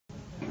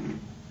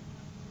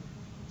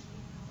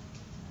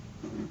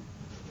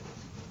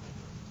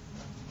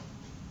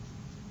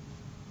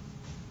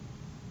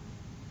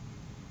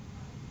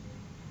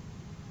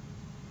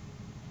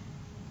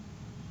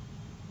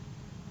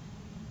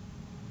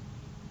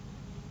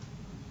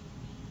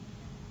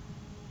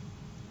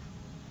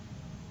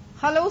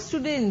Hello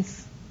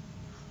students,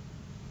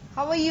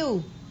 how are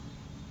you?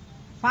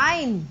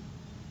 Fine.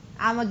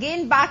 I'm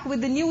again back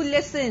with a new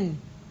lesson.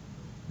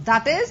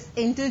 That is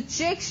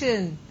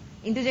interjection.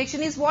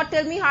 Interjection is what?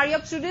 Tell me, hurry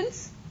up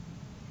students.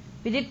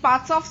 We did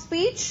parts of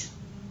speech.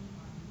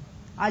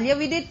 Earlier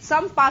we did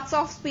some parts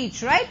of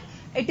speech, right?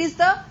 It is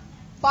the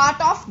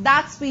part of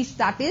that speech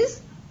that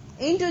is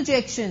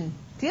interjection.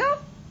 Clear?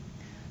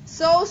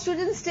 So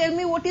students, tell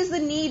me, what is the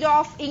need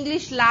of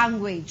English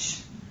language?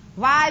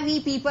 Why we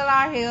people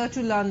are here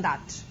to learn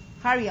that?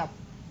 Hurry up.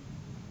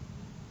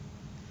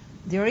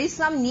 There is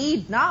some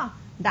need, na?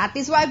 That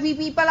is why we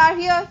people are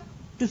here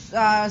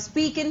to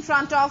speak in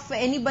front of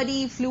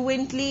anybody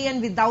fluently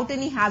and without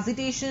any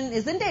hesitation,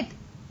 isn't it?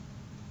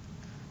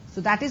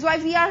 So that is why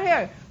we are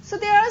here. So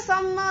there are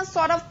some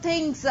sort of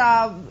things,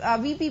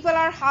 we people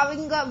are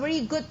having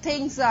very good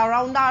things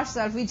around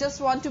ourselves. We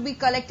just want to be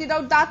collected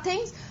out that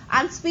things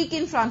and speak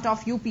in front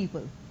of you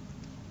people.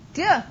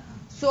 Clear?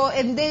 So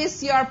in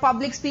this, your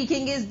public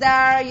speaking is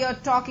there, your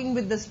talking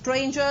with the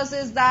strangers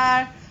is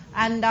there,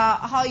 and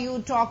how you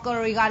talk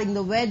regarding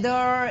the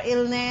weather,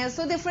 illness.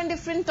 So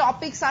different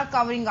topics are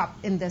covering up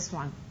in this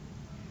one.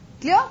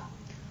 Clear?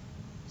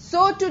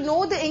 So to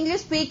know the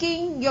English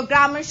speaking, your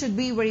grammar should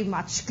be very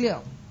much clear.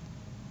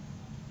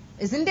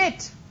 Isn't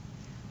it?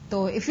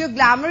 So if your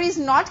grammar is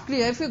not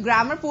clear, if your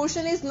grammar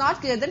portion is not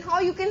clear, then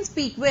how you can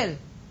speak well?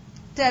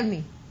 Tell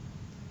me.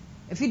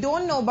 If you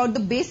don't know about the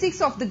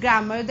basics of the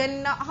grammar,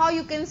 then how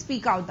you can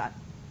speak out that?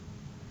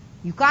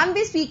 You can't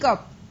be speak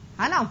up,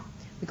 है ना?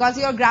 Because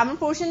your grammar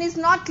portion is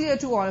not clear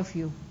to all of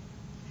you.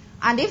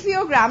 And if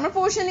your grammar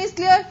portion is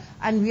clear,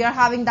 and we are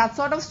having that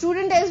sort of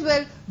student as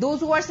well, those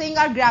who are saying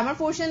our grammar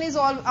portion is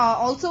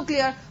also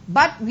clear,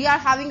 but we are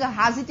having a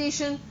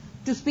hesitation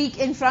to speak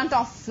in front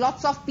of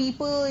lots of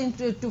people,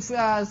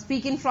 to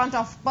speak in front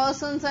of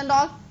persons and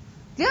all.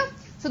 Clear?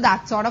 So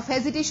that sort of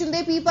hesitation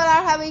they people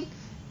are having.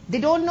 They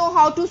don't know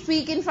how to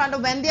speak in front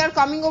of, when they are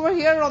coming over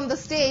here on the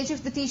stage,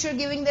 if the teacher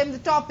giving them the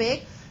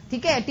topic,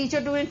 ठीक है, teacher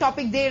तुम्हें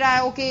topic दे रहा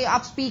है, okay,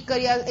 आप speak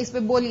करिए, इस पे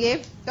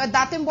बोलिए. So at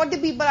that time, what the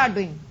people are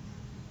doing?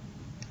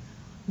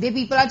 The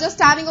people are just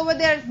standing over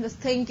there, just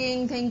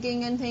thinking,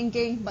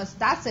 but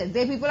that's it.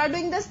 The people are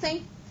doing this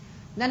thing.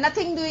 They're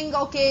nothing doing,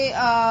 okay,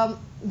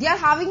 they are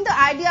having the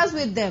ideas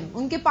with them.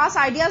 उनके पास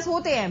ideas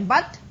होते हैं,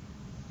 but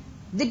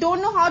they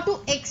don't know how to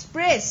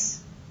express.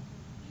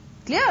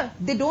 Clear?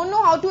 They don't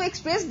know how to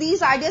express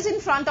these ideas in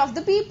front of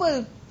the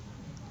people.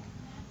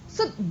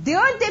 So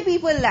there the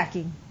people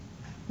lacking.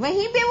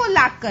 वहीं पे वो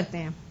lack करते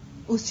हैं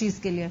उस चीज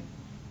के लिए.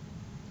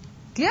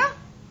 Clear?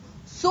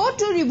 So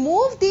to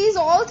remove these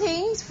all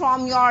things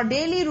from your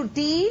daily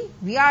routine,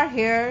 we are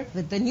here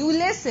with the new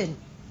lesson.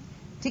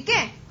 ठीक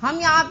है? हम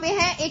यहाँ पे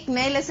हैं एक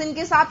नए लेसन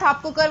के साथ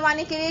आपको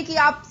करवाने के लिए कि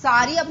आप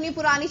सारी अपनी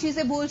पुरानी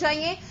चीजें भूल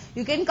जाएंगे.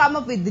 You can come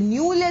up with the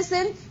new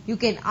lesson, you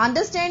can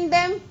understand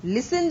them,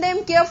 listen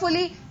them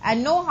carefully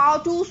and know how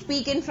to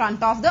speak in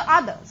front of the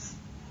others.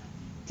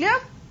 Clear?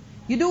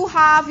 You do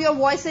have your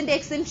voice and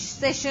accent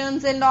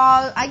sessions and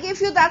all. I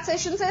gave you that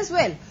sessions as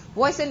well.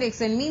 Voice and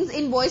accent means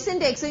in voice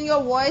and accent,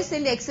 your voice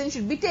and accent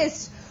should be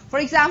tested. For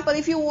example,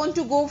 if you want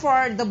to go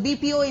for the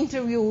BPO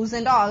interviews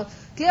and all,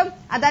 clear?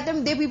 At that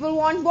time, the people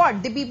want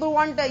what? The people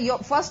want, your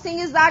first thing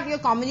is that your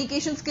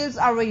communication skills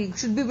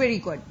should be very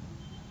good.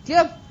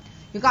 Clear?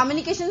 Your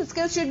communication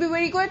skills should be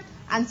very good.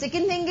 And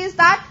second thing is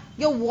that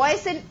your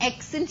voice and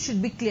accent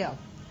should be clear.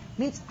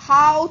 Means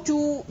how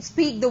to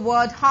speak the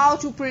word, how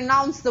to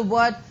pronounce the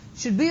word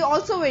should be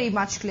also very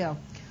much clear.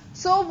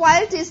 So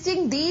while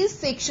testing these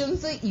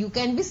sections, you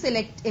can be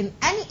select in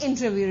any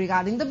interview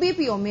regarding the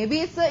BPO. Maybe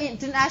it's an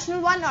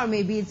international one or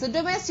maybe it's a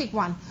domestic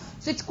one.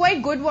 So it's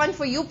quite good one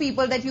for you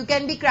people that you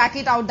can be crack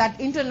it out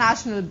that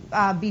international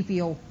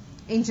BPO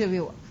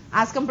interview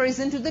as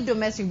comparison to the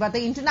domestic. But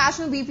the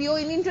international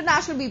BPO,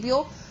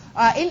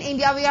 in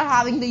India we are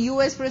having the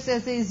US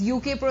processes,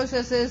 UK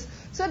processes.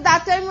 So at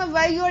that time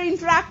while you are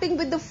interacting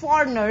with the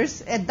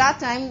foreigners, at that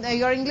time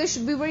your English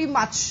should be very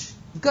much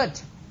good.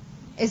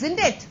 Isn't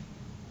it?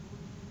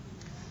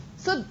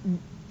 So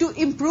to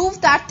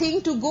improve that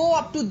thing, to go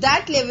up to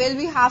that level,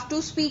 we have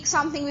to speak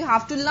something, we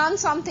have to learn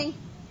something.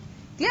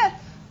 Clear?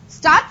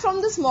 Start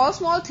from the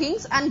small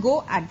things and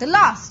go at the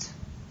last.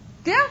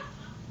 Clear?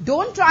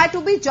 Don't try to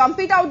be jump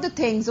it out the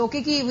things,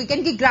 okay, we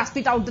can grasp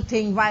it out the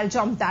thing while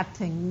jump that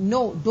thing.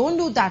 No, don't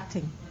do that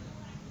thing.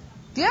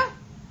 Clear?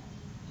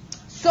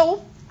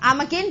 So,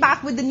 I'm again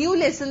back with the new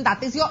lesson,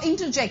 that is your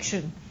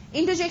interjection.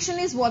 Interjection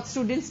is what,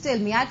 students? Tell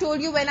me. I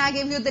told you when I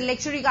gave you the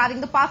lecture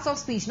regarding the parts of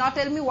speech. Now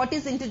tell me what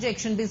is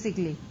interjection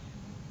basically.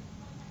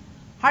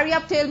 Hurry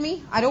up, tell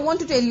me. I don't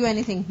want to tell you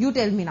anything. You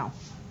tell me now.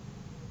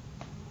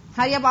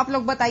 Hurry up, आप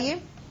लोग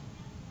बताइए.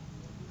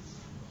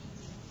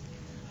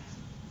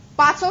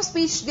 Parts of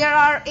speech, there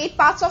are 8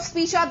 parts of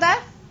speech are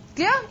there.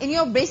 Clear? In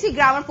your basic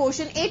grammar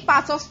portion, 8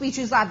 parts of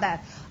speeches are there.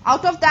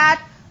 Out of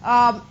that,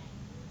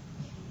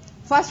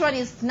 first one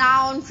is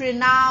noun,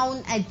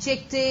 pronoun,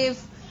 adjective,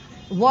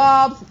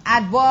 verb,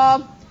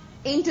 adverb,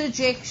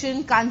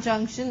 interjection,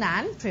 conjunction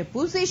and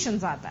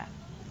prepositions are there.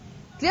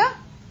 Clear?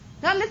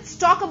 Now let's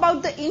talk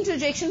about the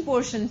interjection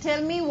portion.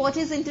 Tell me what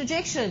is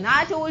interjection.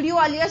 I told you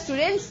earlier,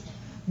 students,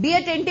 be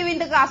attentive in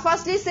the class.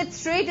 Firstly, sit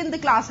straight in the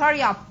class.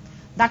 Hurry up.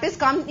 That is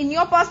come in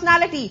your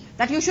personality,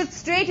 that you should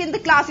straight in the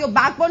class. Your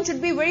backbone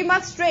should be very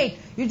much straight.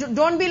 You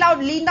don't be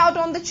leaned out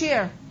on the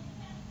chair.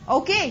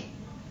 Okay?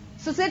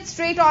 So sit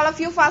straight, all of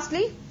you,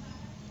 firstly.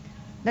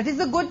 That is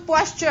the good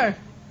posture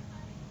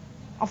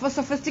of a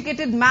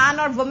sophisticated man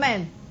or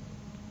woman.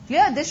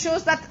 Clear? This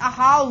shows that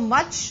how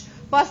much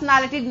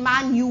personality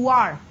man you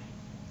are,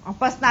 or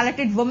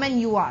personality woman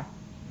you are.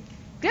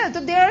 Clear?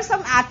 So there are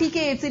some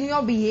etiquettes in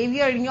your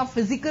behavior, in your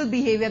physical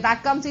behavior,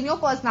 that comes in your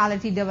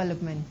personality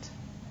development.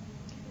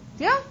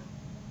 Clear?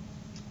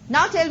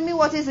 Now tell me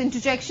what is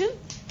interjection.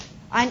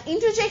 An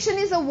interjection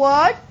is a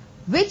word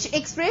which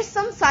express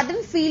some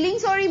sudden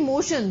feelings or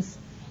emotions.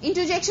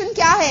 Interjection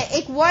क्या है?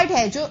 एक word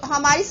है जो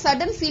हमारी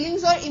sudden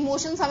feelings और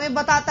emotions हमें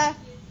बताता है.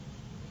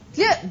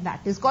 Clear?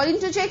 That is called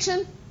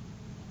interjection.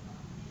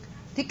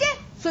 ठीक है?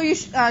 So you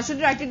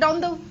should write it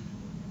down the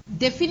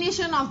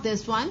definition of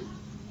this one.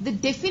 The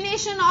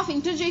definition of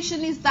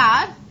interjection is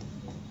that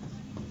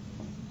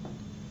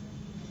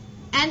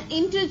an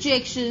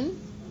interjection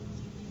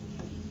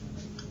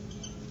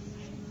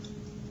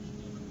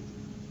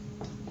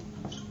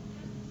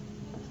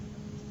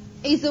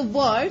is a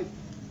word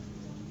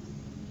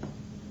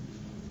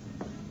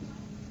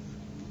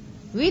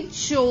which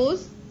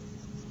shows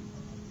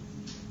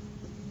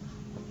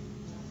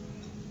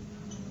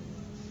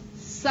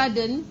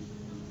sudden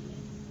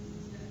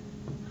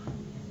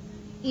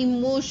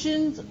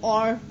emotions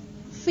or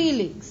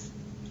feelings.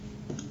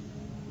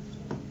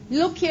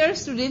 Look here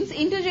students,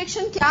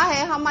 interjection क्या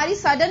है? हमारी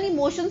sudden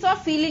emotions और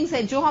feelings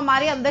है जो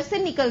हमारे अंदर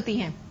से निकलती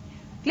हैं.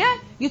 Clear?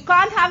 You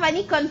can't have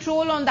any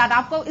control on that.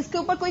 आपको इसके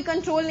ऊपर कोई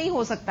control नहीं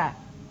हो सकता है.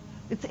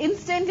 It's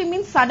instantly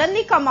means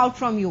suddenly come out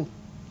from you.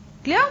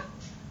 Clear?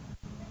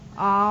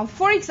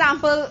 For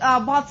example,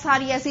 बहुत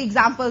सारी ऐसी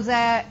examples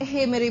है.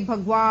 हे मेरे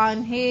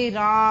भगवान, हे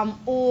राम,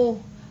 ओ,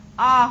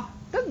 आ.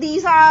 So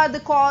these are the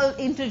called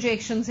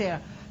interjections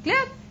here.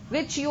 Clear?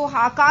 Which you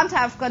can't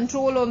have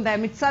control on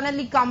them. It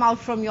suddenly come out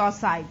from your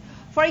side.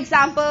 For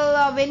example,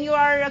 when you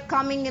are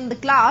coming in the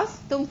class,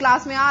 तुम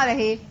class में आ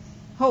रहे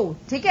हो,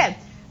 ठीक है?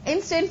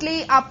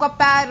 Instantly आपका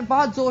पैर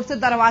बहुत जोर से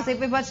दरवाजे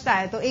पे बजता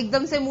है, तो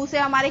एकदम से मुंह से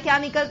हमारे क्या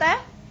निकलता है?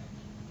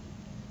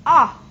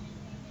 Ah,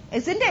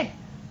 isn't it?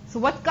 So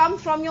what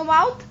comes from your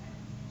mouth?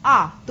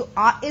 Ah. So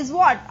ah is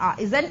what? Ah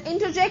is an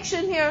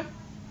interjection here.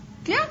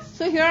 Clear?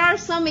 So here are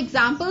some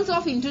examples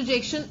of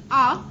interjection.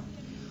 Ah.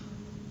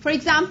 For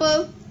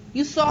example,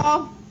 you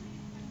saw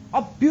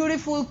a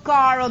beautiful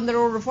car on the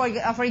road.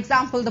 For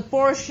example, the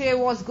Porsche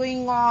was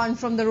going on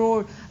from the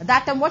road. At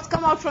that time, what's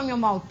come out from your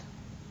mouth?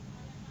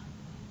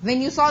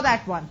 When you saw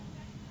that one?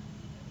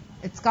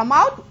 It's come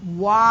out?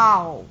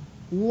 Wow.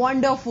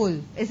 Wonderful.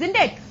 Isn't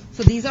it?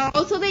 So these are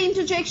also the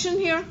interjection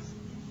here.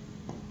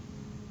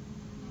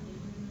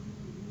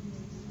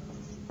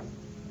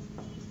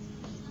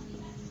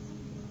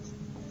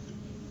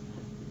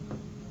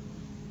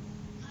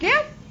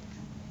 Clear?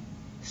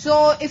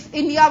 So if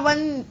India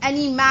won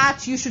any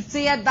match, you should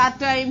say at that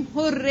time,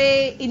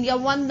 hooray, India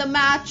won the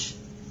match.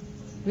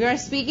 We are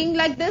speaking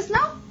like this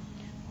now.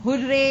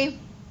 Hooray.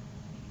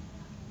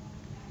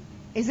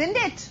 Isn't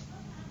it?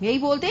 यही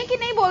बोलते हैं कि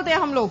नहीं बोलते हैं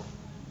हम लोग?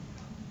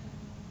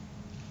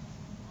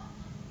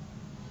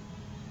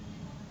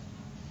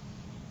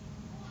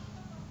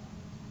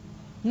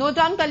 Note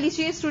down कर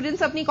लीजिए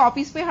स्टूडेंट्स अपनी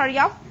कॉपीज पे. हरी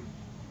आप.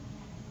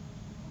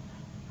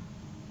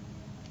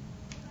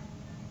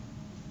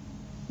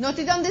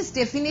 Note down this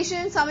definition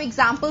and some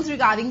examples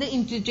regarding the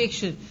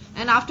interjection.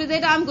 And after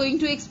that, I am going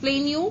to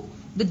explain you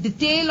the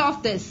detail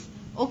of this.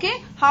 Okay?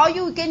 How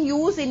you can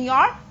use in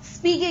your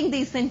speaking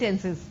these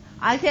sentences.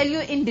 I'll tell you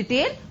in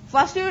detail.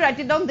 First, you write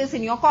it down this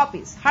in your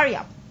copies. Hurry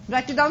up.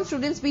 Write it down,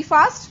 students. Be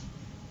fast.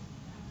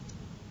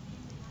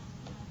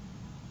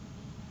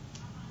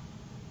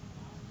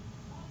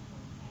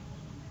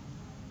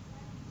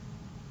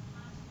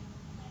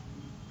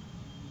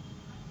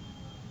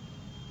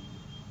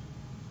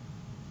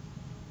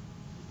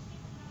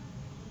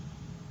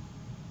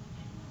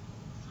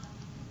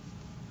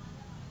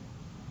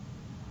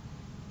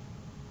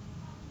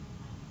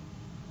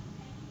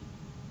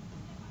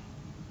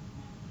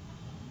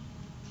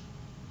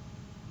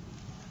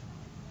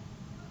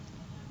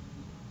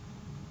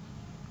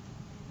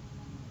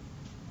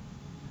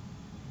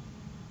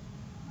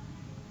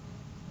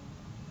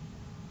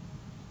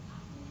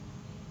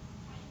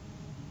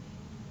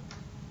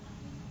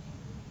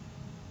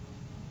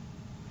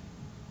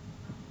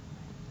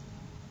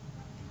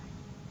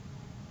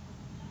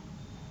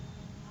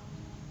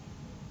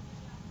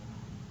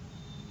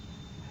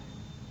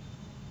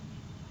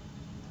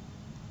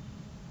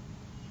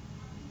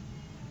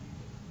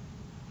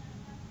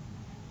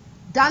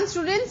 Done,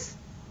 students?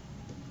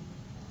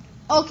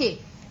 Okay.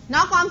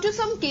 Now come to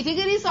some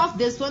categories of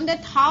this one,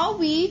 that how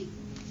we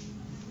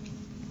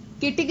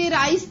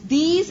categorize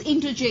these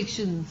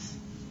interjections.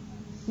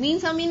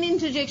 Means हम इन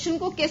interjection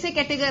को कैसे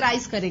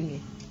categorize करेंगे?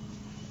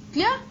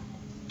 Clear?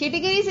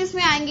 Categories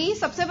इसमें आएंगी.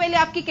 सबसे पहले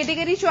आपकी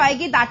category जो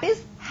आएगी that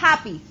is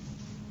happy.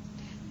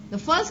 The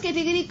first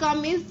category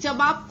come is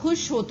जब आप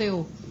खुश होते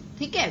हो.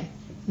 ठीक है.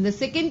 द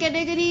सेकेंड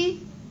कैटेगरी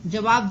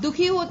जब आप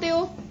दुखी होते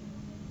हो.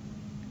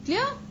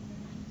 Clear.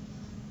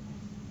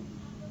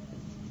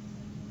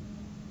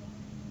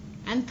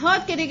 And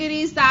third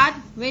category is that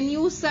when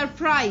you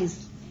surprise,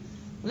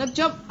 मतलब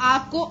जब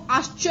आपको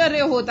आश्चर्य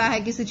होता है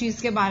किसी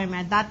चीज के बारे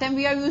में. That time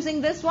we are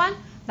using this one,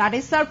 that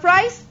is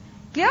surprise.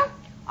 Clear.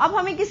 अब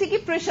हमें किसी की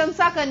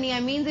प्रशंसा करनी है.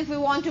 Means if you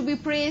want to be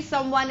praise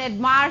someone,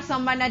 admire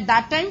someone, at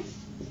that time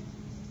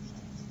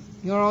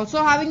you are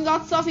also having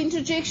lots of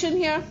interjection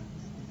here.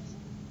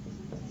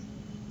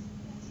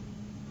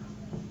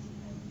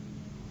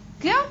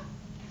 Clear?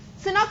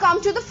 So now come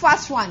to the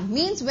first one.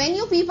 Means when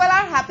you people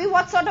are happy,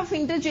 what sort of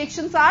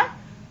interjections are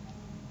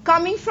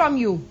coming from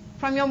you,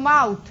 from your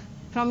mouth,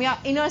 from your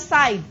inner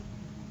side,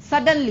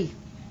 suddenly,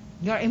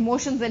 your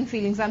emotions and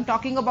feelings. I'm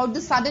talking about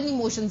the sudden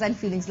emotions and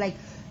feelings, like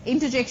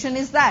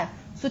interjection is there.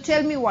 So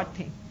tell me what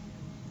thing.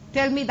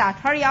 Tell me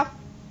that. Hurry up.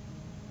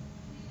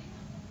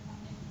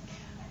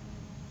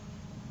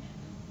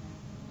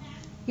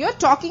 You're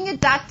talking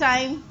at that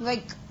time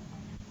like,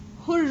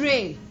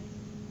 hooray.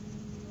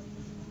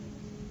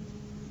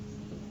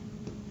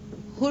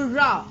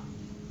 Hurrah!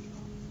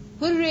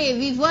 Hooray!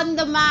 We won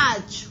the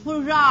match!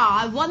 Hurrah!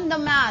 I won the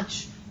match!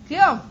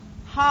 Clear?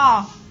 Ha!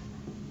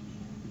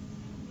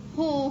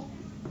 Who?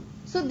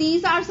 So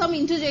these are some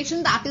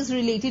interjection that is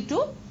related to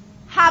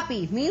happy.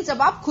 Means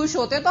जब आप खुश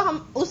होते हैं तो हम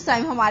उस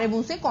time हमारे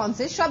मुंह से कौन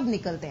से शब्द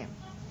निकलते हैं.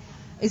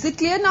 Is it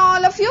clear now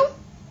all of you?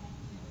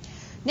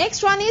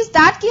 Next one is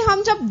that कि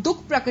हम जब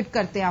दुख प्रकट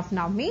करते हैं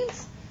अपना.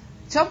 Means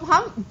जब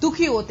हम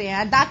दुखी होते हैं.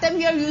 At that time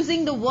we are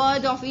using the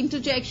word of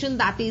interjection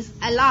that is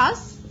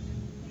alas.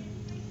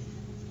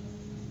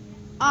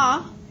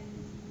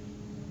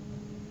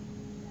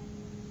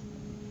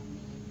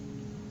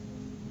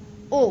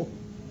 Oh.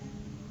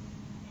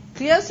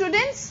 Clear,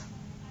 students?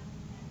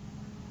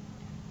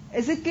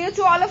 Is it clear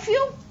to all of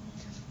you?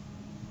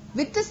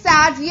 With the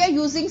sad, we are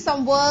using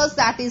some words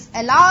that is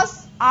alas,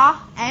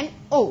 and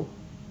oh.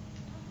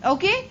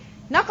 Okay?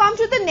 Now come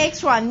to the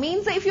next one.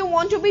 Means if you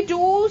want to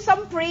do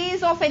some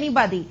praise of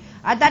anybody,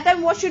 at that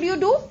time what should you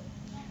do?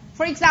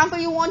 For example,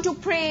 you want to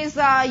praise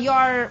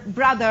your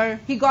brother.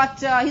 He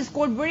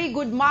scored very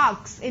good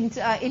marks in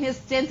his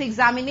 10th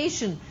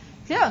examination.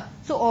 Clear?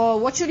 So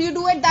what should you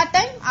do at that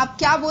time? आप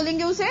क्या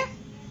बोलेंगे उसे?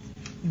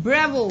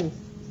 Bravo.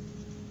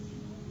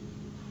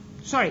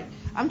 Sorry,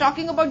 I'm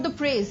talking about the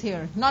praise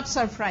here, not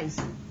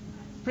surprise.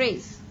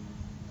 Praise.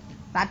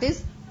 That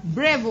is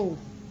bravo.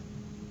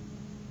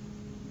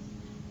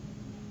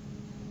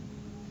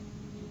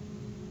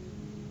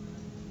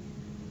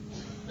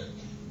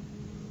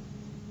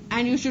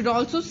 And you should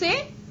also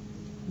say,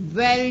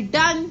 well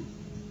done.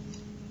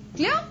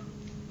 Clear?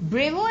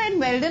 Bravo and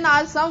well done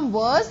are some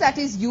words that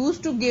is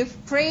used to give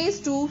praise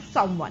to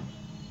someone.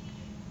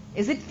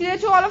 Is it clear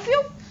to all of you?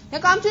 Now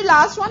come to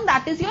last one,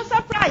 that is your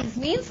surprise.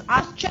 Means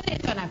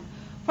आश्चर्यजनक.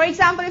 For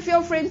example, if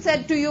your friend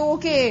said to you,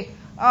 okay,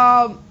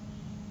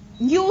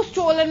 you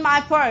stolen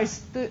my purse,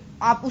 तो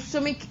आप उस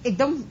समय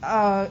एकदम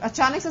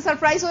अचानक से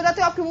surprise हो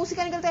जाते हो. आपके मुंह से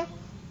क्या निकलता है?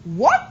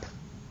 What?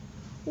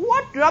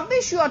 What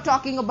rubbish you are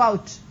talking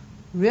about?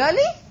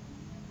 Really?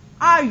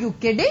 Are you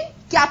kidding?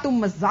 क्या तुम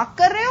मजाक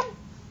कर रहे हो?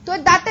 So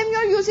at that time you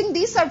are using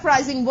these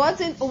surprising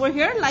words over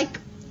here like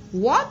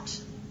what?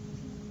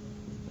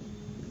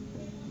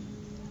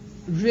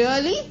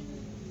 Really?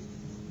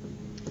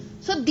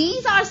 So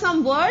these are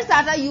some words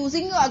that are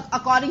using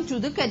according to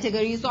the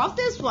categories of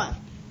this one.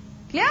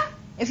 Clear?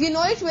 If you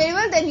know it very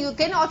well, then you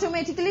can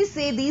automatically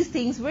say these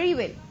things very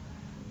well.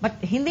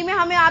 But Hindi में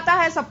हमें आता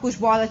है सब कुछ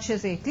बहुत अच्छे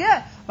से.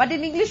 Clear? But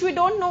in English we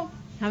don't know.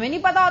 हमें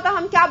नहीं पता होता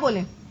हम क्या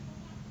बोलें.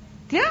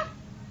 Clear?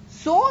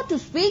 So to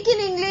speak in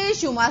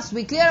English, you must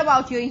be clear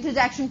about your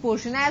interjection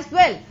portion as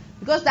well,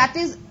 because that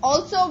is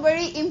also a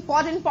very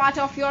important part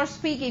of your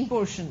speaking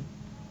portion.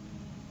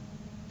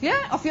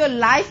 Clear? Of your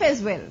life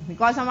as well,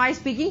 because हमारी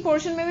speaking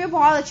portion में भी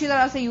बहुत अच्छी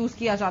तरह से use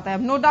किया जाता है.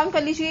 अब note down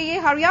कर लीजिए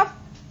ये. Hurry up.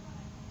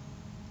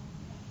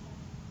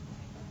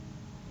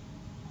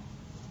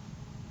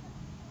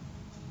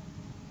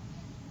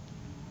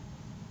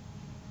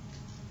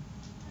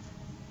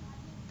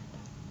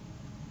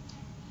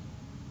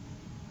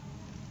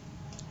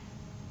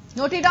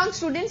 Note it down,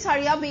 students.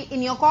 Hurry up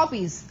in your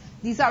copies.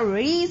 These are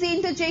very easy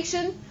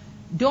interjection.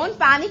 Don't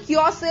panic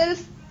yourself.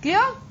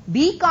 Clear?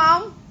 Be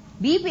calm.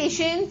 Be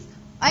patient.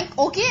 And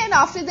okay, and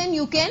after then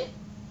you can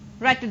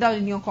write it down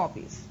in your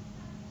copies.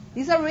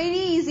 These are very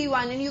easy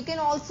one, and you can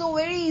also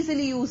very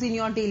easily use in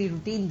your daily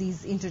routine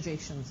these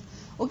interjections.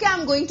 Okay,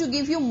 I'm going to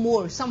give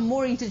you some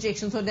more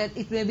interjections so that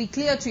it may be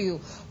clear to you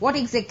what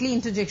exactly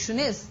interjection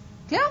is.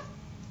 Clear?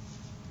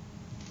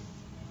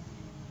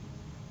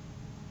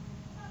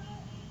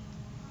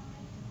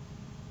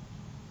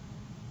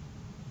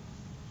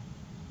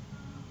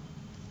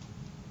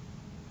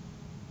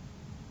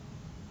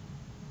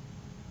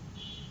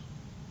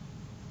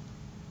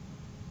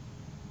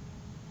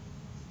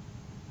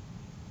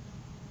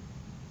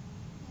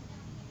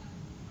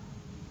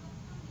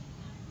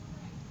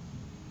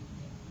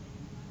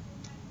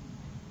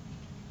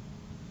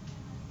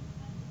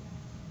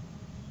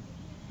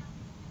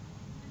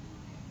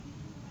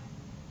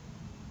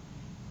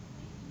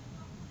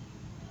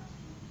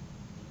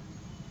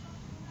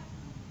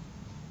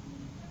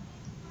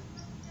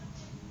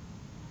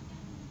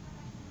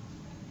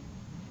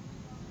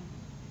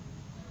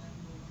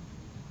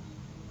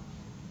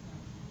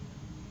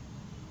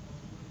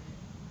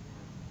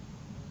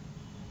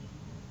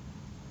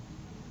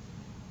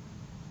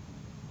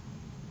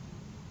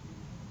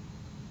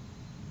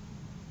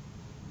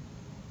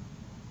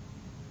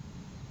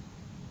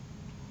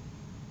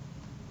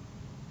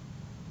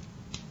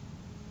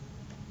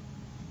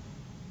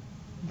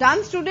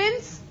 Done,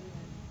 students?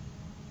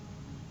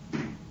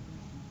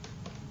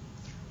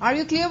 Are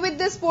you clear with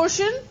this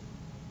portion?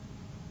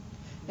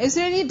 Is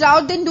there any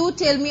doubt? Then do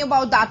tell me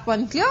about that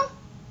one. Clear?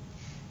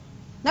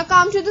 Now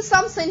come to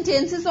some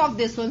sentences of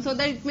this one so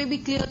that it may be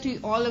clear to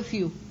all of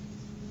you.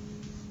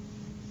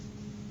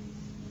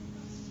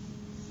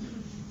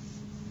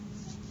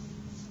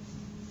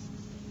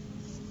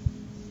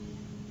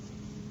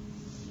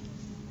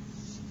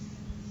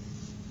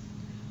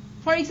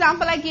 For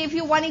example, I gave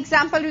you one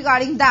example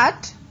regarding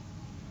that.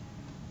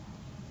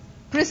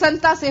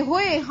 प्रसन्नता से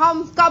हुए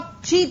हम कब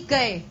जीत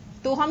गए,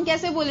 तो हम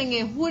कैसे बोलेंगे?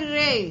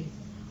 Hurray,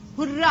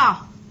 hurrah.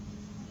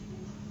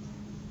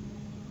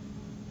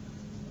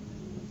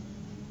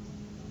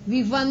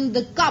 We won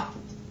the cup.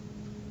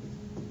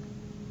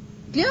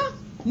 Clear?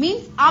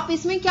 Means आप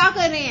इसमें क्या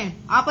कर रहे हैं?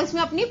 आप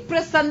इसमें अपनी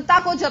प्रसन्नता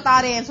को जता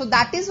रहे हैं. So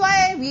that is why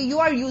you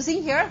are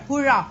using here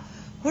hurrah.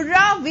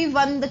 Hurrah, we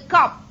won the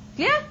cup.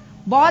 Clear?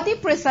 बहुत ही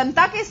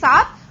प्रसन्नता के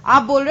साथ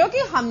आप बोल रहे हो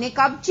कि हमने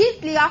कप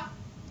जीत लिया.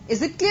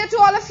 Is it clear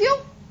to all of you?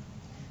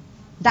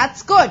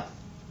 That's good.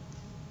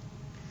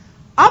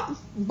 अब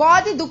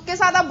बहुत ही दुख के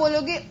साथ आप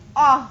बोलोगे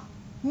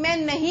मैं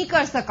नहीं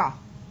कर सका.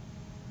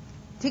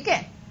 ठीक है,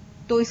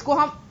 तो इसको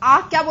हम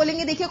क्या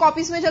बोलेंगे? देखिए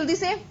कॉपीज में जल्दी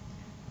से.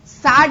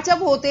 सैड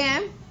जब होते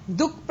हैं,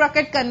 दुख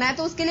प्रकट करना है,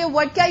 तो उसके लिए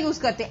वर्ड क्या यूज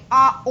करते हैं?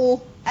 ओ,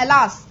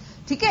 एलास.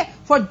 ठीक है,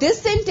 for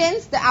this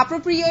sentence the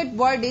appropriate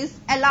word is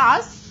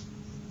alas.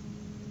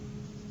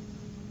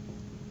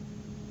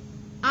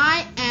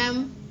 I am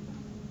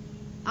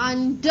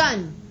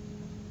undone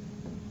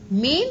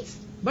means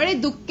बड़े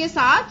दुख के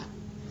साथ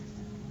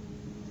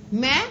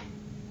मैं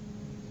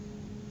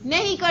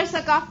नहीं कर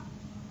सका.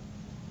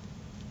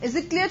 Is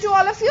it clear to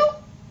all of you?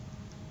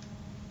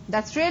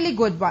 That's really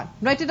good one.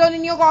 Write it down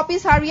in your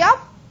copies. Hurry up.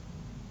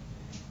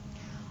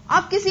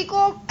 अब किसी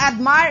को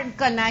एडमायर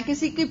करना है,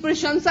 किसी की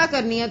प्रशंसा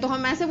करनी है, तो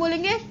हम ऐसे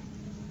बोलेंगे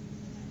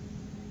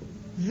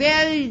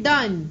well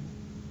done.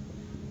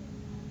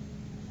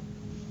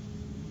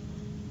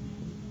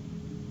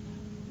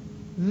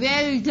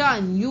 Well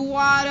done. You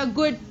are a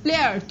good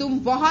player. तुम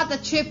बहुत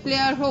अच्छे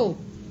प्लेयर हो.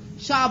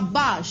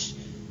 शाबाश.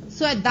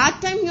 So at that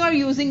time you are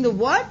using the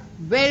word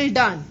well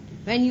done.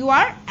 When you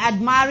are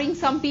admiring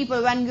some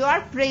people, when you are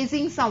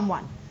praising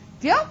someone.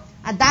 Clear?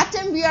 At that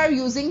time we are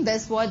using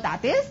this word,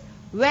 that is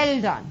well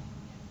done.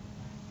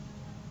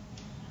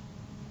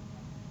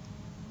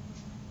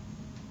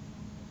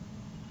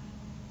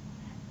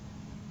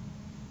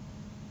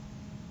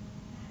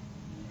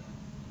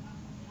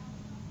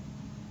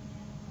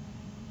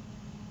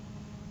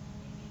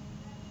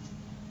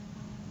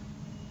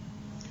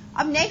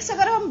 अब next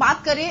अगर हम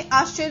बात करें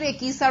आश्चर्य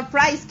की,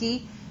 surprise की,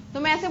 तो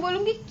मैं ऐसे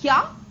बोलूंगी क्या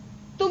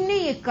तुमने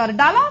ये कर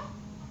डाला?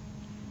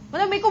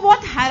 मतलब मेरे को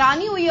बहुत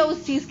हैरानी हुई है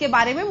उस चीज के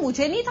बारे में.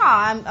 मुझे नहीं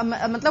था,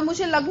 मतलब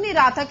मुझे लग नहीं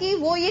रहा था कि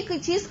वो ये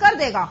चीज कर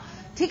देगा.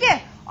 ठीक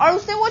है, और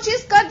उसने वो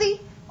चीज कर दी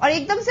और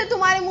एकदम से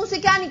तुम्हारे मुंह से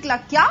क्या निकला?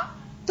 क्या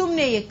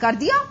तुमने ये कर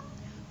दिया?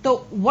 तो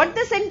what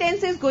the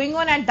sentence is going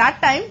on at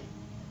that time?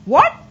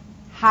 What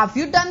have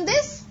you done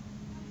this?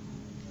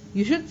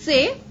 You should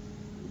say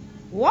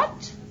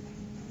what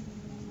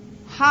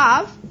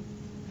have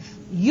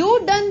you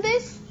done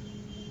this?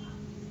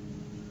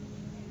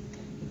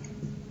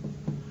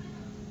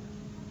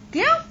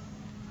 Clear?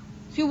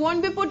 So you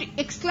won't be put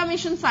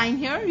exclamation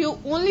sign here. You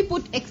only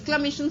put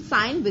exclamation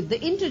sign with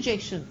the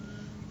interjection.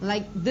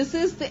 Like this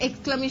is the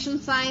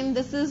exclamation sign,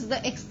 this is the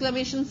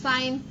exclamation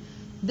sign,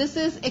 this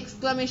is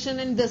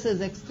exclamation and this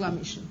is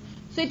exclamation.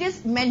 So it is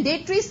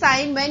mandatory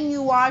sign when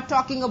you are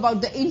talking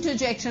about the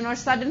interjection or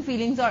sudden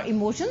feelings or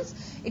emotions.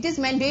 It is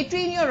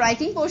mandatory in your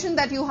writing portion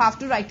that you have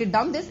to write it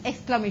down, this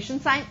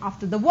exclamation sign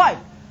after the word.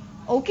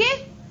 Okay?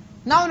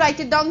 Now write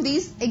it down,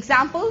 these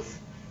examples.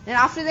 And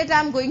after that I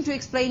am going to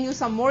explain you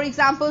some more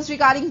examples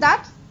regarding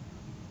that.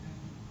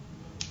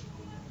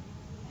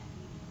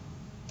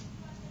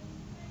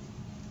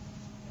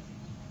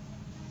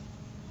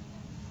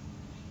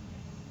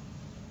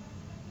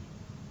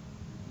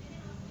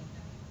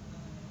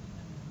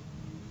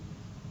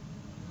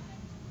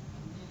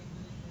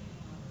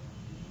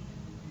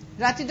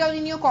 Write it down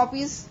in your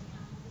copies.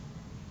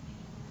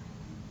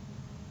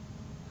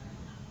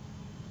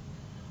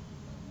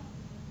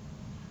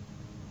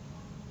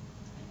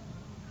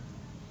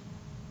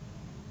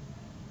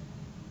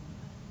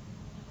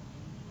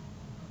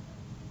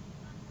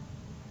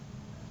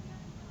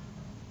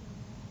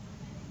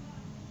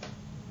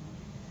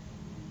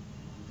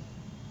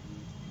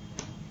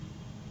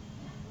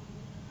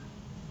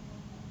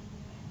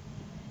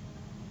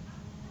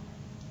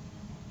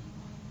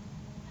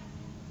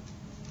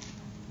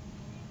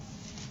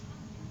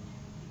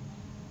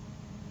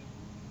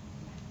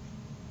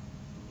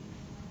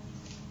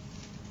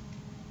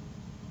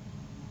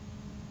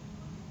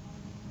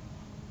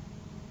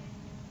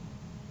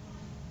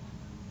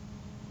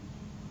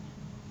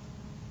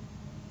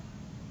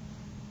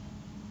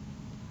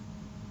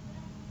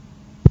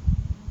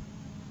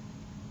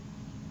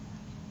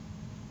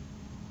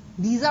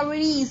 These are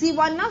very easy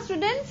one now,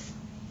 students.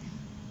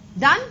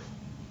 Done?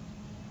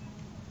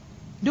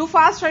 Do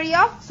fast, hurry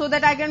up so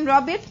that I can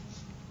rub it.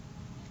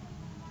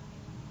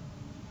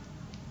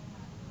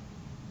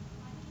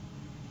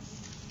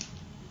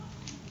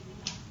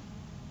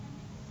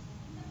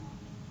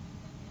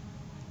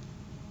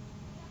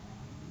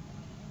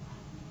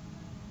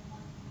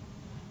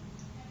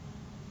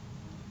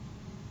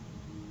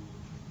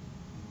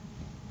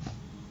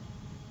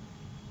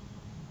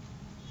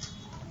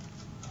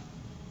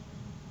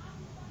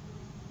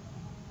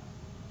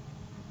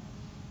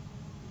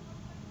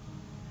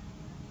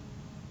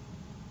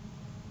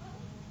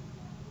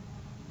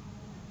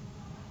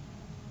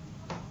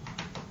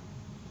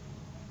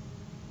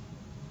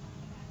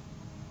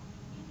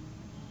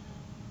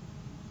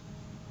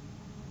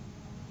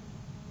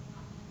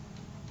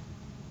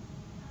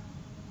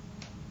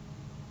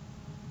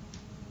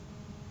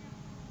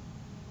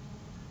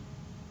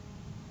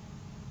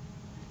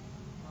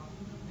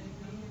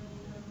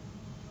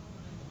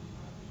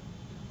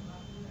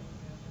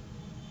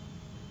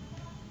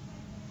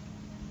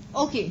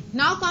 Okay,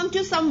 now come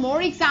to some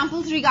more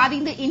examples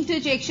regarding the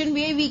interjection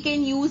where we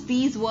can use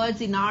these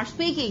words in our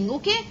speaking.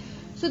 Okay,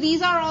 so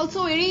these are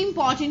also very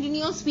important in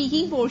your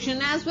speaking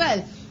portion as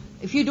well.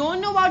 If you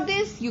don't know about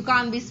this, you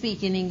can't be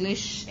speaking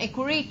English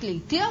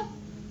accurately. Clear?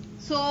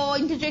 So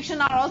interjection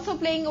are also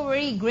playing a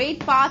very great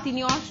part in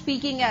your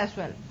speaking as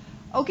well.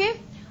 Okay,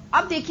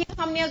 अब देखिए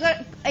हमने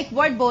अगर एक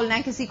word बोलना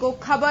है किसी को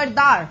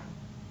खबरदार,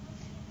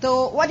 तो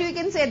what we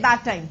can say at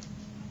that time?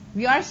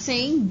 We are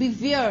saying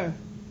beware.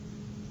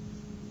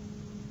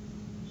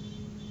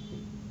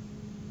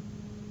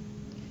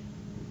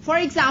 For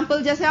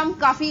example जैसे हम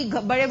काफी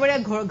बड़े बड़े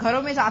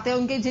घरों में जाते हैं,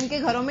 उनके जिनके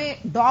घरों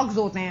में डॉग्स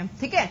होते हैं,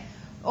 ठीक है,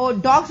 और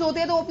डॉग्स होते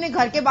हैं तो अपने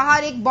घर के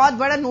बाहर एक बहुत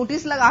बड़ा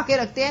नोटिस लगा के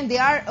रखते हैं. They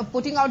are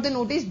putting out the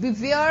notice,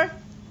 beware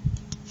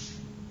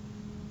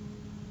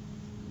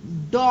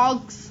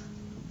dogs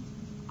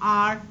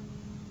are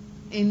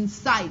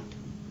inside,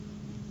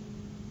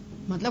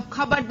 मतलब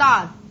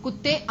खबरदार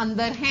कुत्ते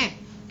अंदर हैं.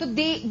 तो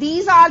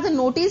these are the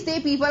notice they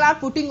people are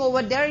putting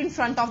over there in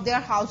front of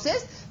their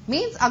houses.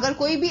 Means अगर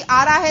कोई भी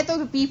आ रहा है तो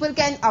पीपल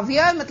कैन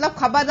अवेयर, मतलब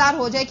खबरदार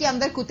हो जाए कि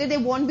अंदर कुत्ते. They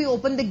won't be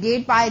open the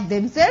gate bye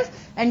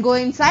themselves and go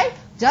inside.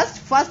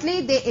 Just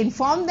firstly they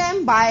inform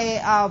them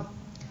by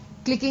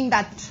clicking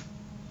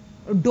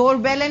that door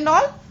bell and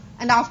all,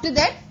 and after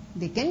that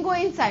they can go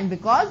inside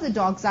because the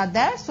dogs are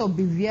there. So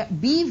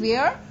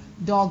beware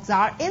dogs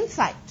are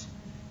inside.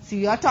 So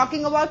you are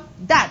talking about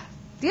that.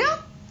 Clear?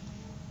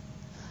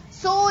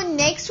 So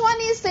next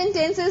one is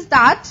sentences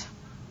that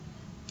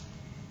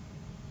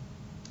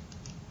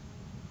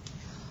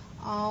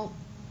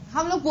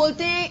हम लोग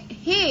बोलते हैं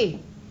हे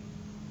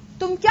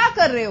तुम क्या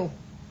कर रहे हो,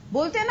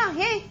 बोलते हैं ना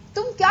हे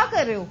तुम क्या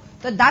कर रहे हो.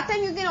 तो that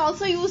time you can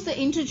also use the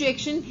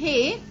interjection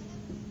hey.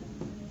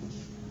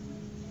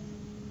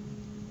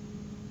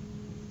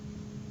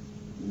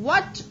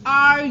 What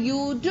are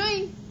you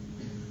doing?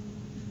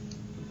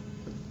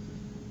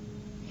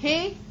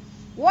 Hey,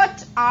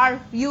 what are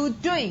you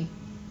doing?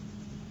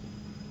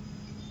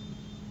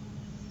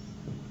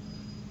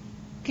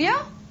 Clear?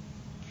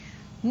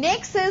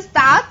 Next is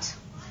that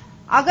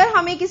अगर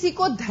हमें किसी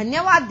को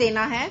धन्यवाद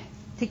देना है,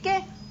 ठीक है,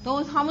 तो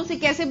हम उसे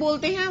कैसे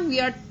बोलते हैं? We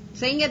are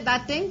saying at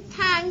that time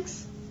thanks.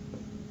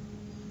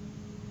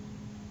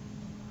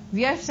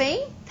 We are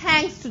saying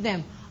thanks to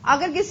them.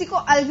 अगर किसी को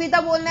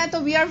अलविदा बोलना है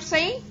तो we are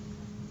saying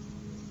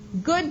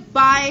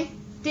goodbye,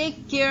 take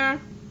care.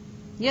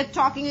 We are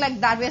talking like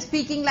that, we are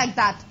speaking like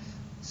that.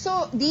 So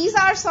these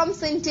are some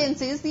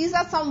sentences, these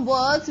are some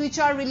words which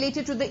are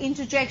related to the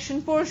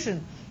interjection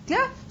portion.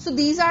 Clear? So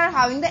these are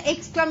having the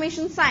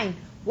exclamation sign.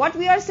 What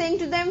we are saying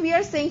to them? We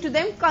are saying to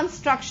them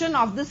construction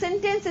of the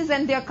sentences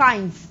and their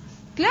kinds.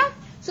 Clear?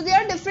 So there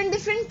are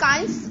different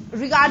kinds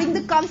regarding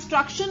the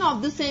construction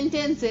of the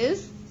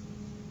sentences.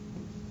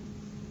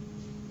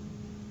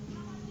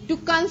 To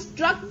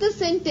construct the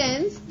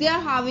sentence, they are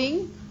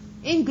having,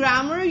 in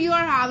grammar you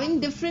are having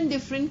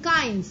different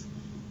kinds.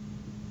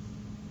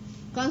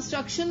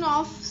 Construction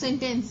of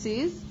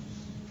sentences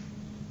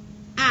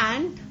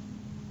and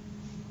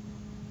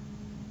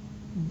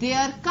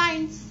their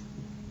kinds.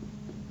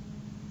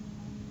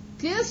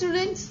 Clear,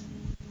 students?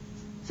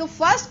 So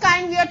first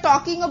kind we are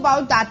talking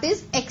about, that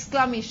is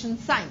exclamation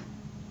sign.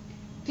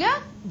 Clear?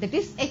 That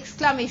is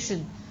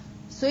exclamation.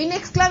 So in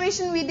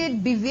exclamation we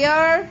did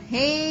beware,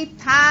 hey,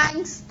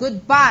 thanks,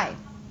 goodbye.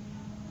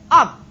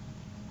 अब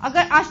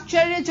अगर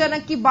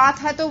आश्चर्यजनक की बात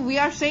है तो we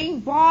are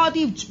saying बहुत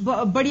ही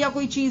बढ़िया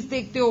कोई चीज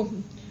देखते हो,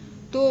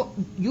 तो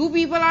you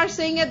people are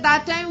saying at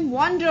that time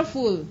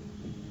wonderful.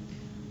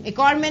 एक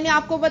और मैंने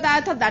आपको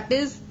बताया था, that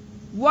is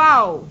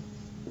wow.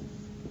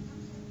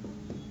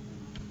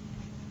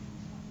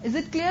 Is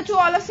it clear to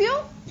all of you?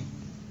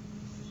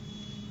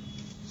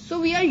 So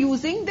we are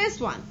using this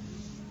one.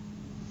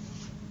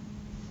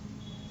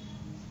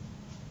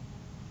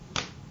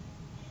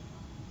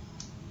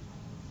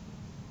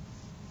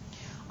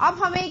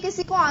 अब हमें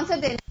किसी को आंसर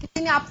देना,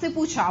 किसी ने आपसे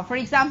पूछा, फॉर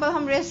एग्जाम्पल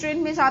हम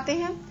रेस्टोरेंट में जाते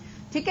हैं,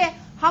 ठीक है,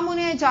 हम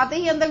उन्हें जाते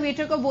ही अंदर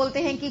वेटर को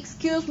बोलते हैं कि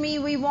excuse me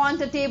we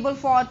want a table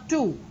for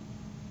 2,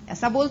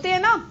 ऐसा बोलते हैं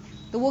ना.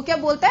 तो वो क्या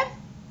बोलता है?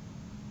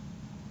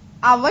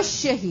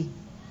 अवश्य ही,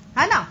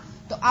 है ना.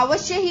 तो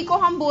अवश्य ही को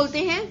हम बोलते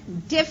हैं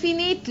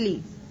definitely.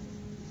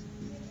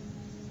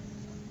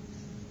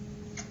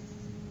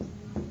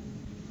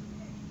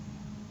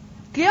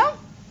 Clear?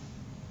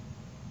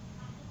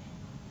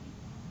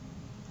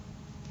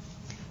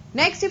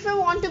 Next if you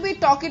want to be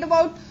talking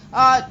about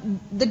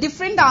the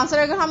different answer,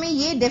 अगर हमें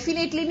ये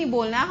डेफिनेटली नहीं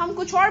बोलना है, हम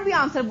कुछ और भी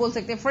आंसर बोल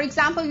सकते हैं. For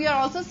example we are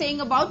also saying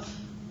about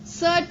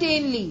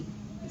certainly.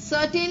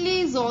 Certainly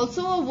is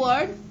also a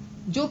word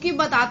जो कि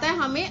बताता है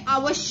हमें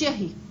अवश्य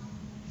ही,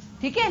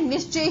 ठीक है,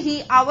 निश्चय ही,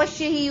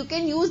 अवश्य ही. You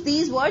can use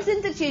these words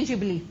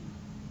interchangeably.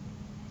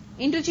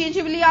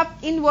 Interchangeably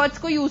आप इन वर्ड्स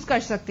को यूज कर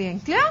सकते हैं.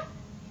 क्लियर?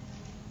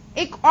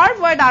 एक और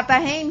वर्ड आता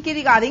है इनके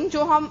रिगार्डिंग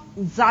जो हम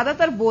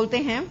ज्यादातर बोलते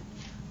हैं,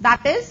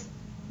 that is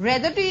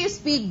rather to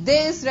speak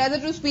this, rather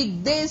to speak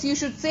this, you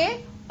should say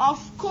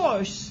of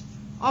course.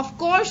 Of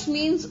course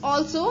means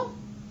also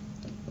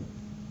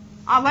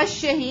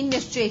avashya hi,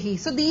 nishchay hi.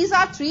 So these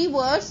are three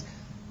words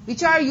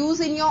which are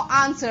used in your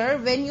answer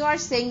when you are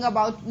saying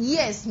about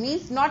yes,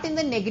 means not in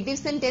the negative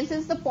sentence,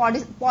 it's the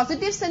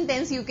positive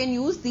sentence. You can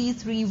use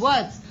these three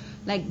words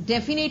like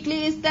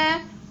definitely is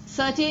there,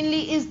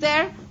 certainly is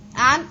there,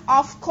 and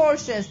of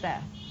course is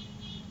there.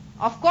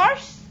 Of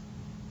course,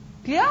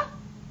 clear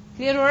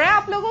हो रहा है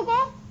आप लोगों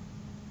को?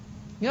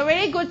 You're a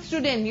very good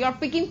student. Your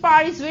picking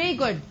power is very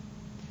good,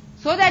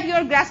 so that you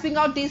are grasping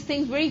out these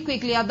things very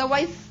quickly.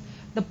 Otherwise,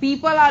 the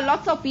people are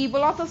lots of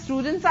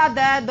students are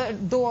there.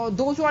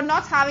 Those who are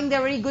not having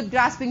their very good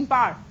grasping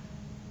power.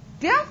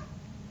 Clear?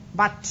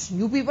 But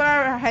you people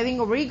are having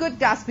a very good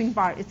grasping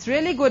power. It's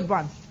really good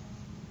one.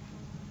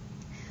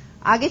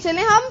 आगे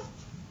चलें हम.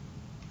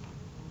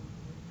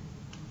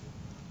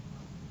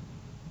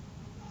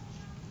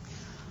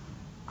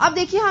 अब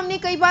देखिए हमने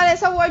कई बार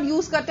ऐसा word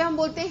use करते हैं, हम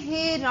बोलते हैं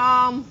हे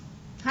राम,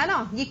 है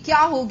ना, ये क्या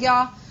हो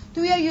गया,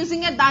 तो we are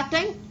using at that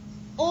time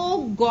O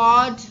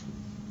God,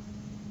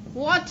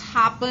 what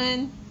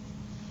happened.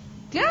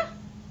 Clear?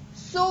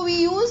 So we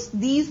use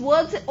these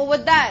words over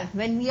there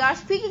when we are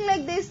speaking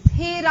like this.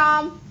 Hey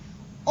Ram,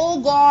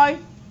 oh God.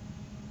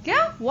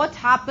 Clear? What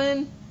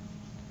happened?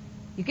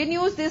 You can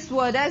use this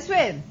word as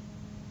well.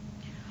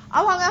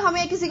 अब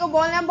हमें किसी को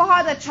बोलना है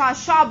बहुत अच्छा,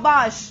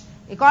 शाबाश.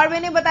 एक और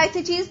मैंने बताई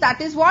थी चीज,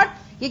 that is what,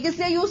 ये किस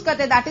लिए यूज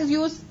करते हैं, that is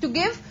used to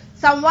give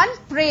someone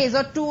praise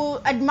or to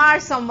admire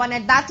someone.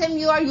 At that time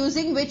you are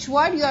using which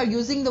word? You are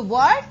using the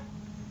word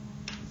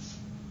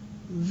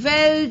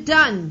well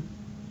done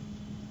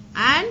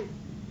and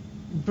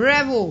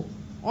bravo,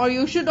 or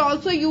you should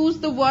also use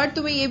the word,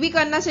 तुम्हें ये भी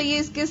करना चाहिए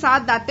इसके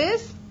साथ, that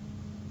is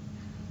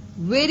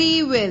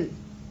very well.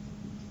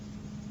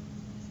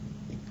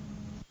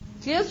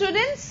 Clear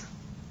students?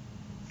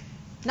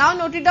 Now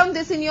note it down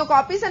this in your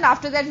copies, and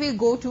after that we'll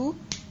go to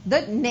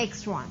the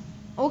next one.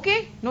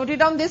 Okay, note it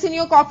down this in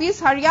your copies,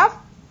 hurry up.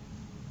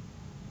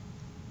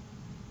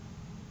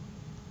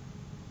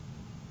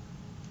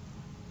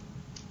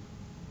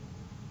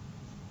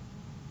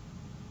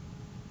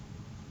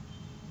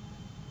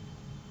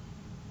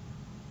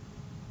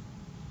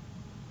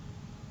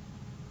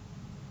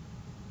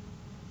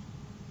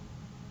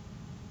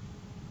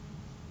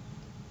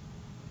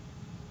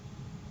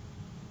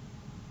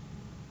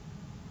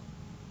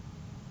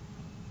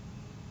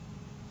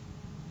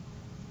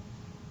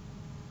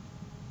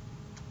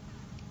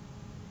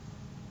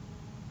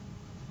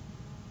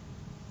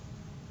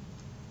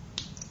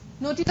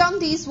 Note it down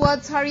these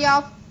words, hurry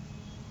up.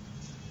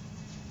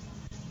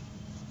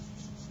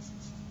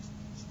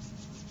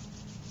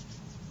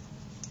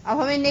 अब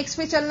हमें next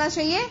पे चलना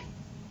चाहिए.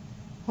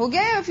 हो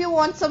गया? If you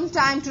want some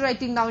time to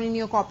writing down in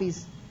your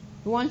copies.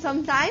 You want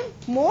some time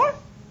more?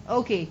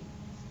 Okay.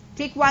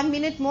 Take 1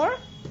 minute more.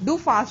 Do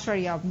fast,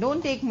 hurry up.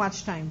 Don't take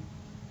much time.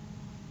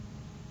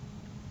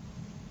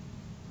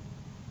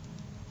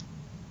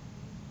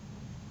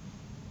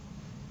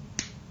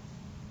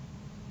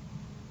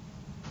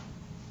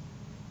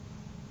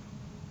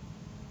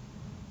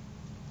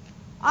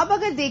 अब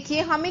अगर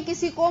देखिए हमें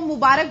किसी को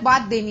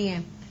मुबारकबाद देनी है,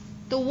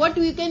 तो what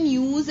we can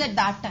use at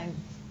that time.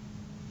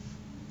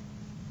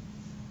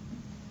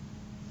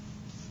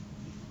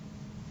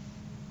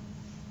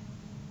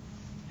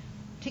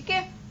 ठीक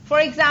है,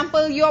 for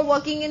example you are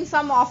working in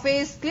some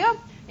office. Clear?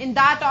 In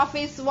that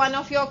office one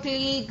of your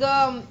colleague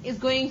is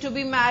going to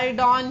be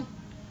married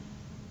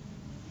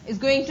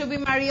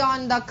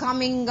on the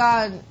coming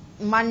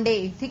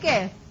Monday. ठीक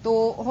है,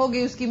 तो हो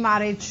गई उसकी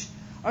marriage,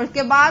 और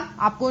उसके बाद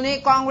आपको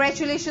उन्हें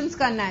कॉन्ग्रेचुलेशंस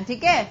करना है.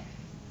 ठीक है,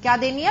 क्या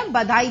देनी है?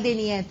 बधाई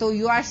देनी है. तो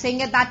you are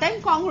saying at that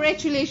time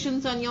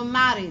congratulations on your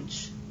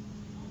marriage.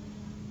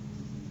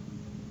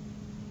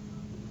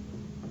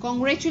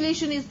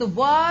 Congratulation is the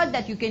word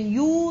that you can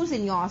use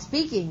in your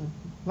speaking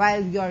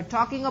while you are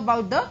talking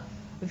about the,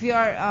 if you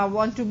are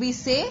want to be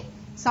say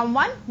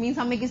someone means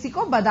हमें किसी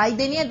को बधाई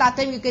देनी है, that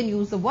time you can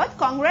use the word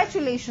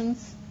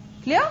congratulations.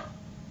 Clear?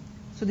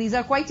 So these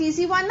are quite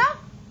easy one now.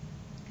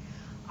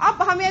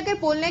 अब हमें अगर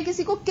बोलना है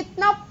किसी को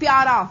कितना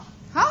प्यारा,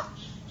 हाँ,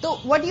 तो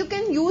what you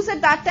can use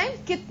at that time,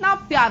 कितना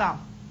प्यारा.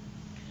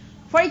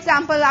 For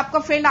example, आपका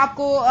फ्रेंड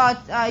आपको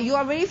you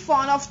are very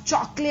fond of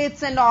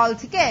chocolates and all.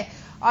 ठीक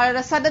है,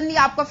 और सडनली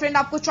आपका फ्रेंड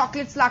आपको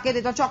चॉकलेट्स लाके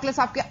देता, चॉकलेट्स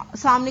आपके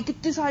सामने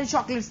कितनी सारी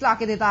चॉकलेट्स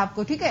लाके देता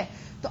आपको. ठीक है,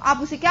 तो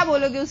आप उसे क्या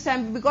बोलोगे उस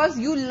टाइम पे? Because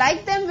you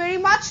like them very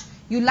much,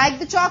 you like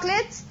the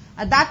chocolates.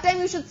 At that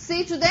time you should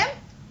say to them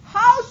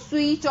how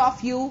sweet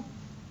of you.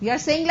 We are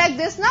saying like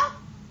this ना,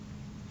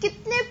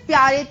 कितने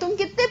प्यारे, तुम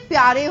कितने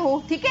प्यारे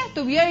हो. ठीक है,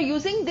 तो we are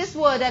using this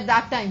word at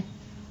that time,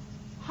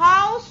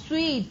 how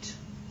sweet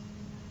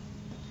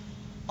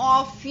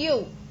of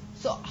you.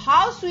 So,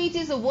 how sweet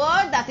is a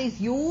word that is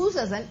used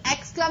as an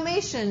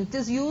exclamation. It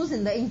is used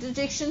in the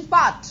interjection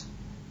part.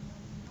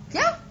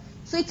 Yeah?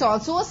 So, it's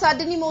also a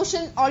sudden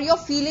emotion or your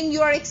feeling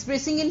you are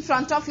expressing in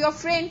front of your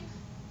friend,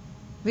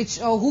 which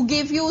who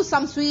gave you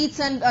some sweets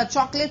and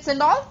chocolates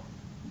and all.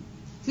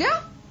 Yeah?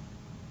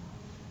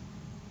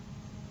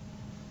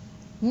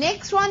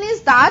 Next one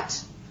is that,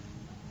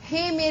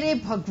 हे मेरे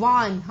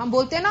भगवान. हम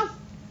बोलते हैं ना,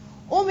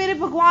 ओ मेरे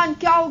भगवान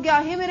क्या हो गया,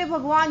 हे मेरे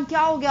भगवान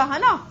क्या हो गया, है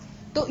ना.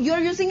 So you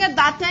are using at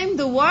that time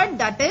the word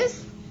that is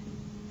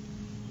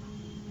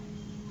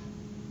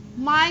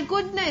My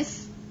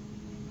goodness,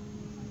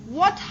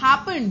 what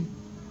happened?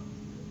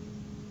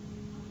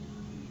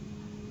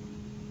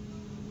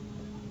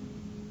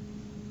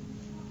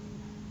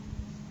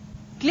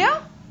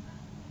 Clear?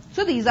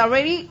 So these are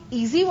very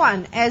easy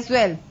one as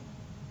well.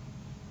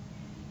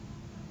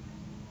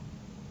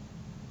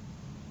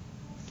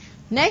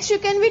 Next you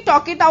can be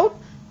talk it out.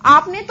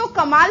 आपने तो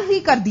कमाल ही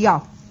कर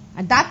दिया.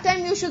 At that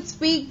time you should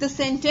speak the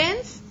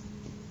sentence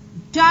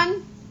done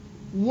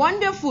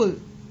wonderful.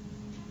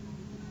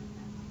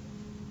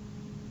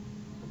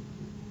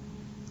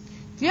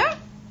 Clear?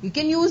 You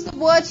can use the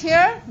word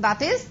here,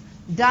 that is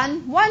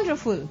done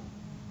wonderful.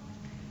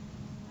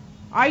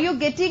 Are you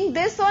getting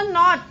this or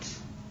not?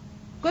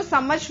 कुछ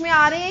समझ में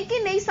आ रहे हैं कि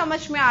नहीं समझ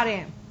में आ रहे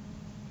हैं?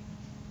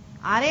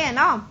 आ रहे हैं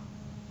ना?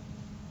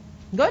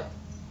 Good?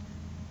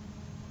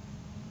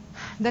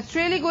 That's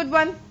really good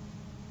one.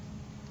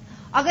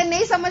 अगर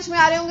नहीं समझ में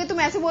आ रहे होंगे तो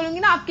मैं ऐसे बोलूंगी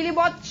ना, आपके लिए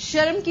बहुत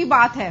शर्म की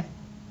बात है.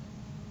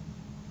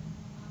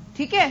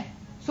 ठीक है?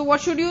 So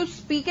what should you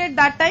speak at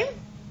that time?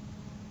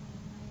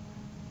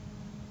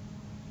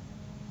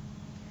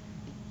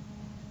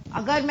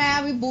 अगर मैं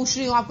अभी पूछ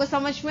रही हूं आपको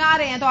समझ में आ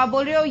रहे हैं तो आप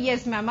बोल रहे हो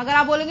यस मैम. अगर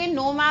आप बोलेंगे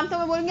नो मैम तो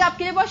मैं बोलूंगी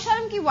आपके लिए बहुत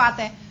शर्म की बात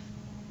है.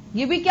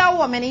 ये भी क्या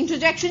हुआ, मैंने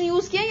इंटरजेक्शन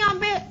यूज किया यहां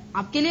पे,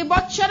 आपके लिए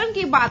बहुत शर्म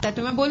की बात है,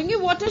 तो मैं बोलूंगी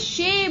what a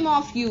shame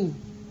of you,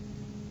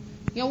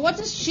 या व्हाट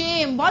अ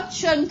शेम, बहुत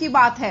शर्म की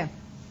बात है.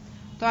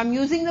 तो I am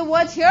using the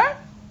word here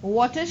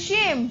what a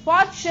shame,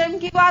 बहुत शर्म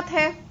की बात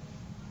है.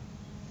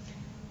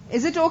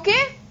 Is it okay?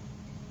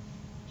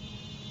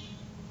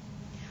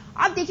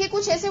 अब देखिए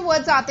कुछ ऐसे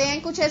वर्ड्स आते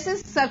हैं, कुछ ऐसे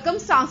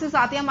सर्कमस्टांसेस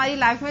आते हैं हमारी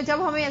लाइफ में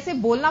जब हमें ऐसे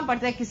बोलना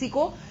पड़ता है किसी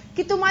को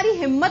कि तुम्हारी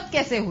हिम्मत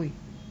कैसे हुई.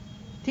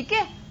 ठीक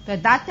है? तो at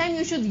that time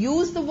you should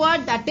use the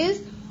word that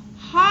is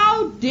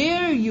how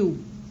dare you.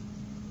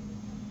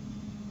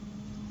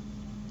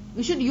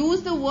 You should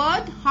use the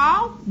word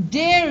how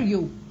dare you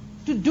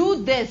to do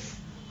this.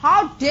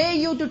 How dare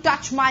you to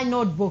touch my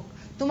notebook.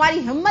 तुम्हारी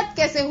हिम्मत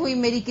कैसे हुई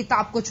मेरी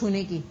किताब को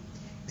छूने की.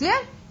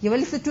 Clear? ये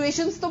वाली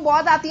सिचुएशंस तो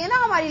बहुत आती है ना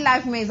हमारी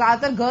लाइफ में.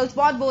 ज्यादातर गर्ल्स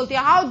बहुत बोलती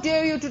है how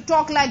dare you to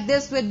talk like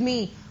this with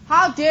me,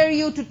 how dare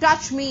you to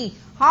touch me,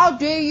 how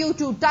dare you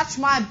to touch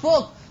my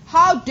book,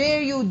 how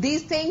dare you.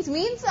 These things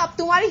means अब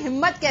तुम्हारी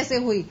हिम्मत कैसे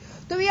हुई.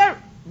 तो we are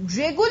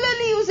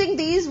regularly using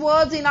these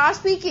words in our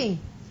speaking.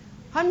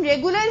 हम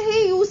regular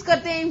ही use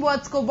करते हैं इन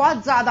words को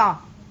बहुत ज्यादा.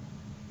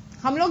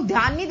 हम लोग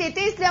ध्यान नहीं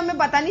देते इसलिए हमें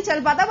पता नहीं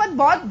चल पाता, बट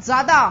बहुत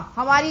ज्यादा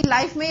हमारी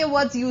लाइफ में ये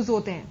वर्ड्स यूज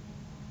होते हैं.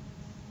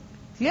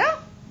 Clear?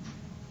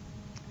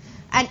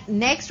 And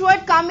next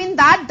word come in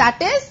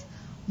that is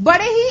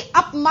बड़े ही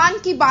अपमान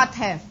की बात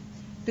है.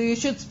 तो you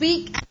should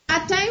speak at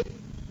that time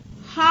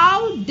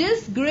how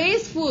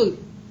disgraceful.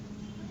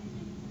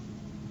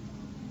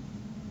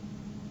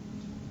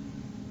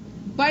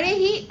 बड़े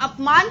ही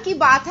अपमान की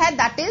बात है,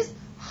 that is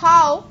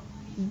how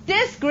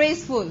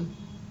disgraceful.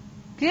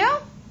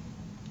 Clear?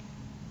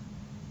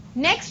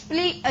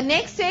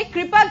 Next है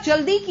कृपया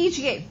जल्दी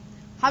कीजिए.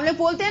 हम लोग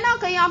बोलते हैं ना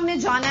कहीं आपने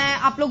जाना है,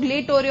 आप लोग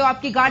लेट हो रहे हो,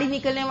 आपकी गाड़ी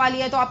निकलने वाली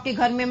है, तो आपके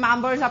घर में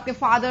मेंबर्स, आपके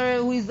father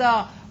who is the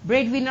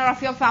bread winner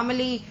of your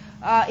family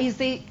is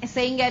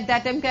saying at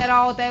that time, कह रहा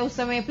होता है उस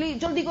समय प्लीज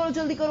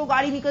जल्दी करो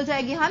गाड़ी निकल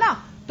जाएगी, है ना.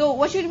 तो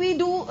what should we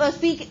do,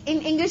 speak in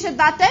English at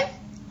that time?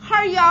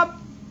 Hurry up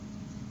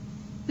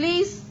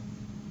please.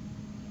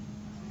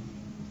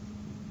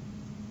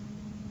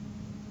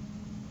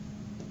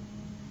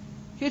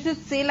 You should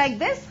say like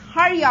this,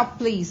 hurry up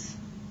please.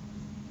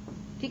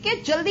 ठीक है?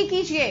 जल्दी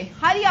कीजिए,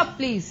 hurry up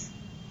please.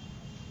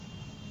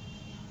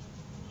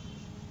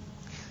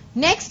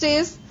 Next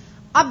is,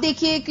 अब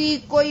देखिए कि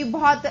कोई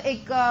बहुत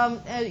एक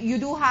you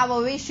do have a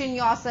wish in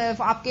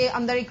yourself. आपके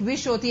अंदर एक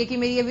विश होती है कि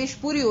मेरी ये विश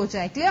पूरी हो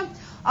जाए. क्लियर?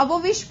 अब वो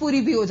विश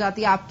पूरी भी हो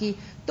जाती है आपकी,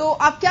 तो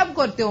आप क्या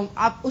करते हो,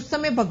 आप उस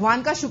समय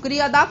भगवान का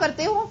शुक्रिया अदा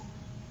करते हो,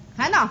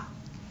 है ना.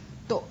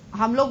 तो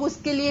हम लोग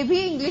उसके लिए भी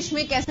इंग्लिश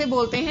में कैसे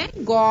बोलते हैं,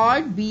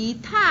 God B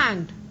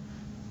thanked,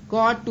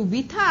 God to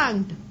be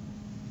thanked.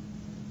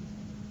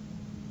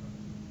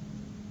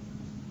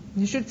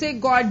 You should say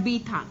God be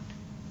thanked.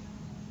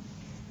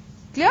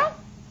 Clear?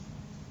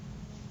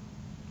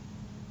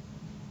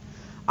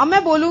 अब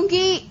मैं बोलूं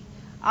कि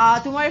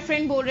तुम्हारे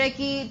फ्रेंड बोल रहे हैं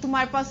कि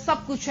तुम्हारे पास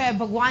सब कुछ है,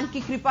 भगवान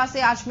की कृपा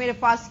से आज मेरे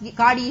पास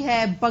गाड़ी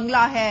है,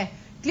 बंगला है.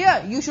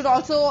 Clear? You should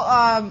also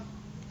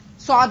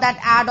saw that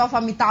add of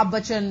Amitabh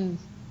Bachchan,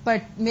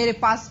 but मेरे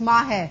पास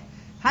माँ है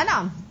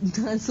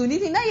ना. सुनी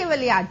थी ना ये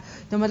वाली एड.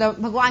 तो मतलब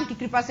भगवान की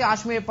कृपा से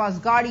आज मेरे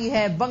पास गाड़ी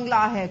है,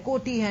 बंगला है,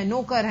 कोठी है,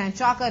 नौकर हैं,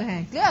 चाकर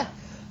हैं. Clear?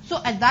 So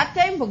at that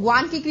time,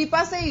 भगवान की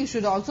कृपा से you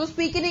should also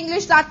speak in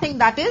English that thing,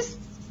 that is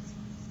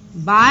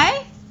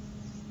by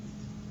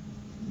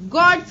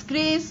God's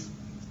grace.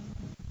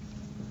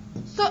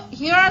 So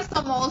here are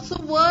some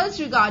also words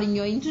regarding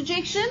your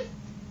interjection.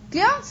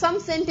 Clear? Some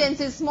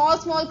sentences,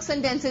 small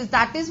sentences.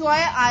 That is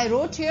why I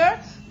wrote here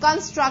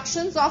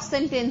constructions of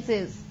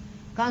sentences.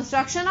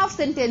 Construction of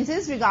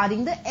sentences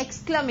regarding the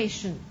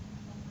exclamation.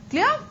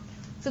 Clear?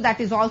 So that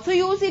is also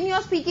used in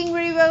your speaking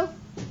very well.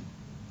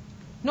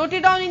 Note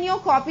it down in your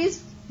copies.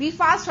 Be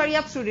fast, hurry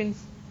up students.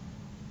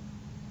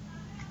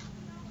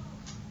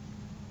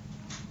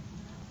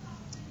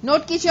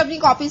 Note कीजिए अपनी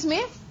copies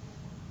में.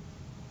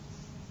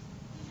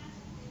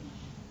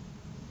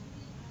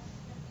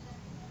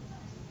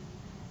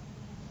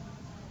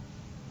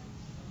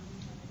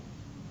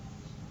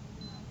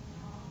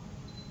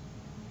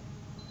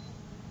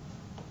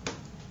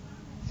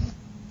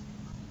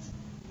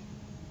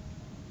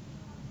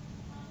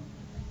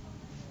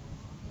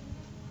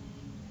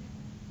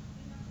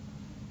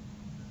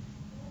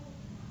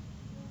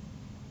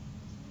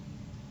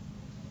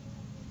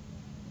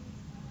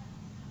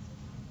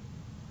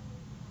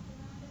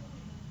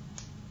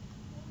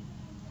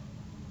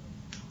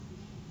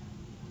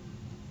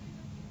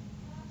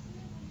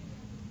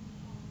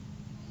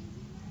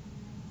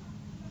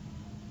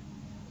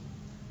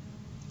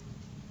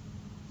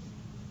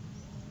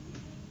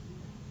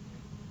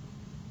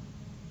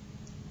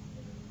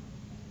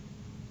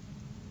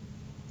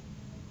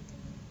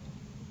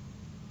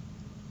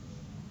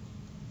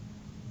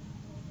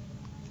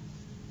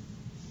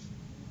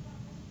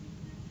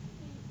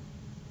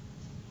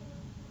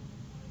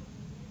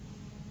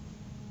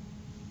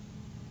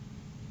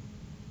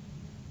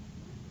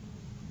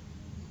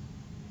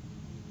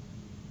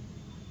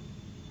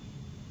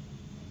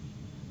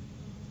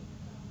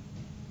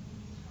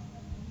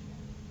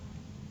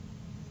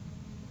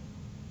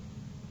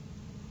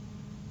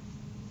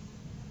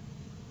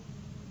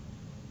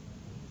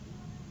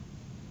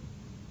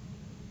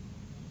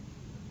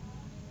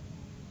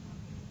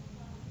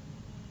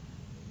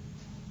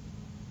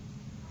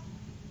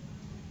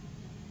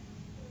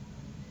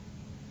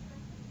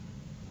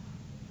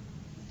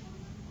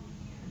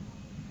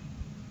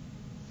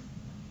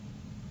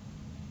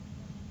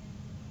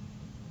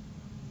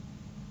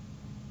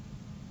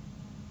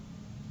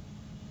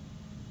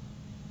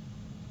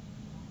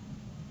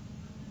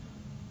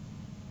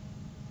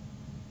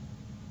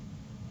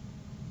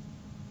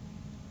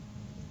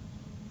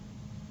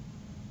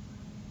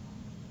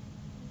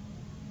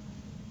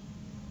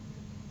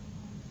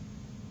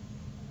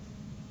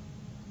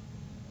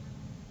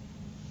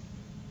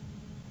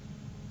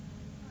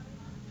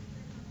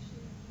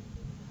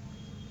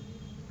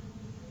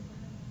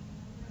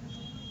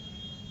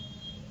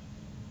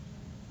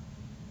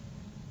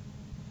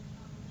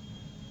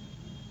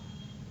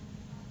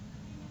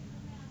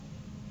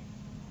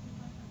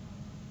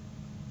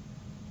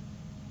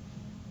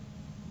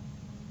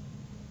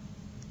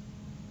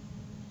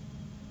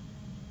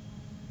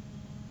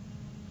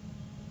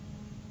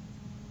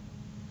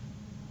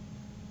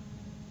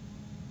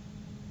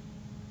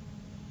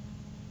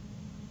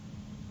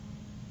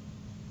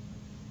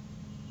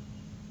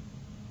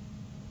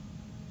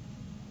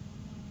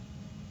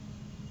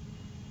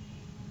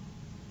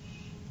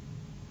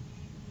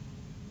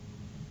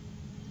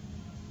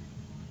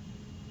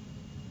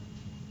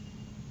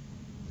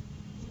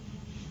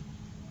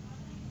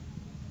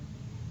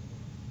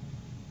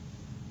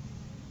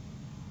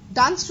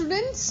 Done,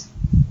 students?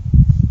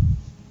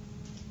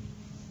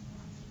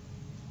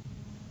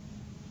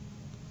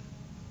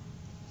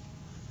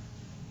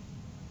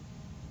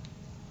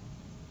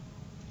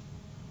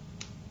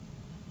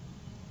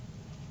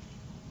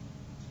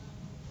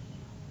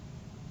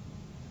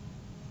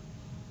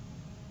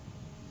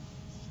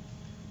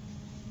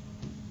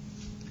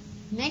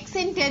 Next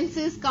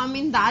sentences come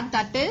in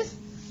that is,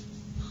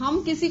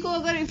 हम किसी को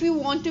अगर if you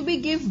want to be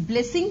give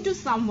blessing to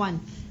someone,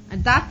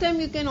 at that time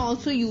you can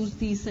also use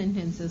these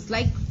sentences.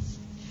 Like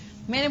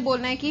मैंने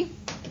बोलना है कि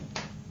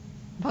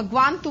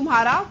भगवान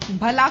तुम्हारा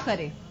भला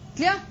करे.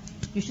 Clear?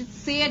 You should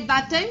say at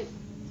that time,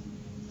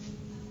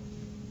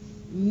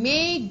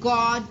 may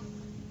God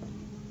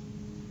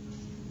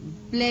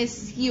bless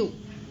you.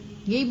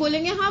 यही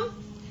बोलेंगे हम.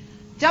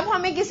 जब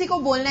हमें किसी को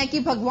बोलना है कि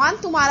भगवान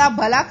तुम्हारा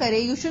भला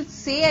करे, you should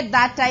say at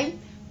that time,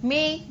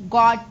 may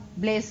God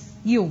bless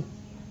you.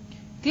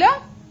 Clear?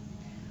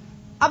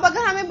 अब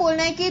अगर हमें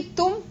बोलना है कि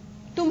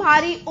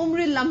तुम्हारी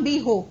उम्र लंबी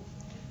हो,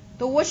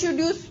 तो what should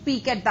you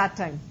speak at that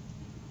time?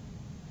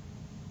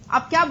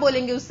 आप क्या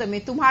बोलेंगे उस समय?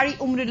 तुम्हारी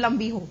उम्र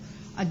लंबी हो.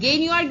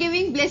 Again you are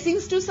giving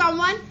blessings to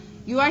someone.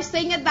 You are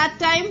saying at that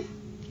time,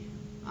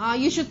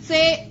 you should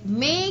say,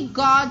 may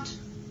God,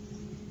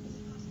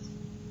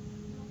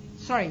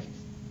 sorry,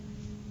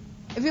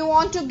 if you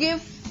want to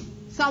give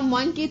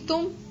someone कि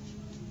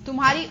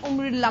तुम्हारी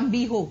उम्र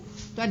लंबी हो,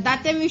 तो at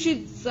that time you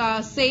should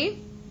say,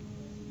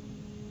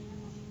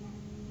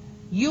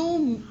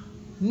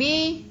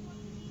 may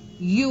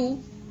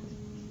you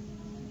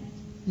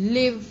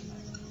live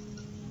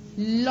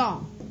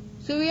long.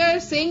 So we are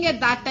saying at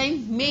that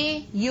time,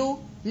 may you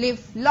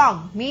live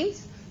long,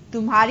 means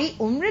तुम्हारी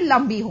उम्र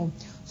लंबी हो.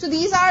 So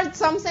these are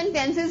some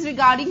sentences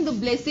regarding the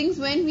blessings.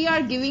 When we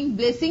are giving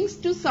blessings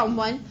to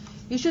someone,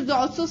 you should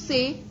also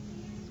say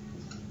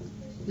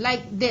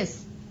like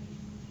this,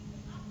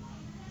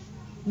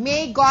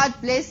 may God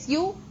bless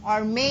you,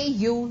 or may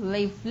you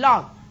live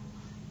long.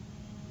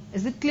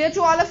 Is it clear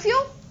to all of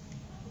you?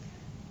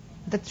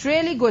 That's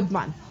really good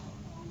one.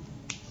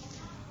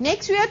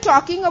 Next we are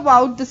talking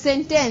about the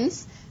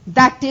sentence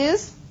that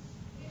is,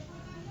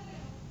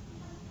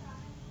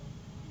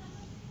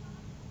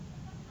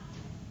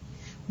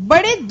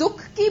 बड़े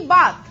दुख की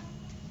बात.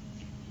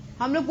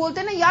 हम लोग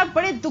बोलते हैं ना यार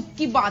बड़े दुख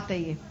की बात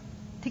है ये,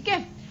 ठीक है।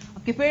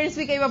 आपके पेरेंट्स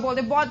भी कई बार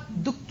बोलते हैं बहुत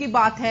दुख की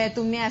बात है,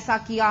 तुमने ऐसा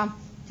किया,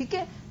 ठीक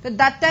है। तो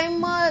that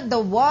time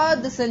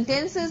the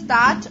sentence is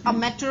that a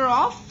matter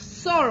of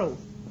sorrow.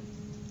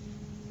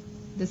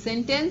 The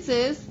sentence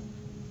is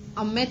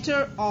a matter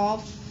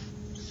of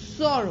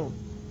sorrow.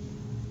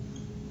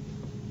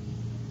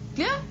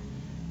 Clear?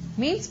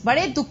 Means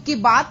बड़े दुख की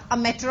बात, a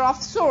matter of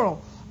sorrow.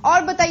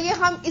 और बताइए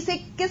हम इसे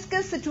किस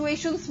किस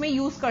सिचुएशंस में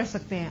यूज कर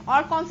सकते हैं,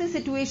 और कौन सी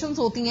सिचुएशंस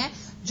होती हैं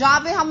जहां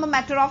पे हम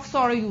मैटर ऑफ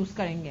सॉरो यूज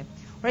करेंगे.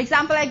 For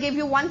example, I give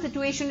you one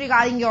situation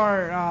regarding your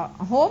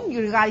home,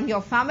 regarding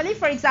your family.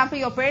 For example,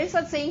 your parents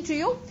are saying to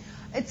you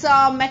it's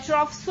a matter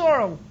of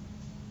sorrow,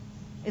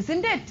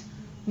 isn't it?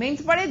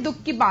 Means बड़े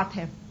दुख की बात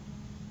है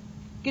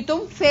कि तुम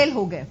fail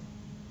हो गए,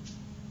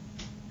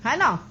 है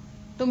ना,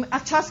 तुम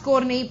अच्छा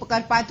स्कोर नहीं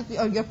कर पाए. तो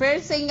your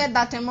parents saying at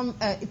that time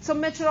it's a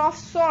matter of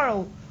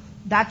sorrow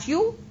that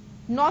you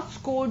not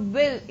scored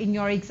well in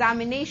your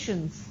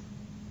examinations.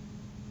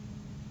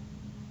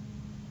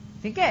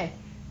 ठीक है,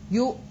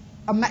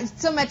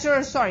 it's a matter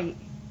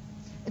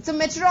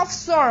of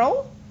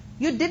sorrow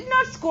you did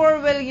not score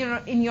well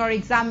in your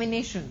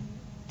examination.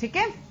 ठीक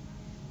है,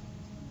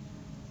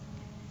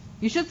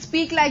 You should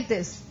speak like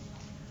this.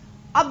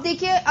 अब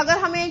देखिए, अगर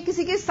हमें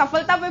किसी की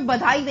सफलता पे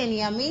बधाई देनी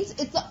है, means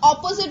it's the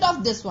opposite of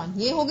this one.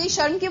 ये हो गई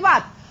शर्म की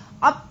बात.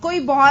 अब कोई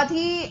बहुत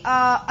ही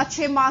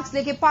अच्छे मार्क्स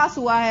लेके पास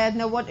हुआ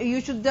है, what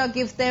you should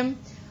give them,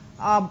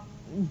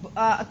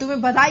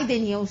 तुम्हें बधाई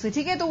देनी है उसे,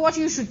 ठीक है. तो what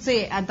you should say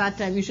at that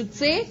time, you should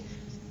say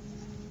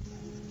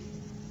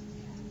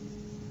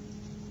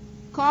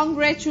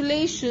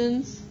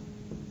congratulations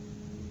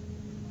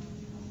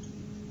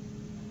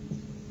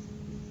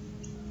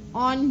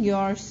on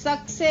your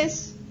success.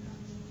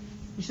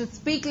 You should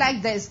speak like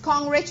this.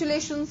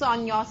 Congratulations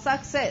on your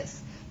success.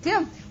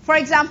 Clear? For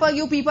example,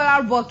 you people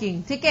are working.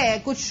 ठीक है,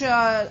 कुछ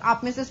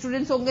आप में से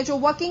स्टूडेंट्स होंगे जो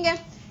working है.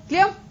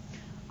 Clear?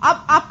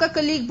 अब आपका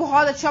कलीग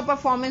बहुत अच्छा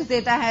परफॉर्मेंस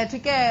देता है,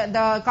 ठीक है.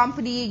 The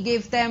company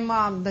give them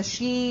the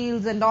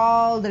shields and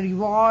all the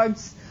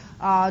rewards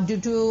due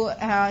to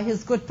his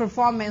good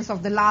performance of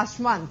the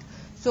last month.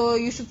 So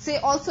you should say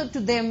also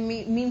to them,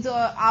 means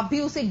आप भी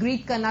उसे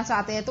ग्रीट करना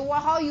चाहते हैं, तो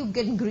how you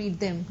can greet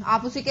them,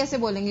 आप उसे कैसे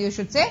बोलेंगे. You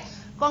should say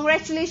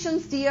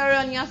congratulations dear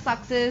on your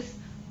success.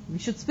 We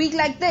should speak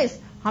like this.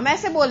 हम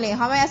ऐसे बोलें,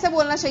 हमें ऐसे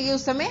बोलना चाहिए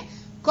उस समय,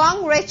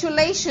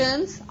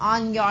 congratulations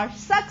on your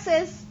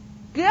success.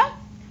 Clear?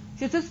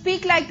 You should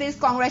speak like this,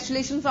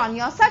 congratulations on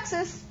your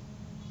success.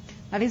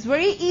 That is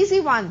very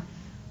easy one.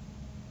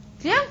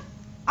 Clear?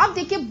 अब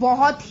देखिए,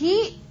 बहुत ही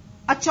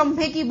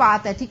अचंभे की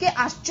बात है, ठीक है,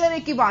 आश्चर्य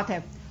की बात है.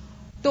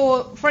 तो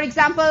फॉर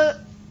एग्जाम्पल,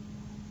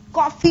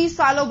 काफी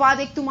सालों बाद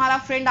एक तुम्हारा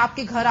फ्रेंड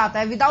आपके घर आता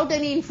है विदाउट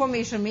एनी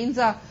इन्फॉर्मेशन. मीन्स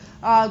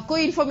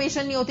कोई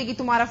इन्फॉर्मेशन नहीं होती कि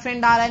तुम्हारा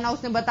फ्रेंड आ रहा है, ना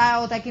उसने बताया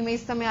होता है कि मैं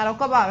इस समय आ रहा हूं,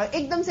 कब आ रहा हूं.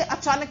 एकदम से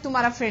अचानक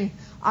तुम्हारा फ्रेंड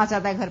आ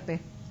जाता है घर पे.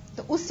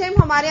 तो उस टाइम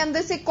हमारे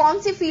अंदर से कौन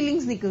सी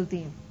फीलिंग्स निकलती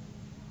हैं,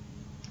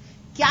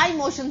 क्या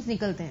इमोशंस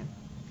निकलते हैं,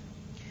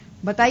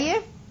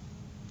 बताइए.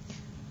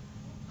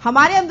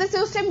 हमारे अंदर से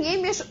उस टाइम ये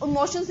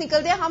इमोशंस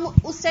निकलते हैं. हम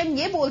उस टाइम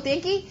ये बोलते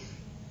हैं कि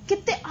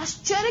कितने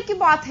आश्चर्य की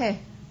बात है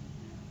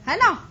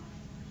ना,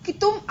 कि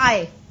तुम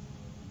आए.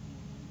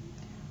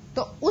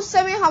 तो उस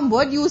समय हम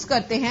वर्ड यूज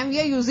करते हैं, we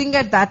are using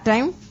at that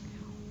time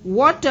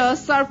what a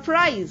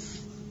surprise.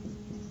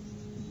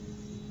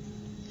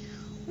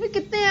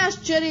 कितने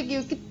आश्चर्य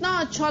की, कितना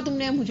अच्छा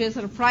तुमने मुझे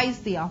सरप्राइज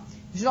दिया.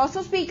 You should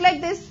also speak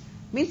like this.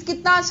 Means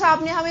कितना अच्छा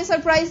आपने हमें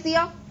सरप्राइज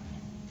दिया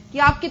कि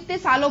आप कितने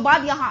सालों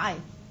बाद यहां आए,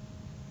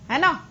 है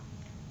ना.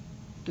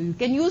 तो you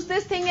can use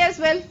this thing as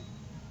well.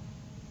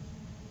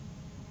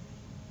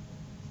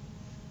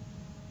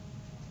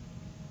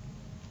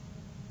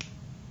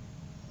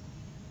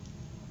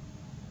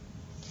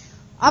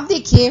 अब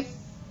देखिए,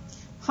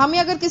 हमें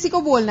अगर किसी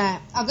को बोलना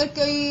है, अगर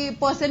कोई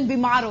पर्सन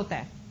बीमार होता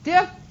है,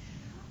 clear,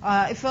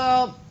 if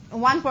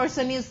one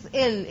person is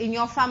ill in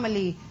your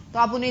family, तो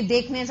आप उन्हें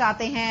देखने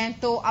जाते हैं,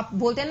 तो आप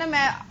बोलते हैं ना,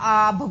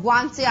 मैं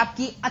भगवान से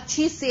आपकी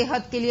अच्छी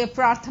सेहत के लिए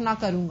प्रार्थना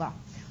करूंगा,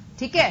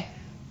 ठीक है.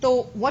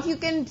 तो what you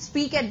can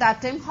speak at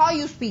that time, how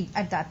you speak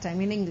at that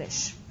time in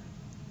English.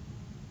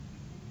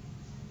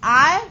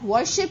 I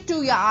worship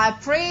to you, I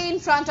pray in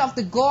front of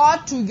the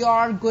God to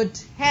your good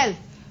health.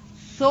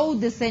 So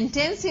the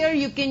sentence here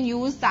you can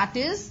use, that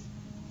is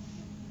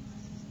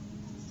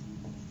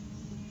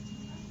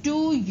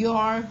to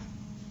your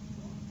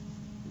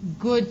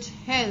good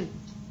health.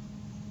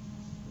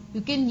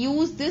 You can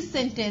use this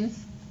sentence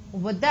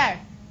over there,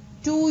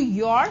 to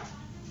your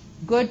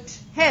good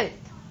health.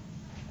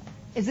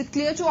 Is it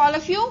clear to all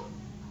of you?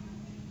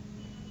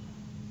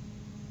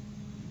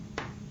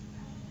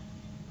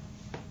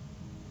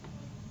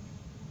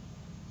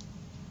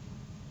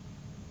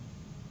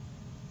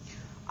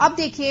 अब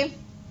देखिए,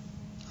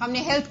 हमने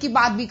health की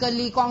बात भी कर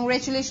ली,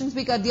 congratulations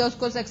भी कर दिया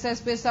उसको सक्सेस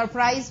पे,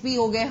 सरप्राइज भी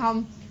हो गए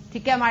हम,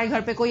 ठीक है. हमारे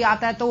घर पे कोई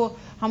आता है तो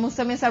हम उस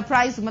समय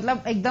सरप्राइज,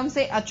 मतलब एकदम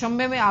से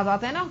अचंभे में आ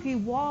जाते हैं ना, कि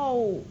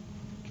वाओ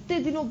कितने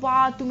दिनों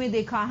बाद तुम्हें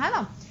देखा, है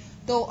ना.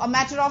 तो अ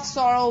मैटर ऑफ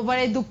सॉरो,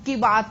 बड़े दुख की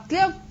बात.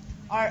 क्लियर.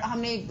 और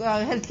हमने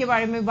हेल्थ के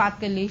बारे में बात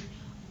कर ली.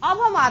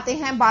 अब हम आते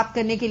हैं बात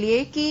करने के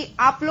लिए कि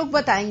आप लोग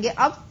बताएंगे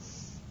अब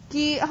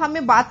कि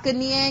हमें बात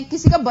करनी है,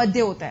 किसी का बर्थडे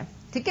होता है,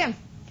 ठीक है,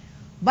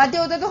 बर्थडे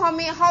होता है तो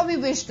हमें हाउ वी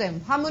विश देम,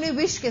 हम उन्हें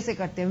विश कैसे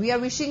करते हैं, we are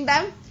wishing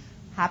them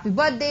happy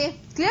birthday,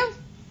 clear.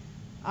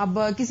 अब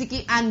किसी की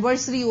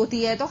एनिवर्सरी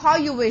होती है तो how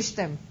you wish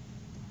them,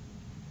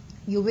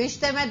 you wish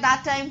them at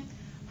that time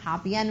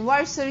happy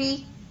anniversary,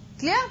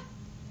 clear.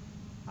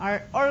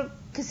 और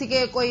किसी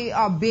के कोई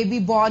बेबी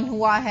बॉर्न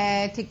हुआ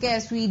है, ठीक है,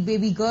 स्वीट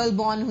बेबी गर्ल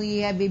बॉर्न हुई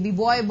है, बेबी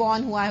बॉय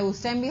बॉर्न हुआ है,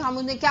 उस टाइम भी हम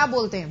उन्हें क्या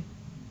बोलते हैं,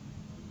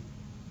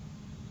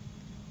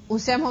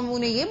 उस टाइम हम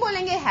उन्हें ये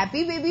बोलेंगे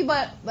हैप्पी बेबी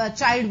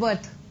चाइल्ड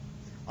बर्थ,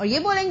 और ये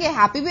बोलेंगे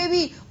happy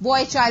baby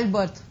boy child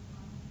birth,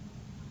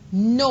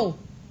 no,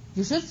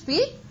 you should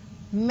speak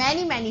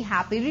many many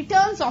happy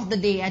returns of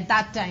the day at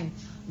that time.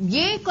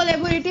 ये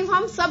कोलैबोरेटिव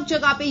हम सब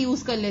जगह पे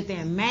यूज कर लेते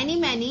हैं, many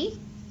many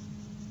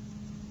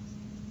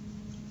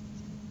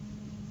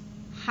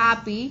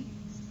happy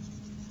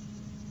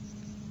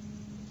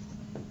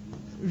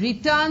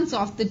returns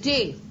of the day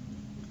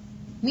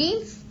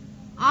means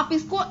आप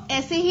इसको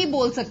ऐसे ही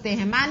बोल सकते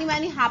हैं, many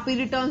many happy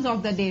returns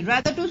of the day,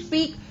 rather to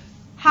speak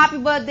happy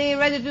birthday,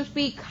 rather to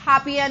speak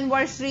happy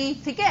anniversary,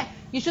 ठीक है,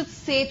 you should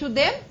say to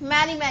them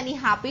many many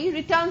happy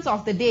returns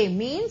of the day,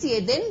 means ये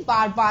दिन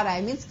बार बार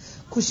आए, मीन्स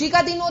खुशी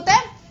का दिन होता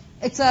है,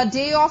 it's a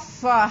day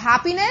of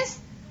happiness,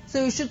 so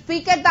you should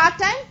speak at that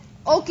time,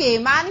 okay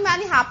many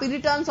many happy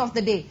returns of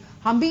the day.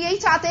 हम भी यही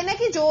चाहते हैं ना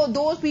कि जो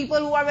those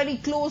people who are very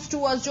close to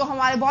us, जो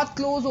हमारे बहुत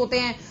क्लोज होते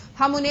हैं,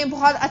 हम उन्हें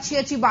बहुत अच्छी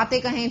अच्छी बातें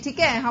कहें, ठीक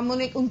है, हम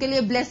उन्हें उनके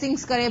लिए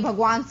ब्लेसिंग्स करें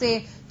भगवान से,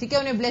 ठीक है,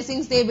 उन्हें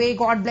blessings they, way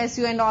God bless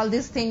you and all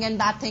this thing and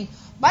that thing,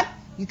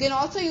 but you can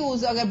also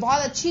use, अगर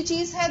बहुत अच्छी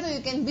चीज है तो you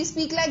can be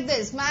speak like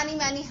this, many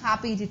many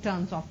happy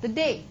returns of the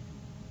day,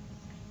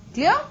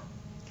 clear.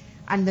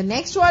 And the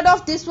next word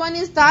of this one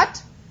is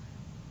that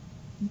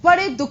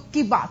बड़े दुख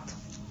की बात,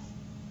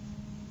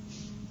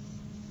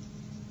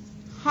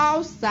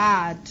 हाउ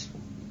सैड,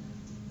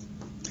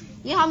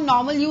 ये हम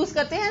नॉर्मल यूज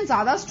करते हैं,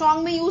 ज्यादा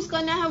स्ट्रांग में यूज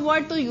करना है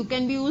वर्ड तो you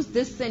can be use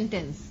this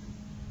sentence,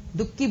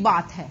 दुख की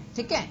बात है,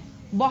 ठीक है,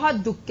 बहुत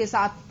दुख के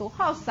साथ, तो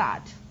हाउ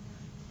सैड,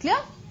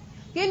 क्लियर।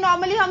 ये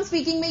नॉर्मली हम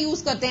स्पीकिंग में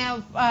यूज करते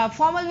हैं,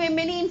 फॉर्मल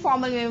में नहीं,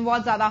 इनफॉर्मल में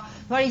बहुत ज्यादा।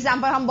 फॉर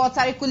एग्जाम्पल हम बहुत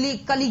सारे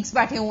कलीग्स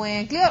बैठे हुए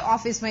हैं, क्लियर,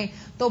 ऑफिस में,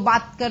 तो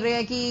बात कर रहे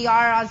हैं कि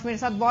यार आज मेरे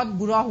साथ बहुत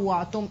बुरा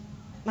हुआ, तो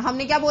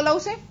हमने क्या बोला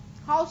उसे,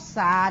 how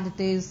sad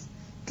it is,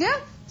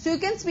 clear. So you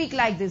can speak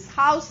like this,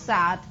 how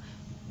sad.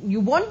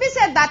 You won't be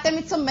sad that time,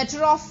 it's a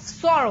matter of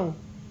sorrow.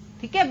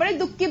 ठीक है, बड़े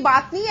दुख की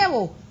बात नहीं है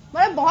वो,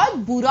 मतलब बहुत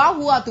बुरा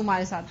हुआ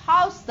तुम्हारे साथ,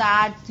 how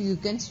sad. So you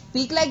can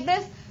speak like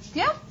this,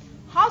 clear?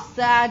 How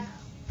sad.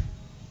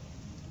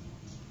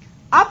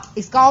 अब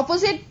इसका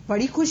ऑपोजिट,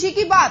 बड़ी खुशी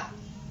की बात,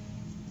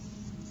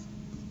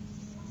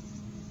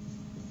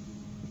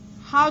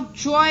 how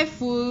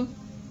joyful.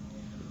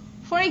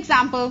 For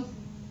example,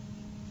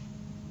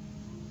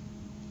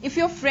 if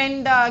your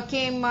friend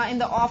came in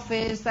the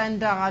office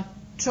and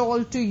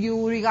told to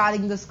you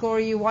regarding the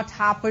story, what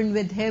happened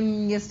with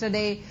him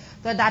yesterday,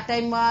 so at that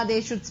time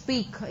he should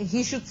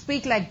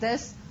speak like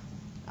this,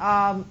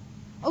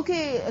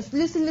 okay,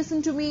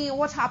 listen to me,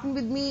 what happened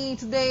with me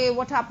today,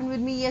 what happened with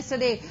me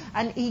yesterday,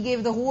 and he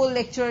gave the whole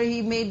lecture,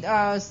 he made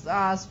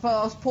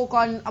spoke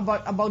on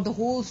about the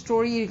whole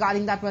story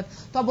regarding that one,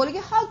 तो आप बोलेंगे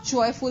how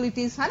joyful it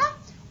is, है ना,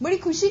 बड़ी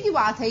खुशी की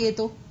बात है ये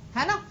तो,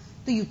 है ना,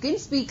 तो you can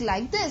speak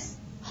like this,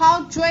 how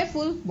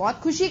joyful, बहुत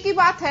खुशी की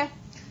बात है,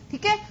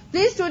 ठीक है।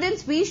 Please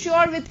students be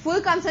sure with full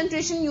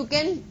concentration you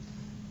can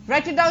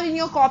write it down in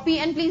your copy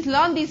and please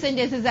learn these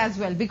sentences as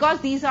well, because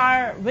these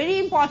are very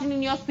important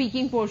in your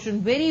speaking portion,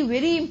 very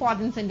very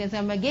important sentences.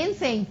 I'm again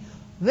saying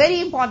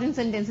very important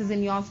sentences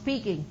in your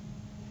speaking.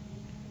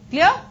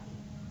 Clear?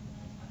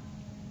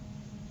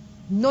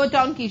 Note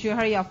down कीजिए,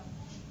 hurry up.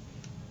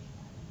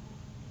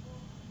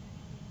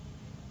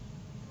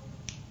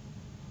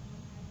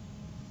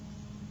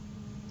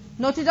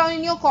 Note it down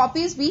in your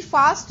copies, be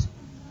fast.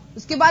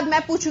 उसके बाद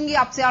मैं पूछूंगी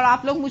आपसे और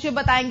आप लोग मुझे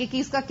बताएंगे कि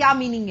इसका क्या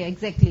मीनिंग है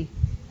exactly.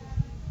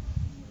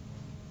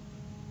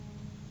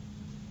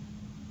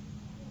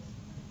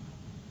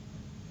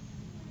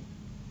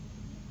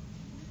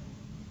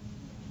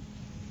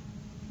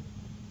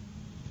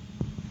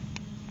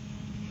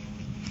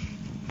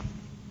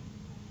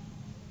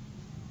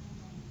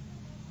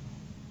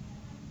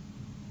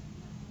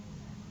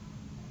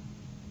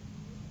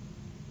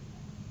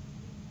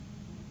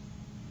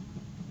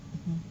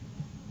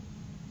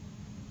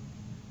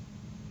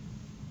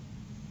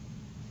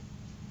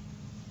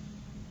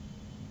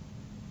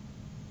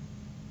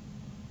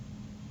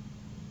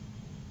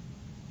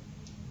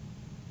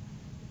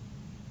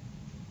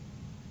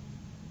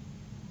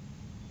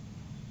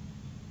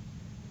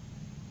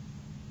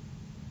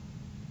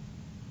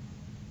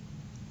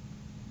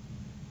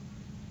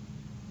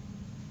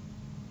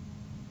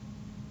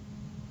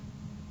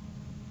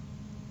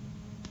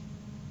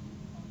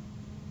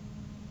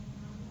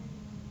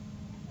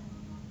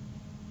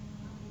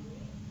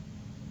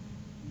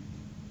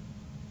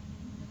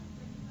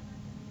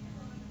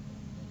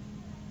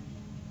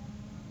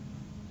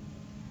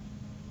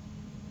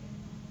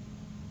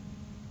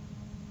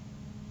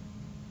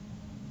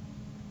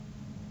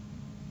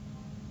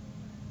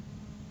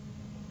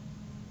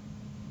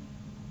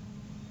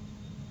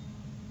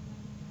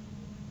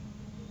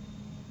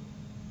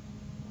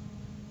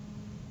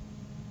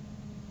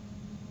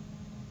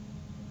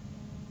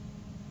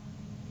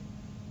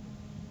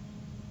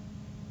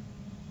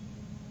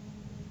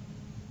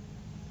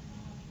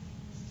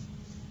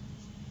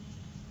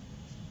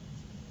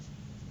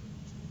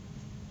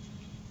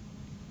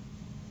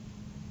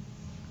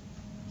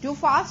 Too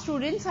fast,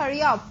 students,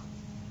 hurry up.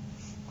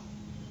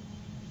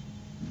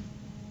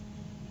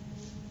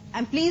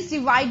 And please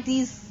divide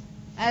these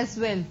as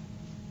well.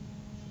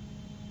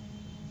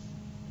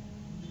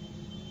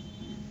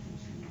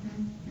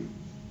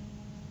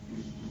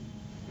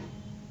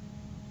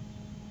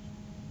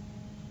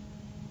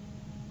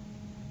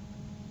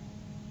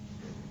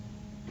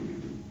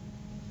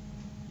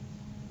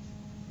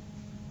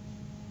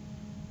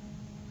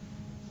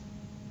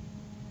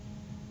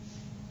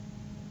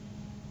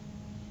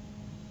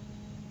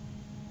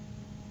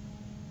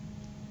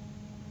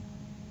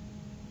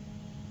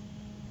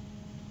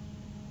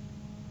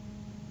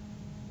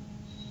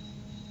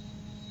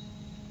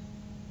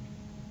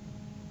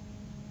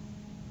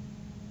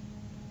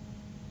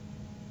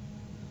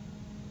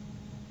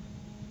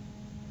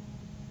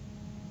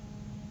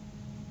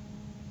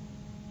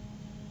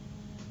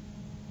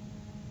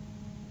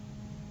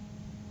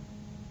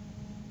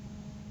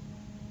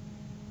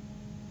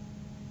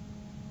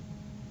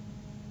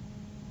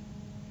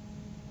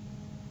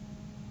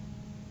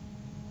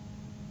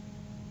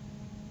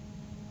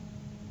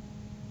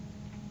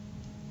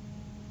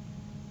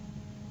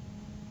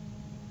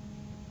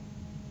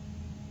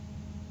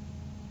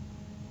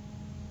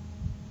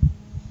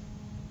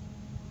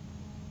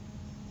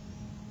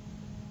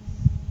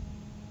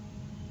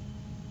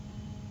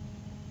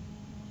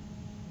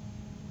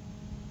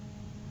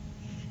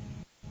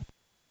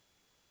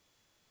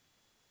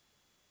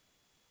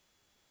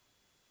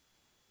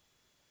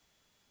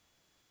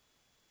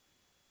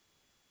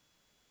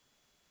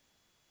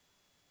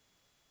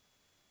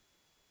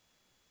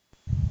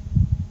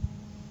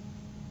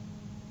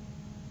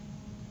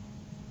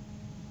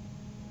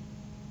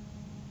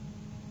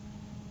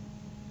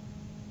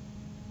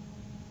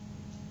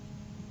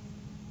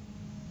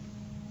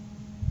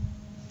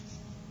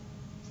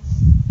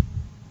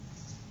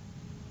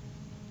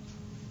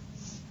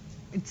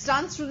 It's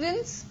done,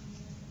 students.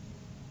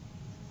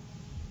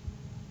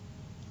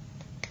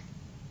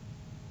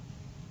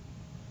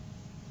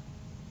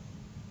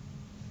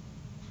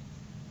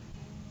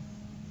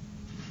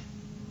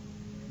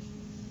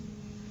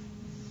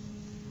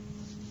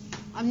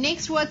 अब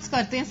नेक्स्ट वर्ड्स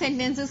करते हैं,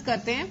 सेंटेंसेस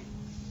करते हैं.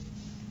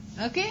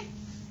 Okay,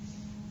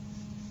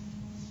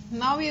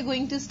 now we are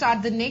going to start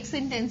the next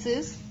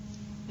sentences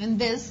in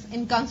this,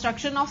 in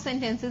construction of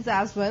sentences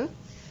as well.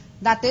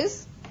 That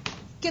is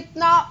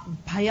कितना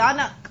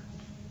भयानक,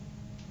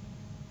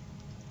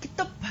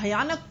 कितना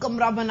भयानक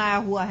कमरा बनाया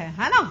हुआ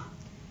है ना.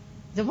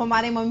 जब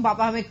हमारे मम्मी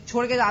पापा हमें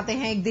छोड़ के जाते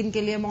हैं एक दिन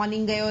के लिए,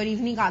 मॉर्निंग गए और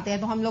इवनिंग आते हैं,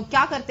 तो हम लोग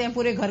क्या करते हैं,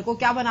 पूरे घर को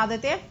क्या बना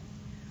देते हैं,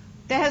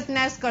 तहस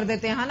नहस कर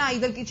देते हैं, है ना.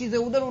 इधर की चीजें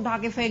उधर उठा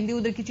के फेंक दी,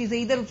 उधर की चीजें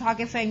इधर उठा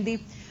के फेंक दी.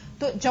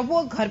 तो जब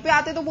वो घर पे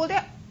आते तो बोलते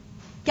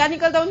क्या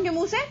निकलता उनके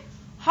मुंह से,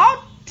 हाउ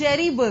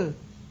टेरिबल.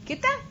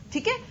 कितना,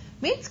 ठीक है,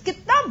 मीन्स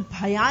कितना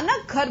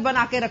भयानक घर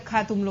बना के रखा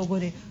है तुम लोगों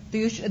ने.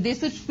 तो they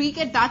should speak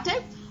at that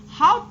time,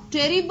 how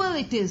terrible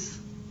it is.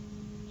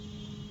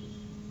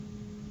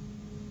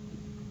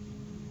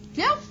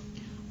 क्या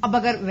अब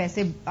अगर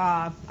वैसे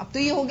अब तो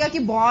ये हो गया कि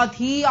बहुत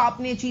ही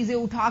आपने चीजें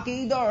उठा के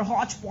इधर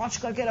हौच पौच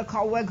करके रखा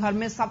हुआ है घर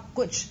में सब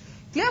कुछ.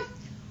 क्लियर.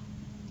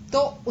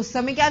 तो उस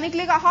समय क्या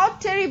निकलेगा, हाउ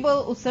टेरिबल.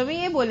 उस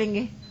समय ये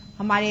बोलेंगे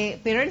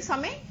हमारे पेरेंट्स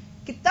हमें,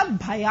 कितना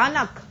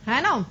भयानक,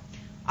 है ना.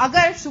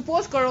 अगर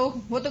सपोज करो,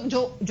 वो तो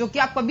जो कि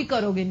आप कभी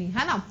करोगे नहीं,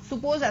 है ना.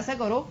 सपोज ऐसा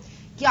करो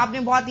कि आपने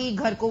बहुत ही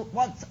घर को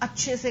बहुत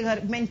अच्छे से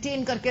घर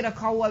मेंटेन करके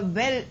रखा हुआ,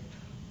 वेल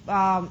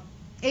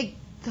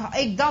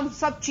एकदम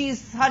सब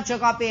चीज हर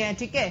जगह पे है,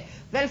 ठीक है,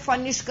 वेल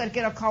फर्निश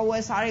करके रखा हुआ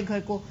है सारे घर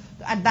को.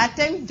 एट दैट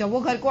टाइम जब वो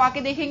घर को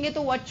आके देखेंगे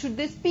तो what should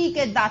they speak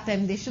at that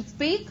time, they should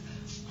speak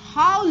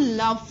how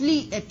lovely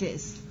it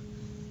is.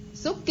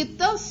 सो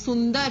कितना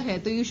सुंदर है,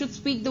 तो you should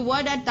speak the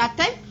word at that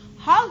time,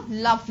 how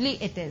lovely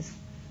it is.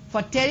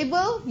 For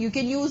terrible you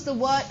can use the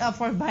word,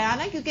 for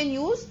भयानक you can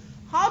use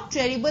how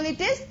terrible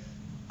it is.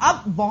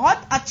 अब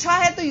बहुत अच्छा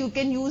है तो you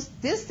can use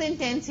this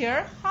sentence here,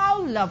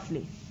 how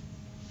lovely.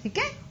 ठीक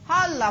है,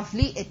 how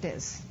lovely it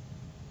is.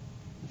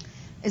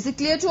 Is it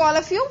clear to all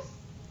of you?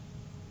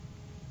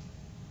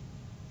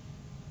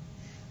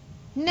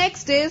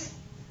 Next is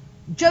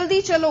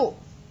जल्दी चलो.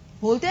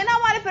 बोलते हैं ना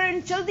हमारे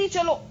पेरेंट्स, जल्दी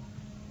चलो.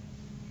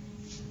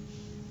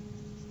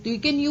 तो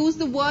you can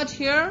use the word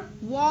here,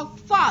 walk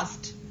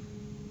fast.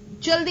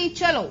 जल्दी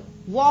चलो,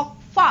 walk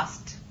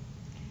fast.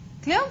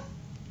 Clear?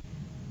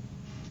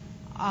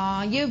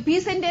 ये भी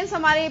सेंटेंस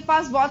हमारे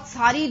पास बहुत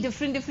सारी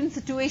डिफरेंट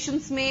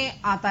सिचुएशंस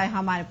में आता है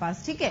हमारे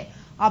पास. ठीक है,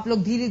 आप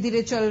लोग धीरे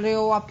धीरे चल रहे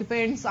हो, आपके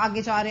पेरेंट्स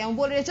आगे जा रहे हैं,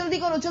 बोल रहे हैं जल्दी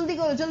करो जल्दी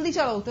करो जल्दी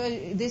चलो. तो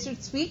दे शुड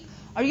स्पीक,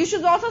 और you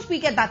should also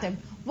speak at that time,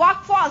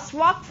 walk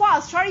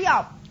fast, hurry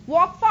up,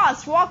 walk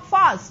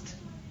fast.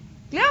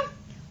 Clear.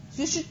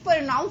 You should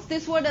pronounce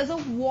this word as a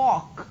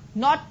walk,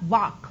 not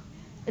walk.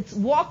 It's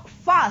walk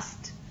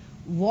fast,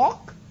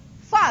 walk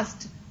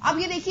fast. अब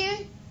ये देखिए,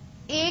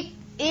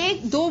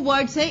 एक दो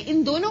words है,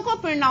 इन दोनों को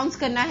pronounce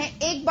करना है.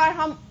 एक बार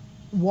हम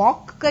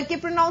वॉक करके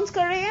प्रोनाउंस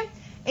कर रहे हैं,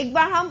 एक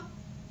बार हम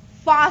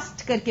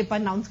फास्ट करके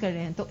प्रोनाउंस कर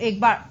रहे हैं. तो एक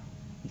बार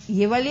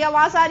ये वाली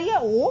आवाज आ रही है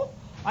ओ,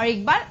 और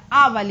एक बार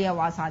आ वाली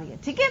आवाज आ रही है.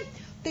 ठीक है,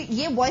 तो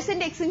ये वॉइस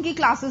एंड एक्सेंट की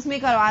क्लासेस में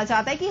करवाया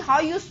जाता है कि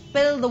how you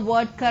spell the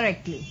word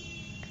correctly,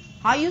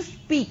 how you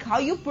speak, how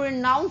you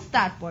pronounce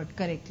that word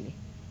correctly,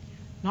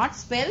 not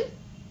spell,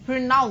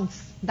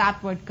 pronounce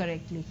that word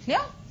correctly.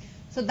 Clear?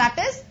 So that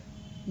is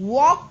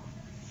walk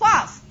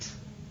fast.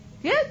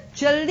 Clear?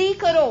 जल्दी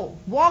करो,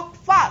 walk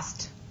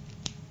fast.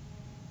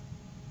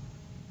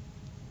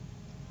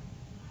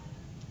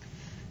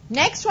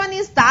 Next one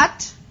is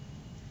that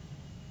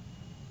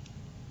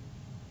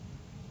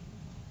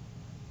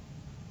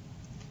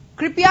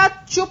कृपया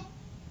चुप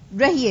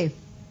रहिए.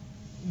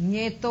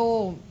 ये तो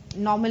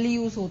normally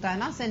use होता है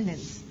ना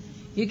sentence.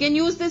 You can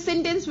use this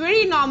sentence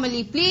very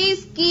normally.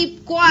 Please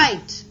keep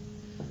quiet.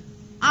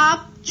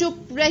 आप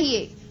चुप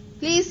रहिए.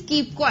 Please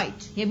keep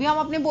quiet. ये भी हम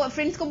अपने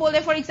फ्रेंड्स को बोल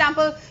रहे. For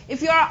example,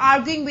 if you are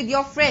arguing with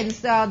your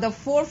friends, the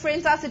 4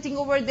 friends are sitting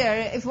over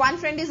there. If one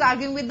friend is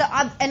arguing with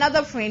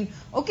another friend,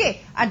 okay,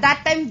 at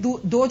that time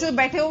दो जो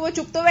बैठे हुए वो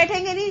चुप तो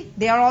बैठेंगे नहीं.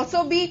 They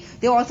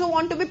also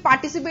want to be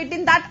participate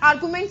in that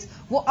arguments.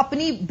 वो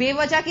अपनी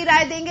बेवजह की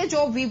राय देंगे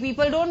जो वी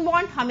पीपल डोंट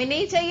वांट, हमें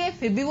नहीं चाहिए,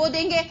 फिर भी वो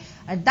देंगे.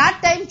 एट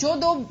दैट टाइम जो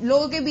 2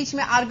 लोगों के बीच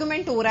में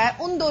आर्ग्यूमेंट हो रहा है,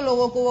 उन 2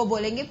 लोगों को वो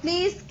बोलेंगे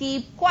प्लीज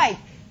कीप क्वाइट.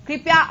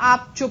 कृपया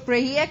आप चुप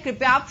रहिए,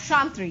 कृपया आप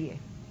शांत रहिए.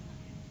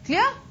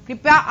 क्लियर?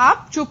 कृपया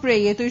आप चुप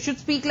रहिए. तो you should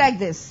speak like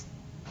this.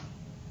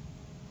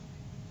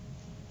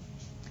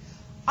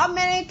 अब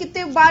मैंने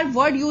कितने बार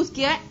वर्ड यूज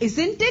किया है,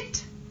 इजंट इट,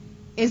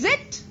 इज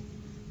इट,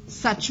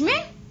 सच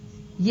में,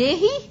 ये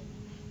ही.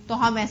 तो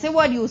हम ऐसे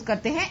वर्ड यूज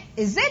करते हैं,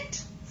 इज इट,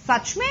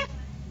 सच में.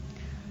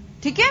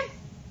 ठीक है?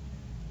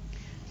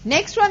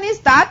 नेक्स्ट वन इज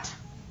दैट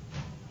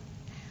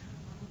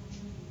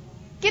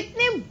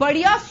कितनी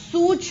बढ़िया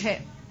सूझ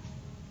है.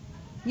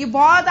 ये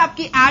बहुत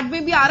आपकी एड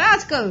में भी आ रहा है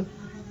आजकल.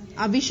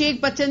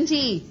 अभिषेक बच्चन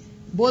जी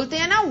बोलते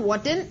हैं ना,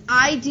 व्हाट एन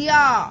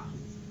आइडिया.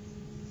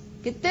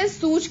 कितने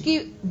सूझ की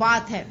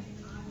बात है.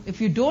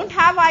 If you don't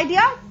have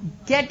idea,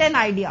 get an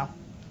idea.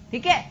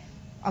 ठीक है?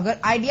 अगर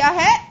आइडिया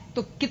है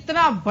तो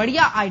कितना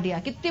बढ़िया आइडिया,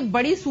 कितनी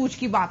बड़ी सूझ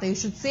की बात है. You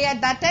should say at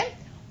that time,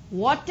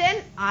 what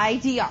an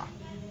idea.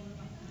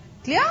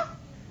 Clear?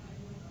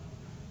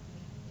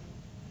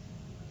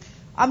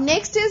 अब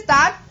नेक्स्ट इज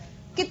दैट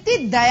कितनी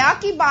दया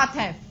की बात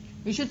है.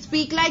 You should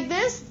speak like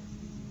this.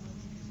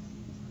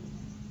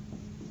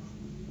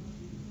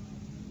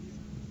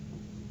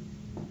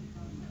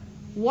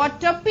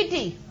 What a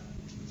pity.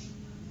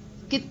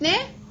 कितनी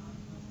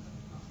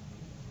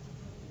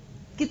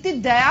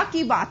दया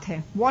की बात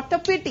है. What a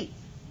pity.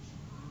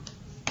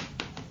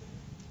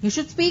 You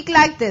should speak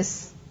like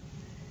this.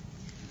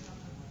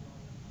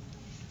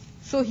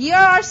 So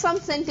here are some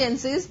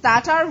sentences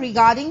that are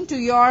regarding to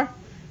your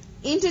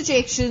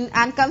interjection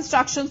and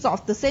constructions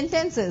of the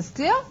sentences.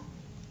 Clear?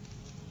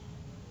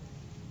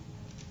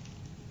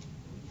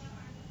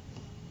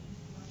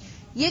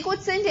 ये कुछ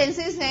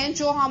sentences हैं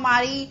जो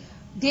हमारी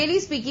daily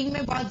speaking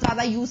में बहुत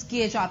ज्यादा यूज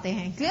किए जाते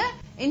हैं. क्लियर?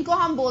 इनको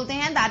हम बोलते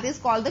हैं that is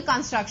called the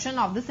construction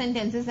of the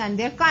sentences and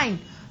there kind.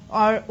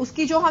 और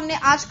उसकी जो हमने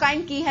आज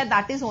काइंड की है,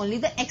 that is only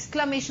the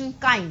exclamation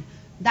kind,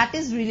 that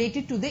is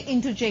related to the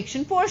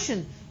interjection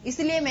portion.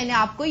 इसलिए मैंने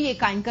आपको ये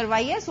काइंड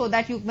करवाई है, so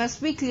that you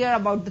must be clear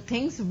about the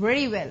things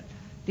very well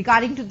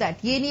regarding to that.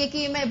 ये नहीं है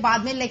कि मैं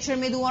बाद में लेक्चर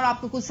में दूं और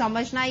आपको कुछ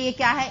समझना है ये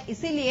क्या है.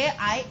 इसीलिए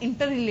आई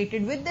inter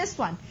related with this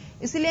one.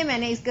 इसलिए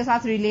मैंने इसके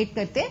साथ रिलेट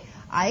करते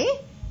आई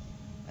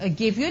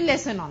give you a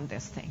lesson on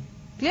this thing.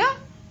 Clear?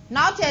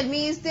 Now tell me,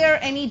 is there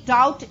any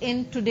doubt in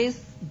today's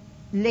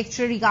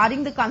lecture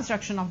regarding the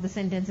construction of the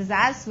sentences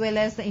as well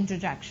as the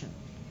interjection?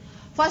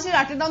 First you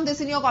write down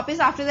this in your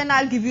copies. After then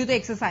I'll give you the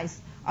exercise.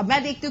 अब मैं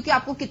देखती हूँ कि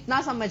आपको कितना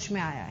समझ में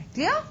आया है.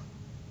 Clear?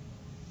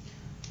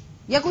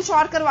 या कुछ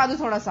और करवा दो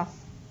थोड़ा सा.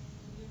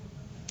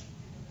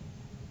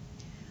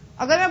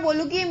 अगर मैं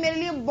बोलूं कि ये मेरे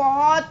लिए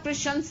बहुत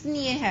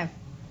प्रशंसनीय है,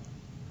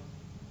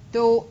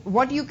 तो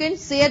what you can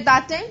say at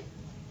that time?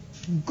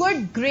 Good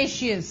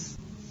gracious.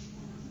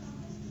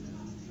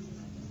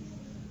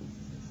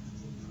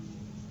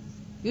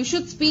 You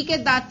should speak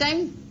at that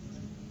time,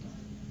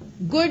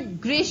 good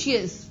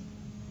gracious.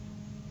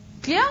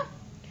 Clear?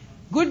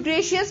 Good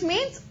gracious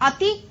means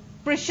अति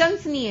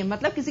प्रशंसनीय,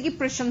 मतलब किसी की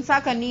प्रशंसा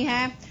करनी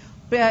है.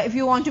 If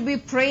you want to be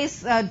praise,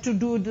 to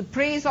do the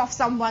praise of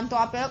someone, तो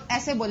आप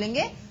ऐसे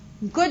बोलेंगे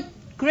good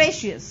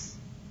gracious.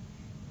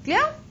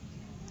 Clear?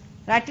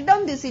 Write it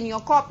down this in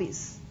your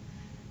copies.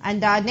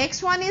 And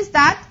next one is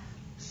that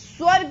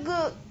स्वर्ग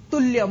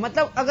तुल्य,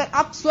 मतलब अगर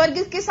आप स्वर्ग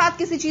के साथ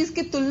किसी चीज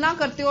की तुलना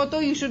करते हो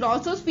तो you should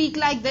also speak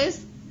like this,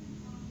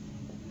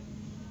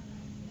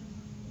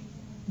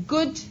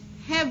 good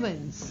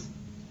heavens.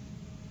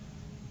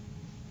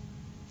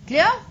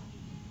 Clear?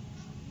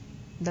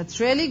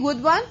 That's really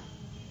good one.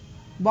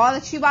 बहुत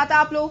अच्छी बात है,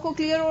 आप लोगों को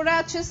क्लियर हो रहा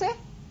है अच्छे से.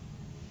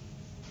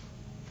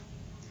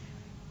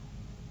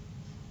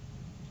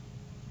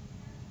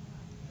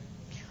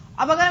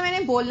 अब अगर मैंने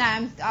बोलना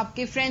है,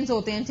 आपके फ्रेंड्स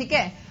होते हैं, ठीक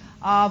है,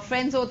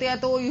 फ्रेंड्स होते हैं,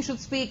 तो you should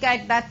speak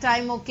at that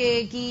time,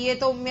 okay, कि ये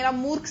तो मेरा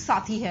मूर्ख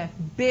साथी है,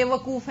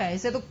 बेवकूफ है,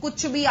 इसे तो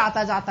कुछ भी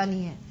आता जाता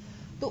नहीं है.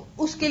 तो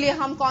उसके लिए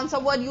हम कौन सा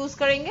वर्ड यूज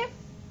करेंगे?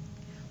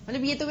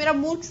 मतलब ये तो मेरा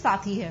मूर्ख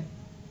साथी है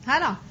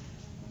ना,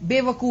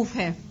 बेवकूफ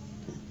है.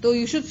 So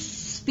you should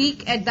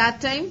speak at that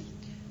time,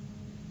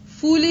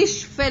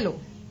 foolish fellow.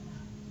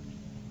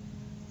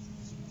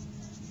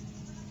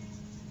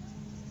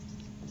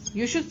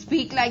 You should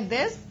speak like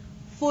this,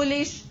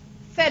 foolish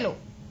fellow.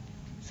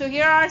 So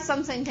here are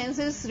some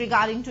sentences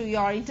regarding to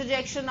your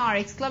interjection or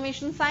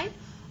exclamation sign.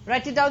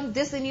 Write it down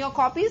this in your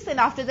copies, and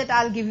after that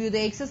I'll give you the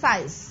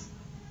exercise.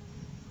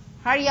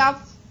 Hurry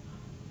up.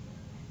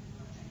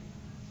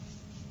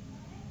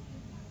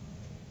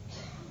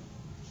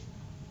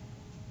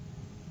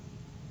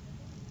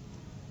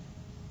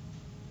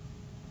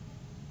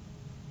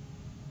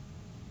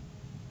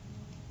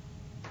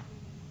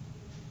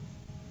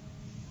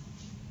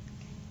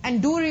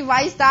 And do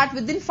revise that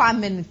within 5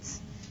 minutes.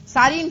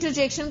 सारी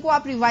interjection को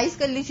आप revise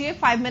कर लीजिए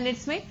 5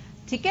 minutes में,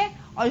 ठीक है,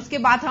 और उसके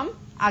बाद हम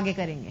आगे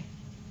करेंगे,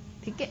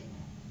 ठीक है,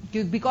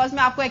 बिकॉज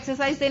मैं आपको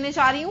एक्सरसाइज देने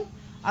चाह रही हूं.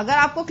 अगर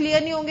आपको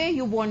क्लियर नहीं होंगे,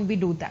 you won't be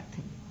do that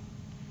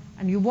thing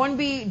and you won't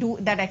be do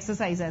that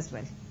exercise as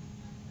well.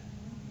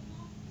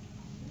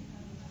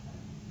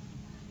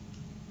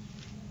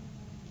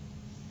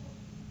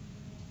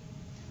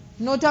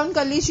 Note down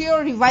कर लीजिए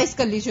और रिवाइज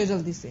कर लीजिए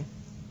जल्दी से.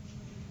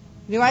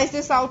 Revise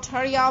this out,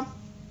 hurry up.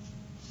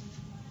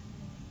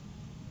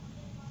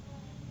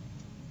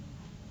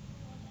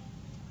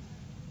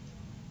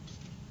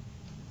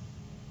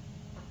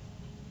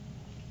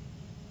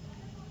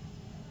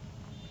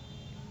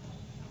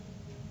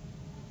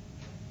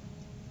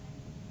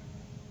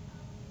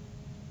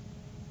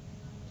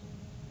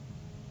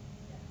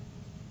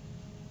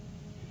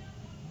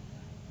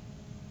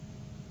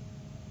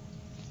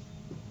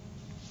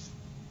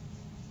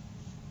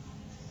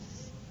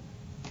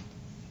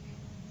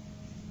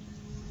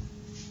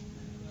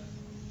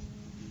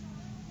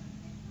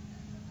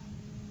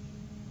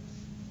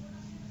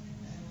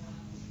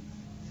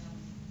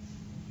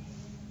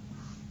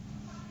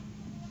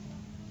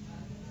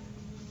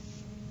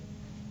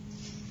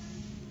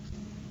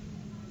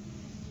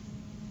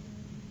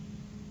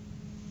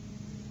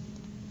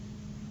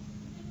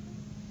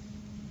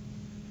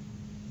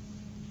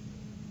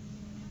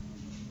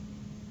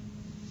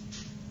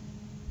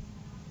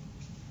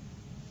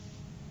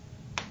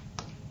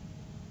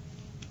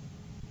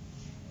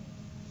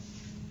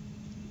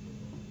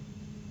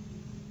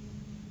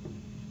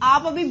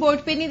 आप अभी बोर्ड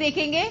पे नहीं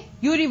देखेंगे.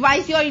 You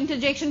revise your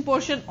interjection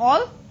portion,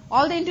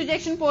 all the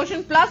interjection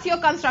portion plus your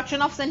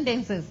construction of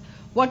sentences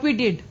what we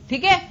did.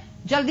 ठीक है,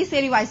 जल्दी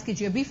से रिवाइज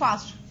कीजिए, B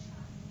fast.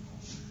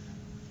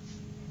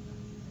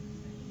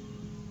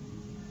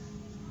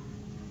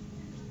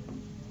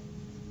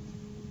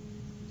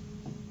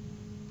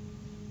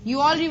 You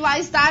all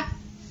revise that.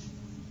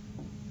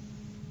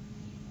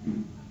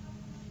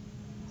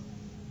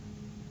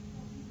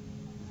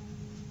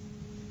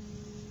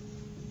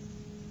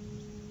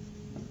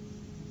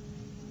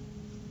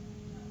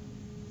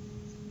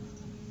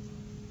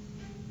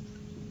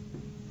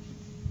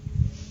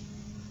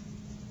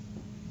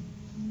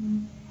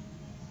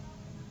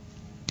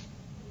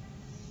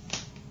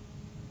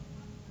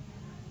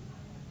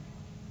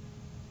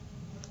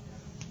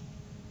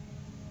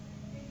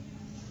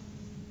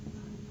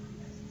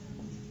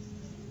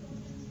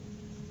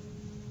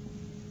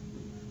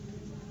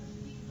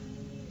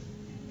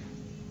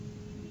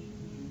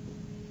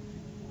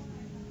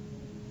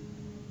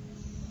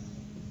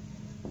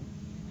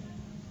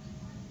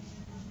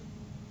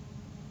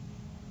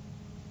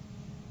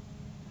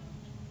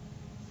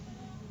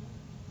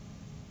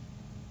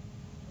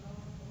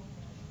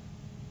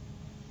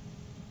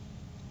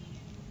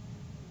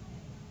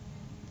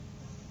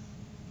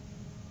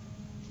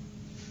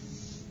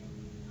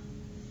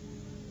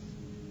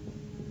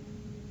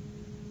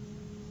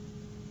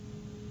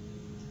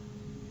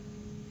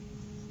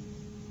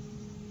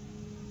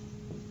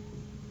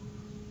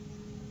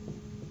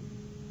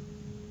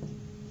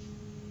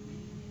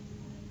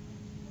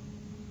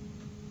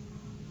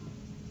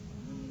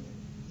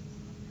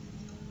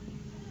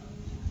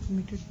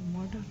 Committed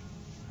murder.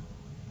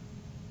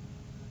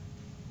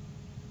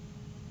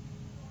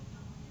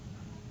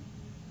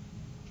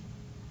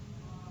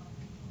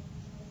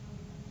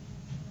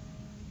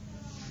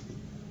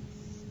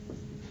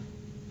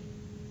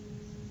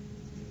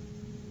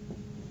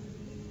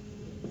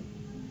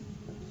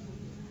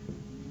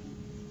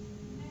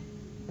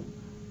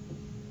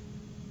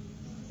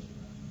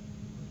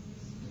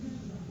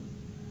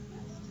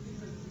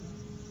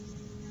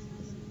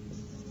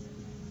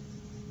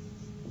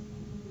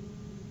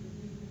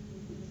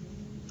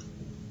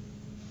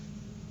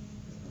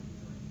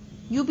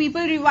 You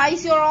people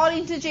revise your all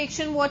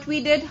interjection, what we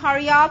did.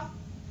 Hurry up.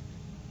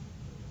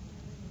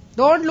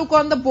 Don't look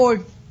on the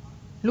board.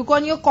 Look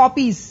on your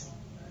copies.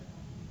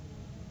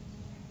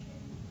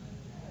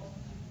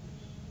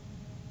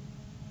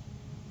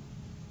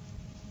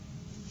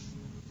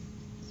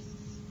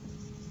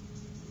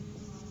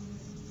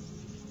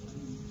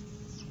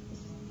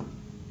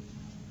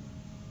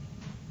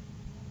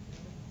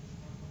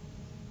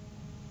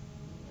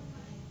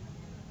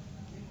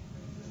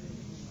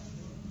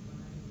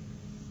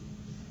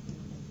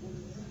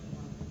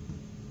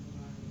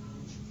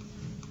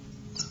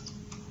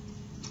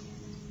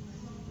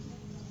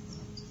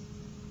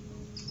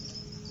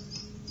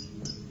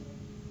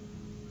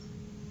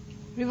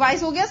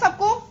 Revise हो गया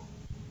सबको?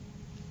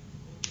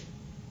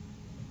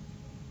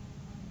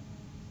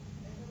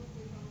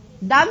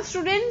 Done,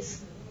 students?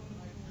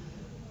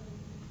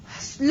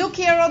 Look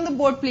here on the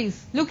board, please.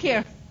 Look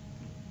here.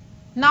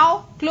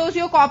 Now, close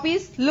your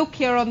copies. Look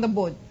here on the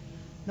board.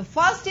 The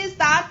first is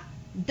that,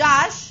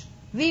 dash,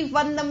 we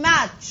won the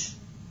match.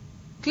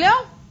 Clear?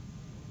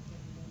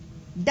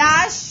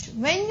 Dash,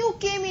 when you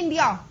came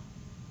India?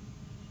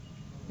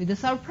 With a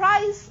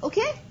surprise,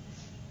 okay?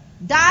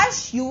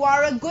 Dash, you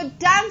are a good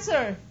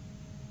dancer.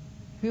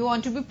 We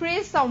want to be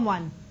praised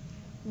someone.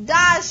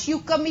 Dash, you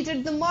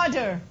committed the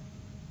murder.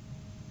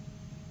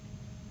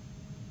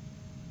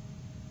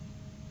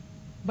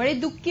 बड़े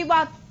दुख की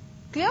बात.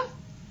 Clear?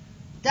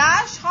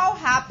 Dash, how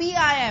happy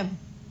I am.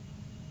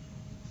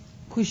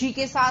 खुशी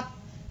के साथ.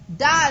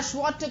 Dash,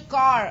 what a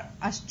car.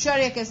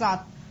 आश्चर्य के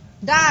साथ.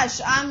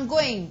 Dash, I'm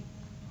going.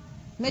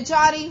 मैं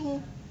जा रही हूं.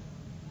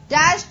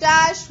 Dash,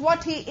 dash,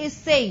 what he is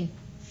saying.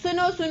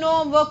 सुनो सुनो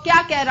वो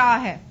क्या कह रहा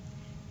है.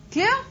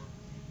 Clear?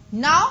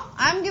 Now,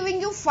 I'm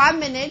giving you 5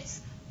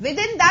 minutes.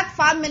 Within that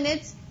 5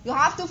 minutes, you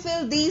have to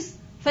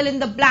fill in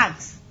the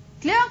blanks.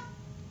 Clear?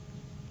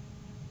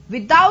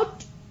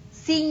 Without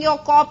seeing your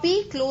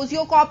copy, close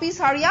your copies,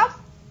 hurry up.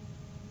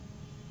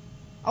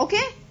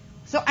 Okay?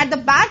 So, at the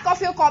back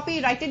of your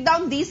copy, write it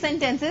down these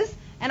sentences,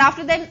 and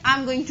after that,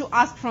 I'm going to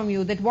ask from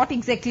you that what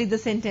exactly the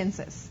sentence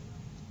is.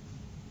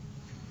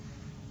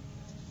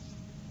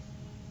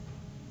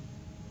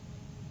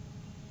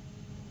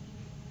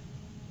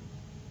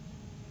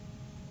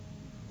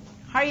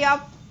 Hurry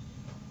up.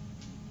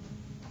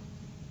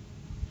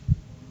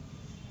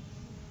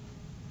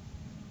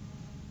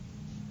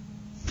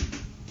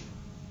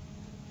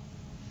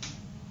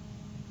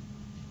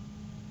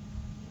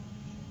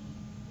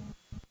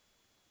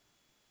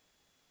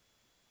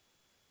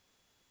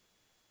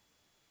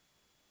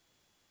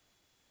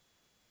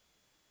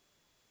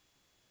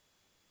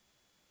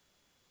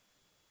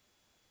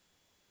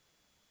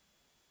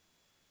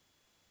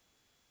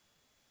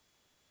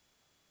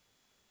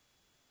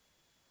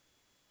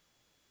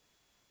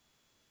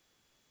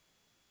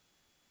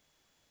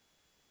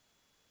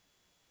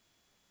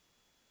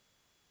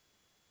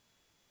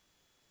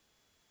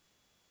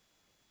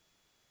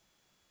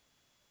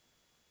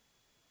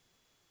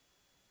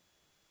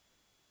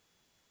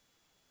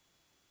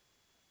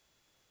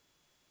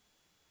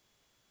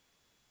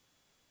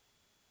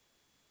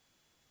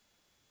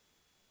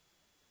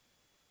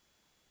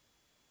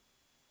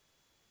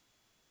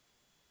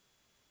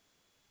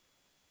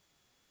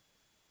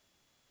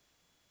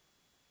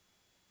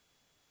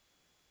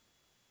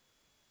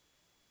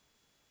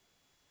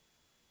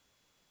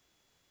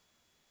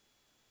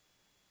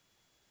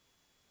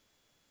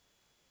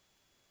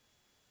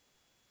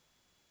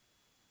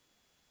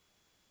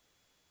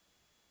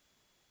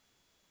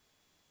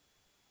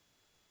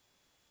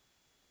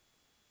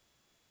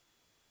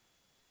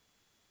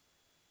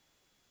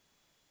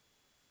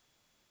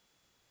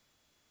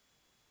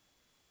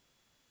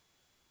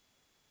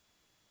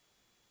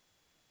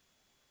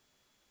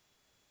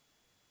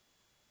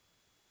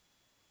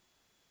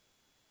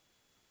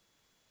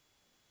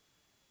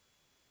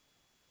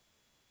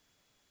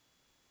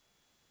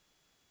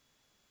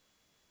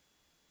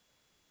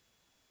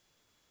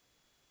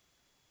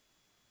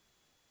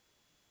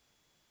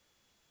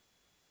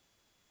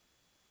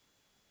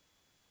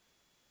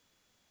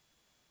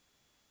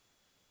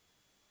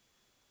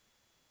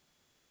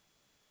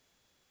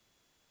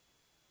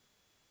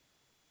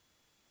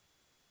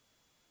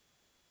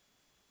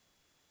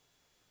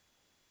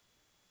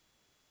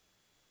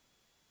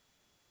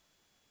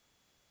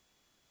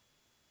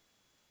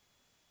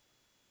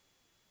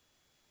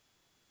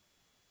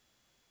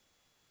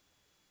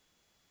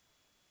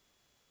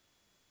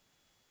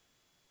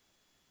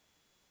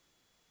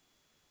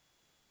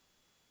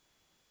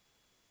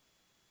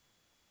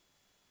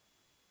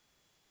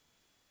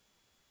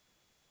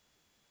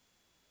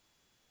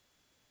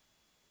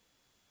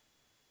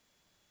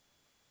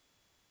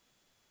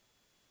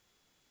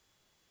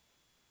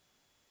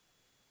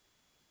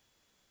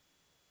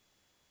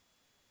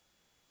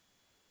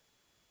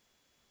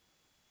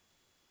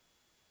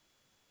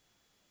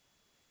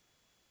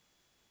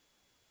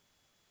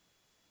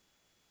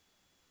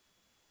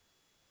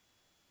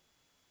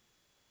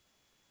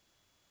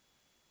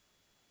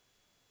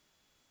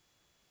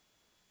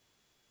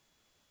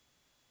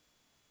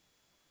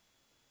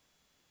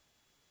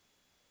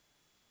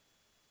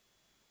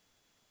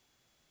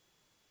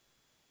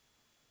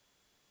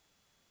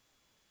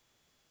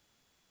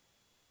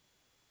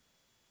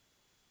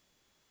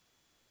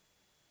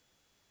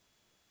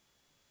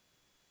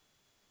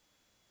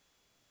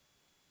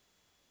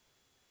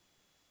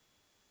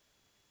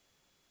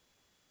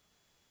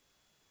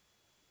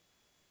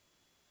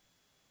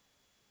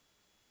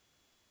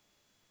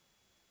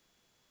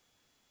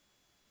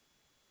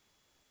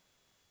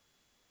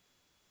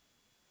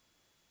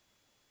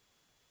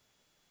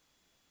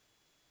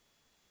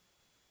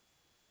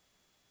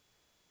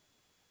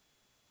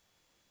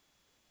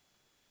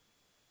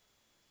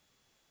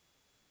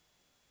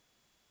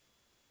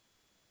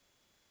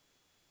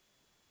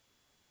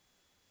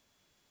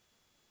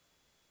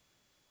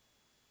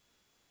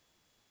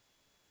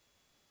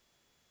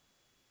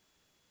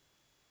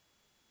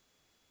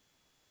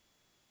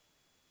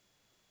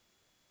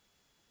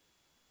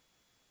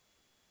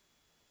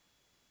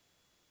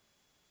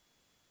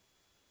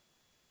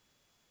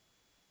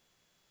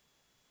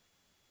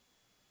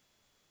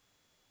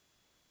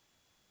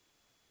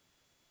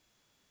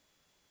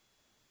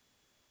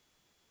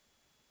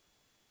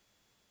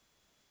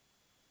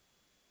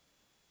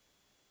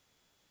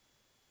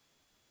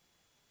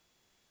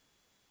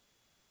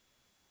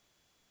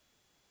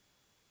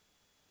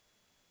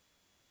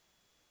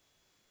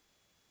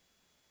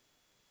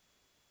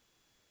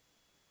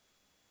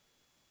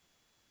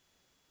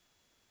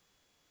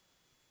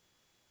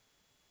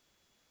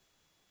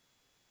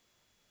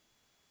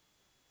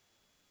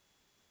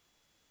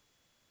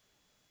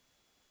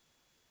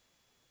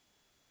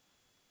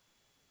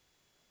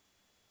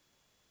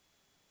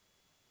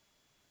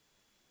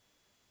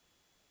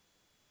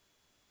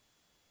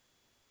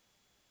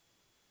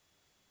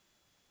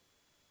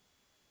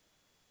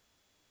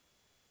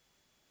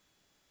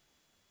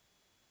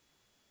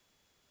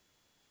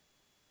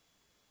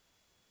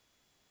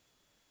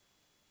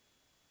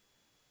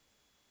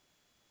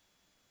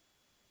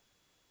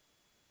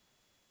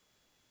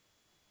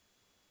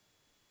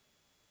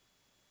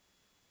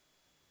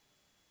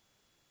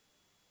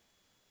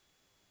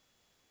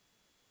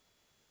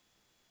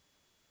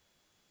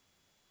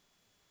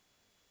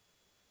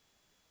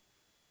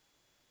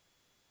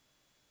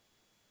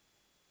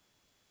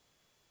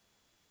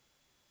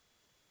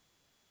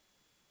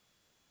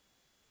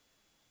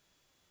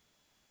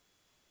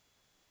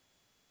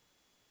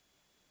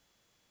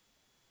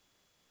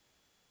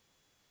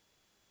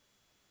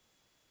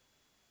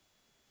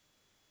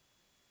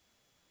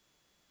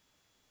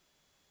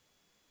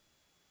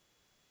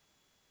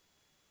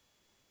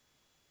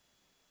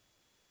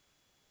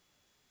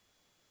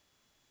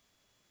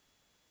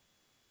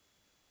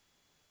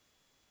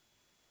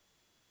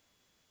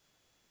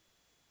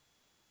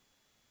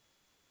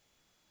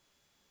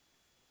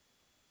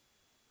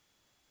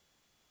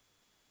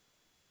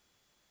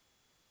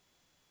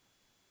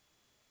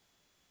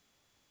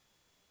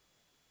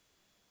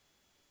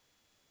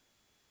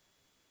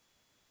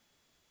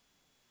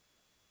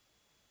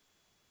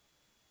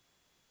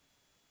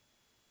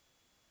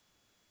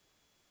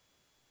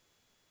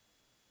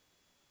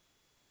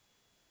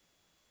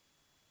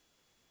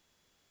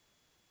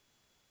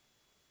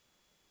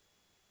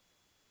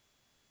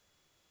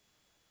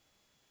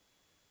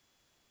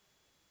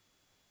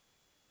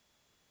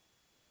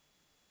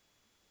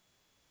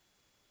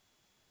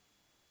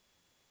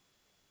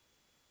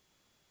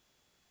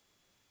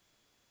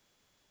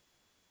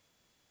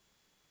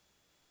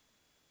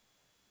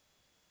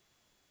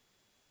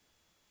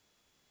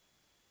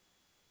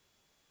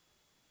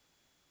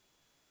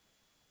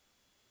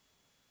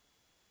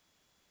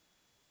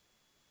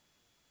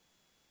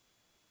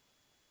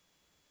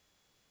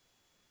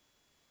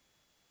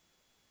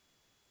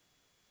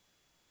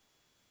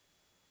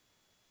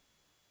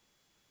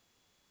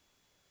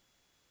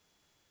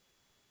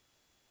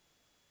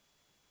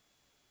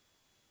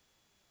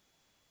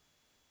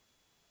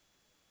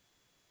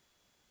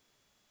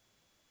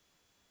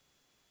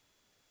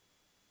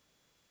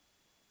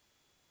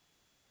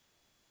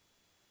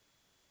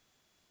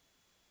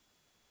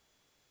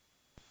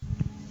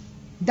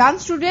 Done,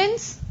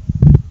 students?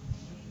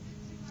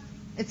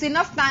 It's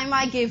enough time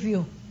I gave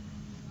you.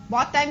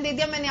 बहुत time दे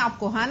दिया मैंने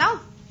आपको, है ना?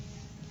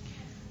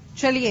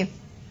 चलिए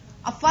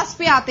अब first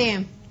पे आते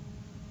हैं.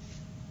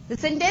 The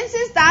sentence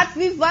is that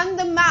we won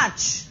the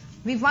match.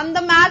 We won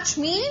the match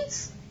means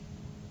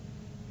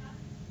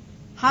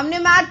हमने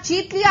मैच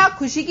जीत लिया.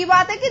 खुशी की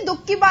बात है कि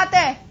दुख की बात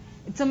है?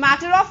 It's a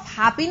matter of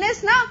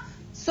happiness ना.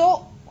 So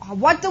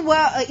what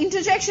the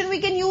interjection we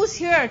can use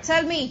here?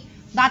 Tell me.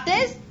 That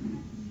is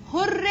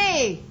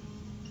hooray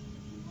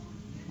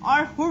or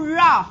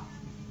hurrah.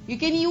 You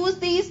can use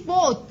these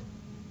both.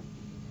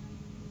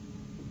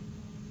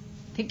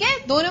 ठीक है,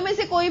 दोनों में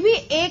से कोई भी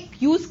एक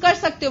यूज कर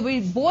सकते हो.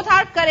 Both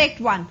are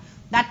correct one.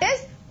 That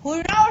is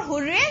hurrah or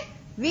hooray.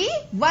 We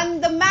won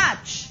the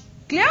match.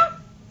 Clear?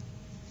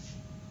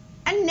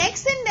 And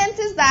next sentence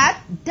is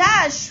that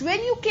dash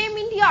when you came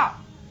India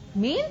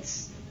means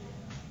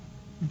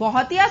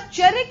बहुत ही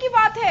आश्चर्य की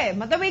बात है.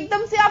 मतलब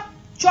एकदम से आप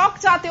चौंक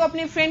जाते हो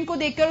अपने फ्रेंड को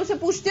देखकर, उसे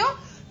पूछते हो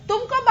तुम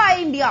कब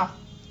आए इंडिया.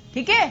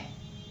 ठीक है,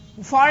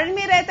 फॉरेन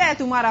में रहता है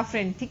तुम्हारा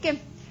फ्रेंड. ठीक है,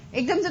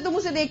 एकदम से तुम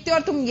उसे देखते हो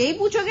और तुम यही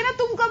पूछोगे ना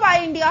तुम कब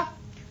आए इंडिया.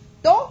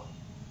 तो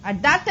at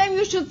that time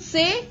you should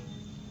say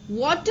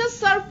what a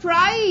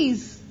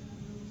surprise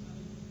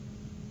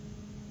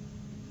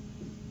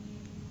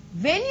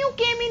when you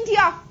came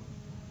India.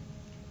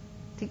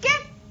 ठीक है,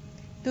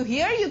 तो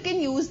here you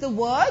can use the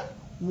word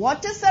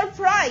what a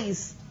surprise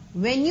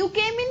when you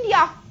came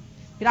India.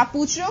 फिर आप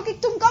पूछ रहे हो कि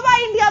तुम कब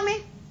आए इंडिया में.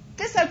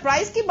 क्या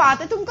सरप्राइज की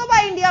बात है, तुम कब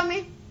आए इंडिया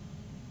में.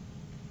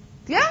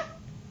 क्लियर?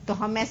 तो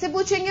हम ऐसे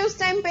पूछेंगे उस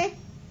टाइम पे.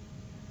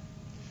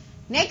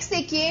 नेक्स्ट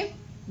देखिए,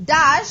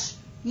 dash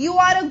you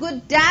are a good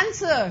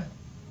dancer.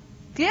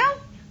 Clear?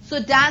 So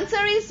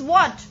dancer is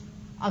what.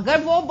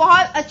 अगर वो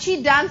बहुत अच्छी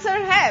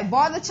डांसर है,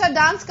 बहुत अच्छा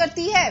डांस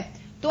करती है,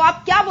 तो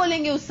आप क्या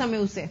बोलेंगे उस समय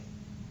उसे.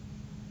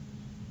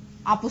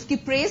 आप उसकी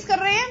प्रेज कर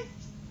रहे हैं.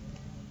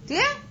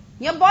 क्लियर?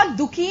 या बहुत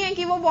दुखी हैं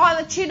कि वो बहुत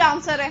अच्छी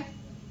डांसर है,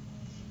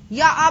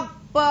 या आप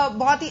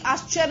बहुत ही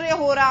आश्चर्य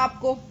हो रहा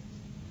आपको.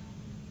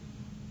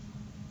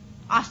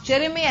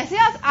 आश्चर्य में ऐसे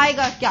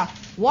आएगा क्या,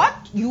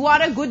 what you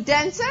are a good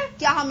dancer.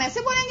 क्या हम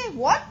ऐसे बोलेंगे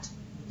what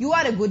you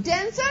are a good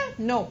dancer.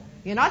 No,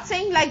 you are not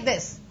saying like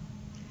this.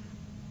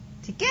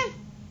 ठीक है,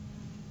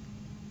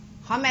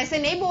 हम ऐसे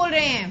नहीं बोल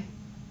रहे हैं.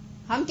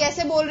 हम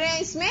कैसे बोल रहे हैं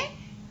इसमें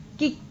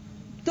कि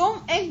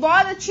तुम एक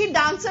बहुत अच्छी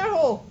डांसर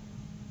हो.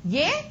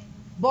 ये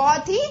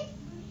बहुत ही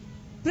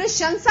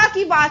प्रशंसा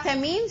की बात है.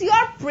 Means you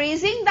are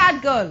praising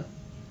that girl,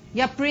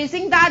 you are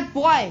praising that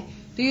boy.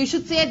 तो you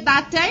should say at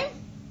that time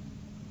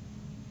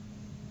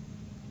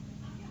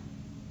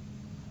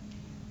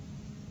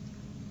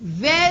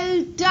well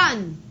done,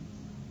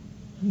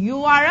 you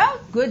are a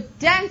good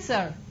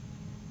dancer.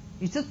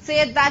 You should say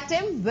at that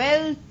time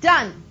well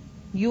done,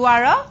 you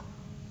are a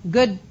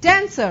good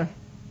dancer.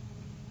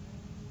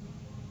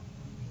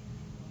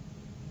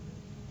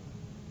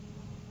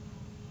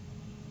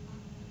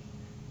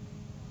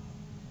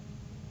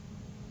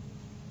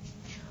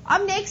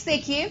 अब next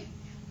देखिए,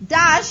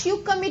 dash you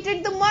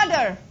committed the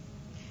murder.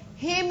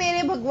 हे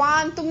मेरे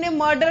भगवान, तुमने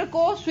murder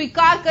को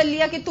स्वीकार कर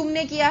लिया कि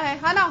तुमने किया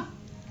है ना.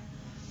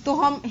 तो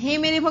हम हे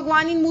मेरे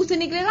भगवान इन मुंह से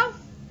निकलेगा.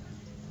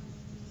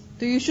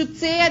 तो you should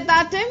say at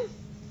that time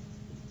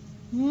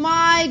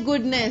my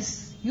goodness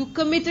you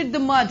committed the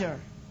murder.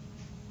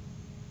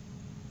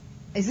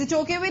 Is it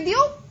okay with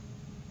you.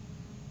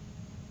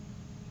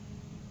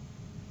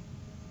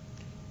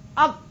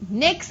 अब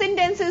next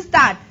sentence is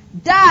that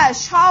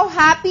dash how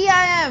happy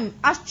I am.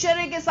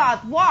 आश्चर्य के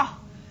साथ, वाह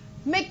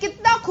मैं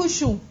कितना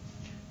खुश हूं.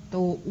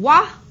 तो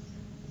वाह,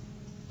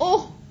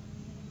 oh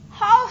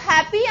how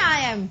happy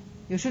I am.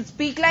 You should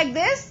speak like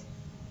this.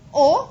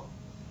 Oh,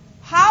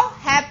 how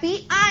happy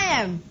I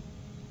am.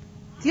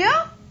 Clear?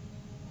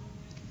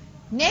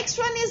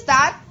 Next one is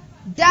that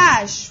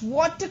dash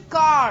what a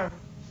car.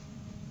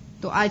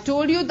 So I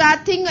told you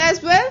that thing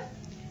as well.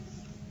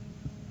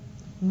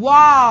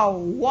 Wow,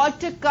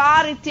 what a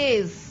car it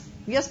is.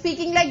 We are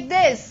speaking like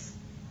this.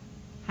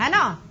 है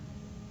ना?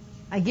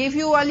 I gave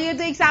you earlier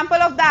the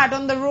example of that.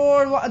 On the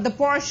road, the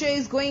Porsche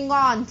is going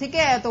on.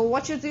 ठीक है? तो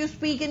what should you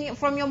speak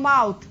from your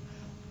mouth?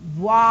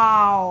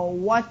 Wow,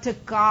 what a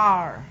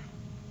car,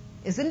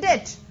 isn't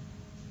it?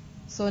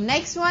 So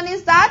next one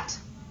is that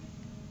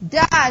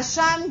dash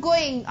I'm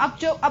going.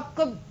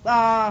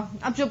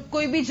 अब जब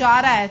कोई भी जा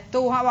रहा है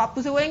तो आप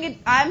उसे बोलेंगे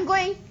I'm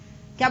going.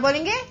 क्या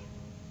बोलेंगे?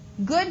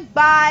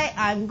 Goodbye,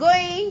 I'm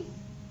going.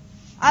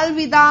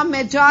 अलविदा,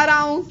 मैं जा रहा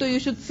हूं. तो you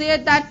should say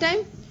at that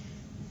time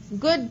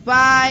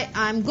goodbye,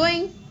 I'm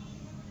going.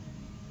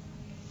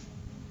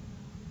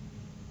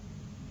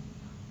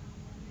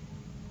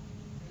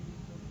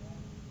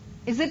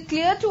 Is it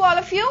clear to all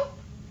of you?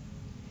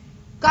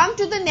 Come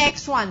to the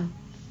next one.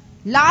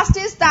 Last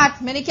is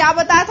that, मैंने क्या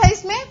बताया था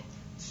इसमें?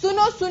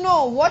 सुनो सुनो,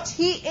 what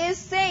he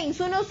is saying.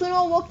 सुनो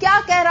सुनो, वो क्या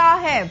कह रहा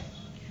है.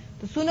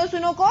 तो सुनो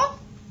सुनो को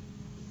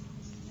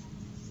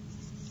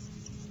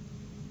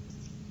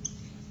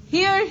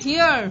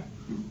hear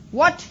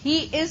what he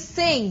is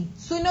saying.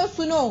 सुनो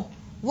सुनो,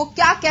 वो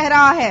क्या कह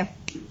रहा है.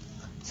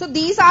 So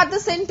these are the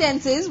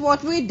sentences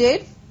what we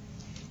did.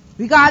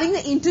 regarding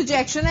the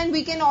interjection, and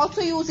we can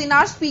also use in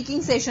our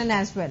speaking session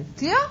as well.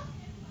 Clear?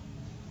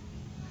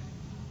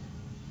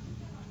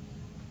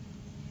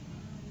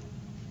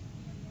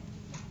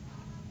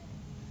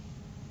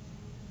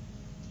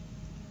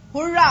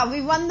 Hurrah,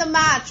 we won the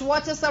match.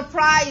 What a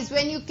surprise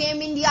when you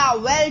came India.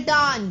 Well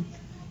done.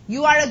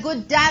 You are a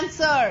good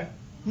dancer.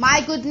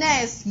 My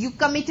goodness, you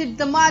committed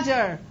the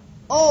murder.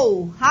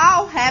 Oh,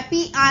 how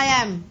happy I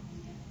am.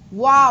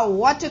 Wow,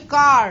 what a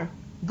car.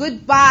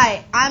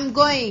 Goodbye, I'm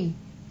going.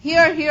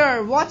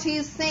 Hear, what he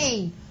is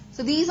saying.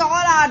 So these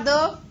all are the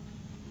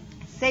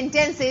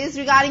sentences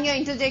regarding your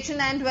interjection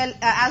and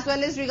as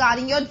well as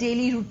regarding your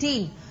daily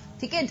routine.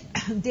 ठीक है,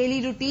 daily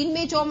routine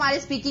में जो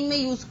हमारे speaking में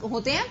use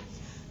होते हैं,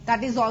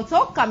 that is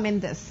also come in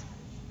this.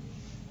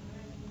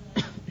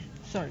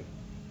 Sorry.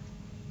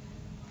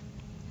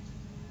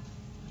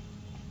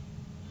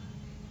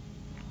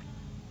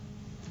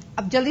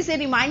 अब जल्दी से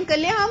रिमाइंड कर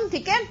लिया हम,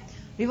 ठीक है,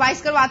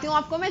 रिवाइज करवाती हूं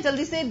आपको मैं,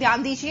 जल्दी से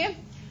ध्यान दीजिए.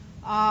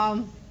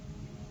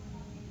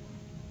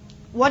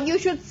 व्हाट यू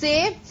शुड से,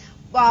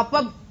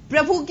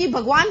 प्रभु की,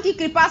 भगवान की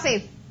कृपा से.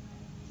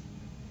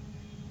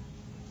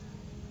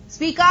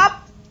 Speak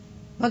up.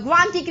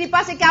 भगवान की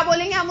कृपा से क्या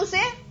बोलेंगे हम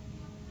उसे?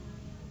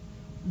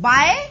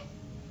 By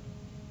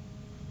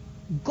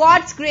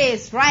God's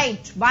grace.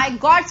 Right, by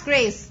God's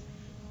grace.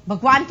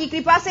 भगवान की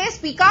कृपा से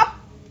speak up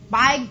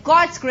by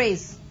God's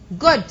grace.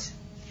 Good.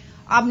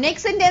 अब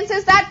नेक्स्ट सेंटेंस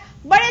इज दैट,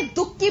 बड़े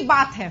दुख की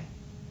बात है.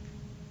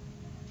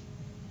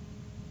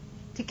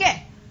 ठीक है,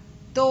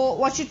 तो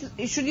व्हाट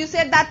शुड यू से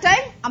at that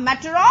time? A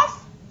matter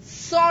of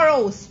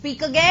sorrow.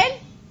 Speak again.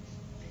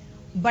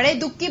 बड़े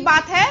दुख की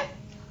बात है,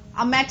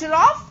 a matter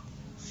of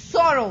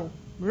sorrow.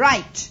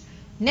 Right.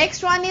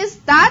 Next one is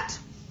that,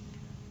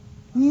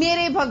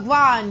 मेरे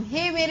भगवान.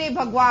 हे मेरे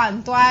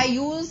भगवान. तो आई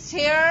use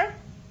here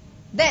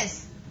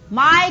this,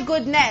 my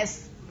goodness.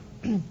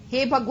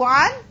 हे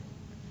भगवान,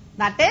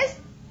 that is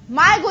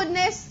my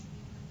goodness.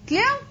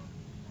 Clear?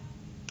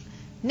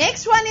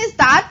 Next one is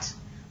that,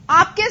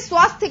 आपके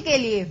स्वास्थ्य के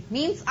लिए,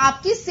 means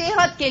आपकी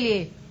सेहत के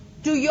लिए,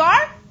 to your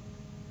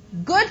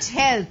good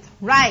health.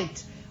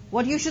 Right.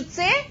 What you should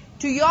say?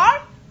 To your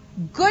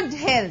good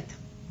health.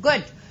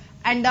 Good.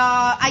 And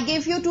I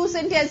gave you two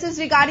sentences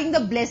regarding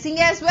the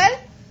blessing as well.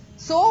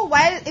 So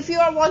while if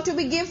you want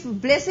to give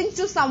blessings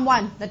to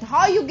someone, that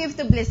how you give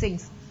the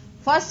blessings.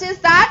 First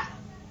is that,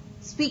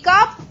 speak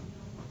up.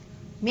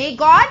 May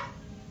God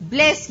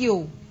bless you.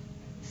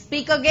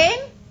 Speak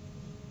again.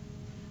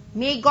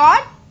 May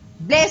God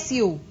bless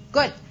you.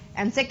 Good.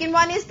 And second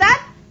one is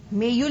that,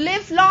 may you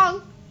live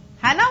long.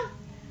 है ना?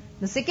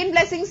 The second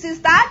blessing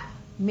is that,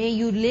 may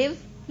you live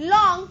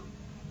long.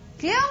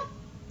 Clear?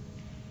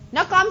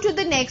 Now come to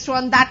the next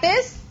one, that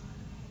is,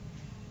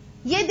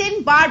 ये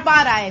दिन बार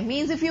बार आए.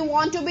 Means if you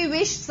want to be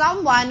wish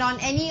someone on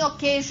any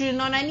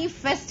occasion, on any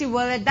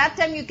festival, at that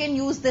time you can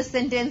use this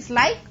sentence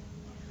like,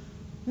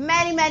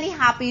 many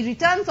happy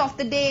returns of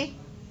the day.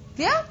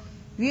 Clear?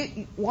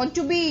 You want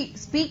to be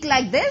speak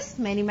like this,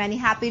 many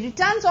happy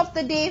returns of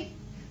the day.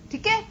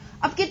 ठीक है?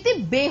 अब कितनी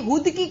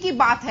बेहुदगी की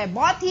बात है,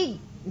 बहुत ही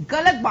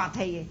गलत बात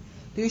है ये.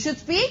 तो you should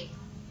speak,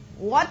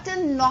 what a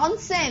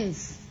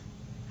nonsense.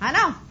 है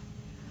ना?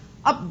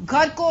 अब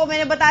घर को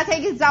मैंने बताया था,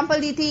 एक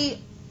एग्जांपल दी थी,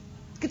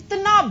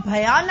 कितना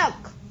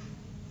भयानक.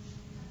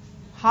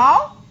 How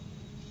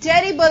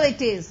terrible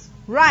it is.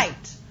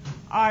 Right.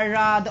 और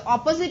the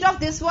opposite of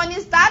this one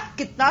is that,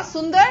 कितना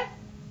सुंदर.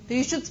 तो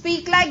you should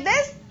speak like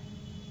this,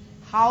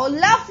 how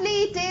lovely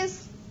it is.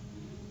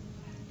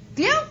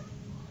 Clear?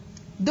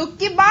 दुख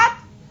की बात,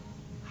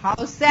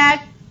 how sad.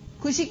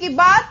 खुशी की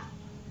बात,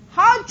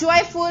 how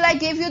joyful. I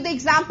gave you the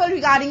example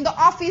regarding the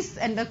office,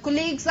 and the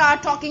colleagues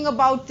are talking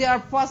about their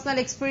personal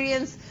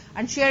experience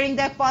and sharing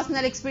their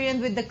personal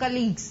experience with the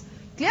colleagues.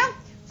 Clear?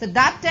 So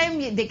that time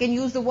they can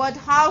use the word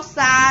how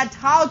sad,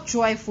 how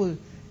joyful.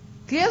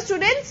 Clear,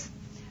 students?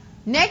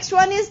 Next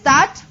one is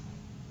that,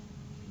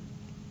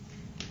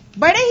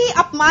 बड़े ही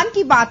अपमान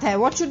की बात है.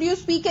 What should you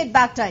speak at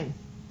that time?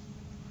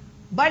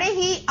 बड़े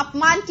ही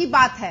अपमान की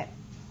बात है.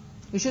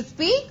 You should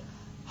speak,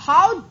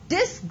 how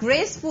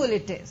disgraceful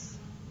it is.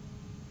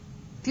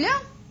 Clear?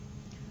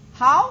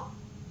 How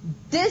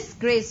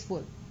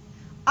disgraceful.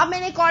 अब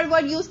मैंने एक और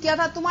वर्ड यूज किया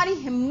था, तुम्हारी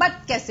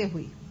हिम्मत कैसे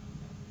हुई.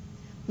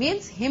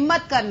 Means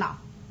हिम्मत करना.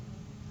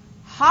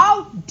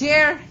 How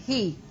dare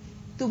he.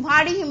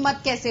 तुम्हारी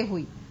हिम्मत कैसे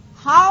हुई.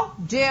 How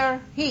dare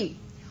he.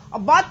 और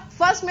बहुत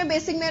फर्स्ट में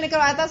बेसिक मैंने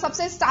करवाया था,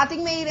 सबसे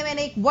स्टार्टिंग में ही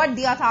मैंने एक वर्ड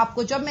दिया था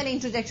आपको जब मैंने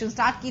इंट्रोडक्शन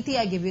स्टार्ट की थी.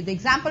 I give you the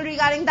example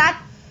regarding that,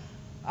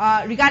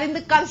 regarding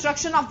the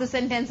construction of the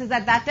sentences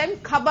at that time.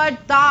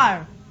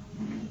 खबरदार,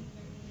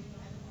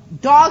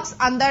 डॉग्स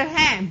अंदर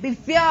हैं.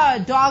 बिवियर,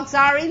 डॉग्स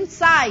आर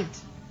इनसाइड.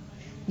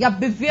 या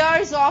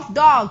बिवियर्स of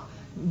dog.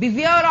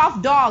 बिवियर of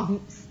dog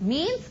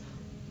means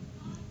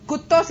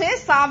कुत्तों से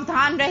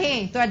सावधान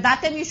रहें. तो at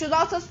that time you should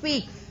also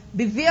speak,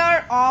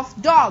 बिवियर of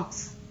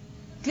dogs.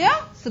 Clear?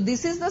 So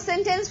this is the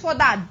sentence for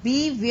that.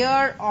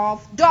 Beware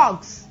of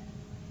dogs.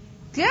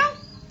 Clear?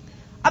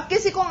 अब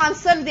किसी को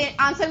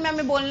आंसर में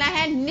हमें बोलना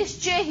है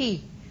निश्चय ही,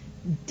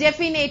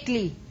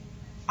 डेफिनेटली,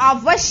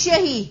 अवश्य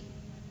ही,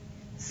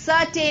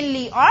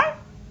 certainly, or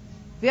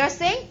we are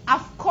saying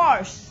of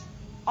course.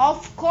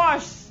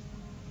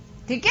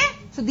 ठीक है?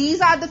 So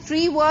these are the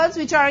three words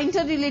which are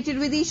interrelated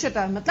with each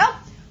other.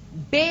 मतलब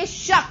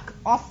बेशक,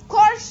 of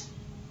course,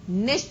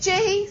 निश्चय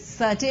ही,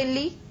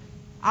 certainly,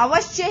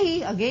 अवश्य ही,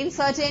 again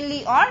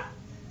certainly, or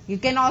you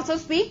can also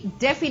speak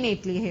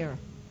definitely here.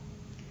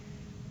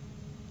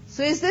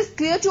 So is this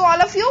clear to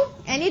all of you?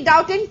 Any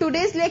doubt in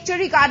today's lecture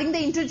regarding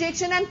the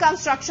interjection and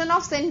construction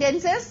of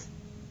sentences?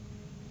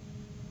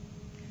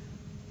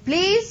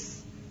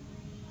 Please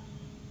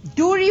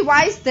do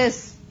revise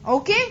this,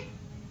 okay?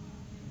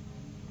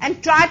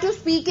 And try to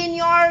speak in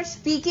your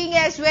speaking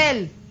as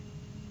well.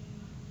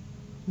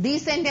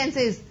 These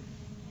sentences.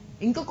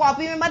 इनको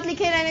copy में मत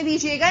लिखे रहने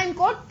दीजिएगा,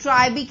 इनको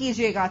try भी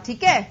कीजिएगा,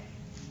 ठीक है?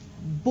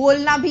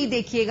 बोलना भी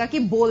देखिएगा कि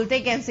बोलते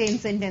कैसे इन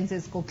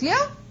सेंटेंसेस को.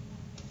 Clear?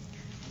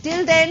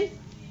 Till then,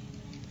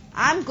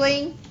 I'm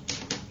going.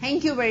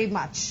 Thank you very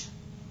much.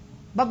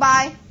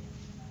 Bye-bye.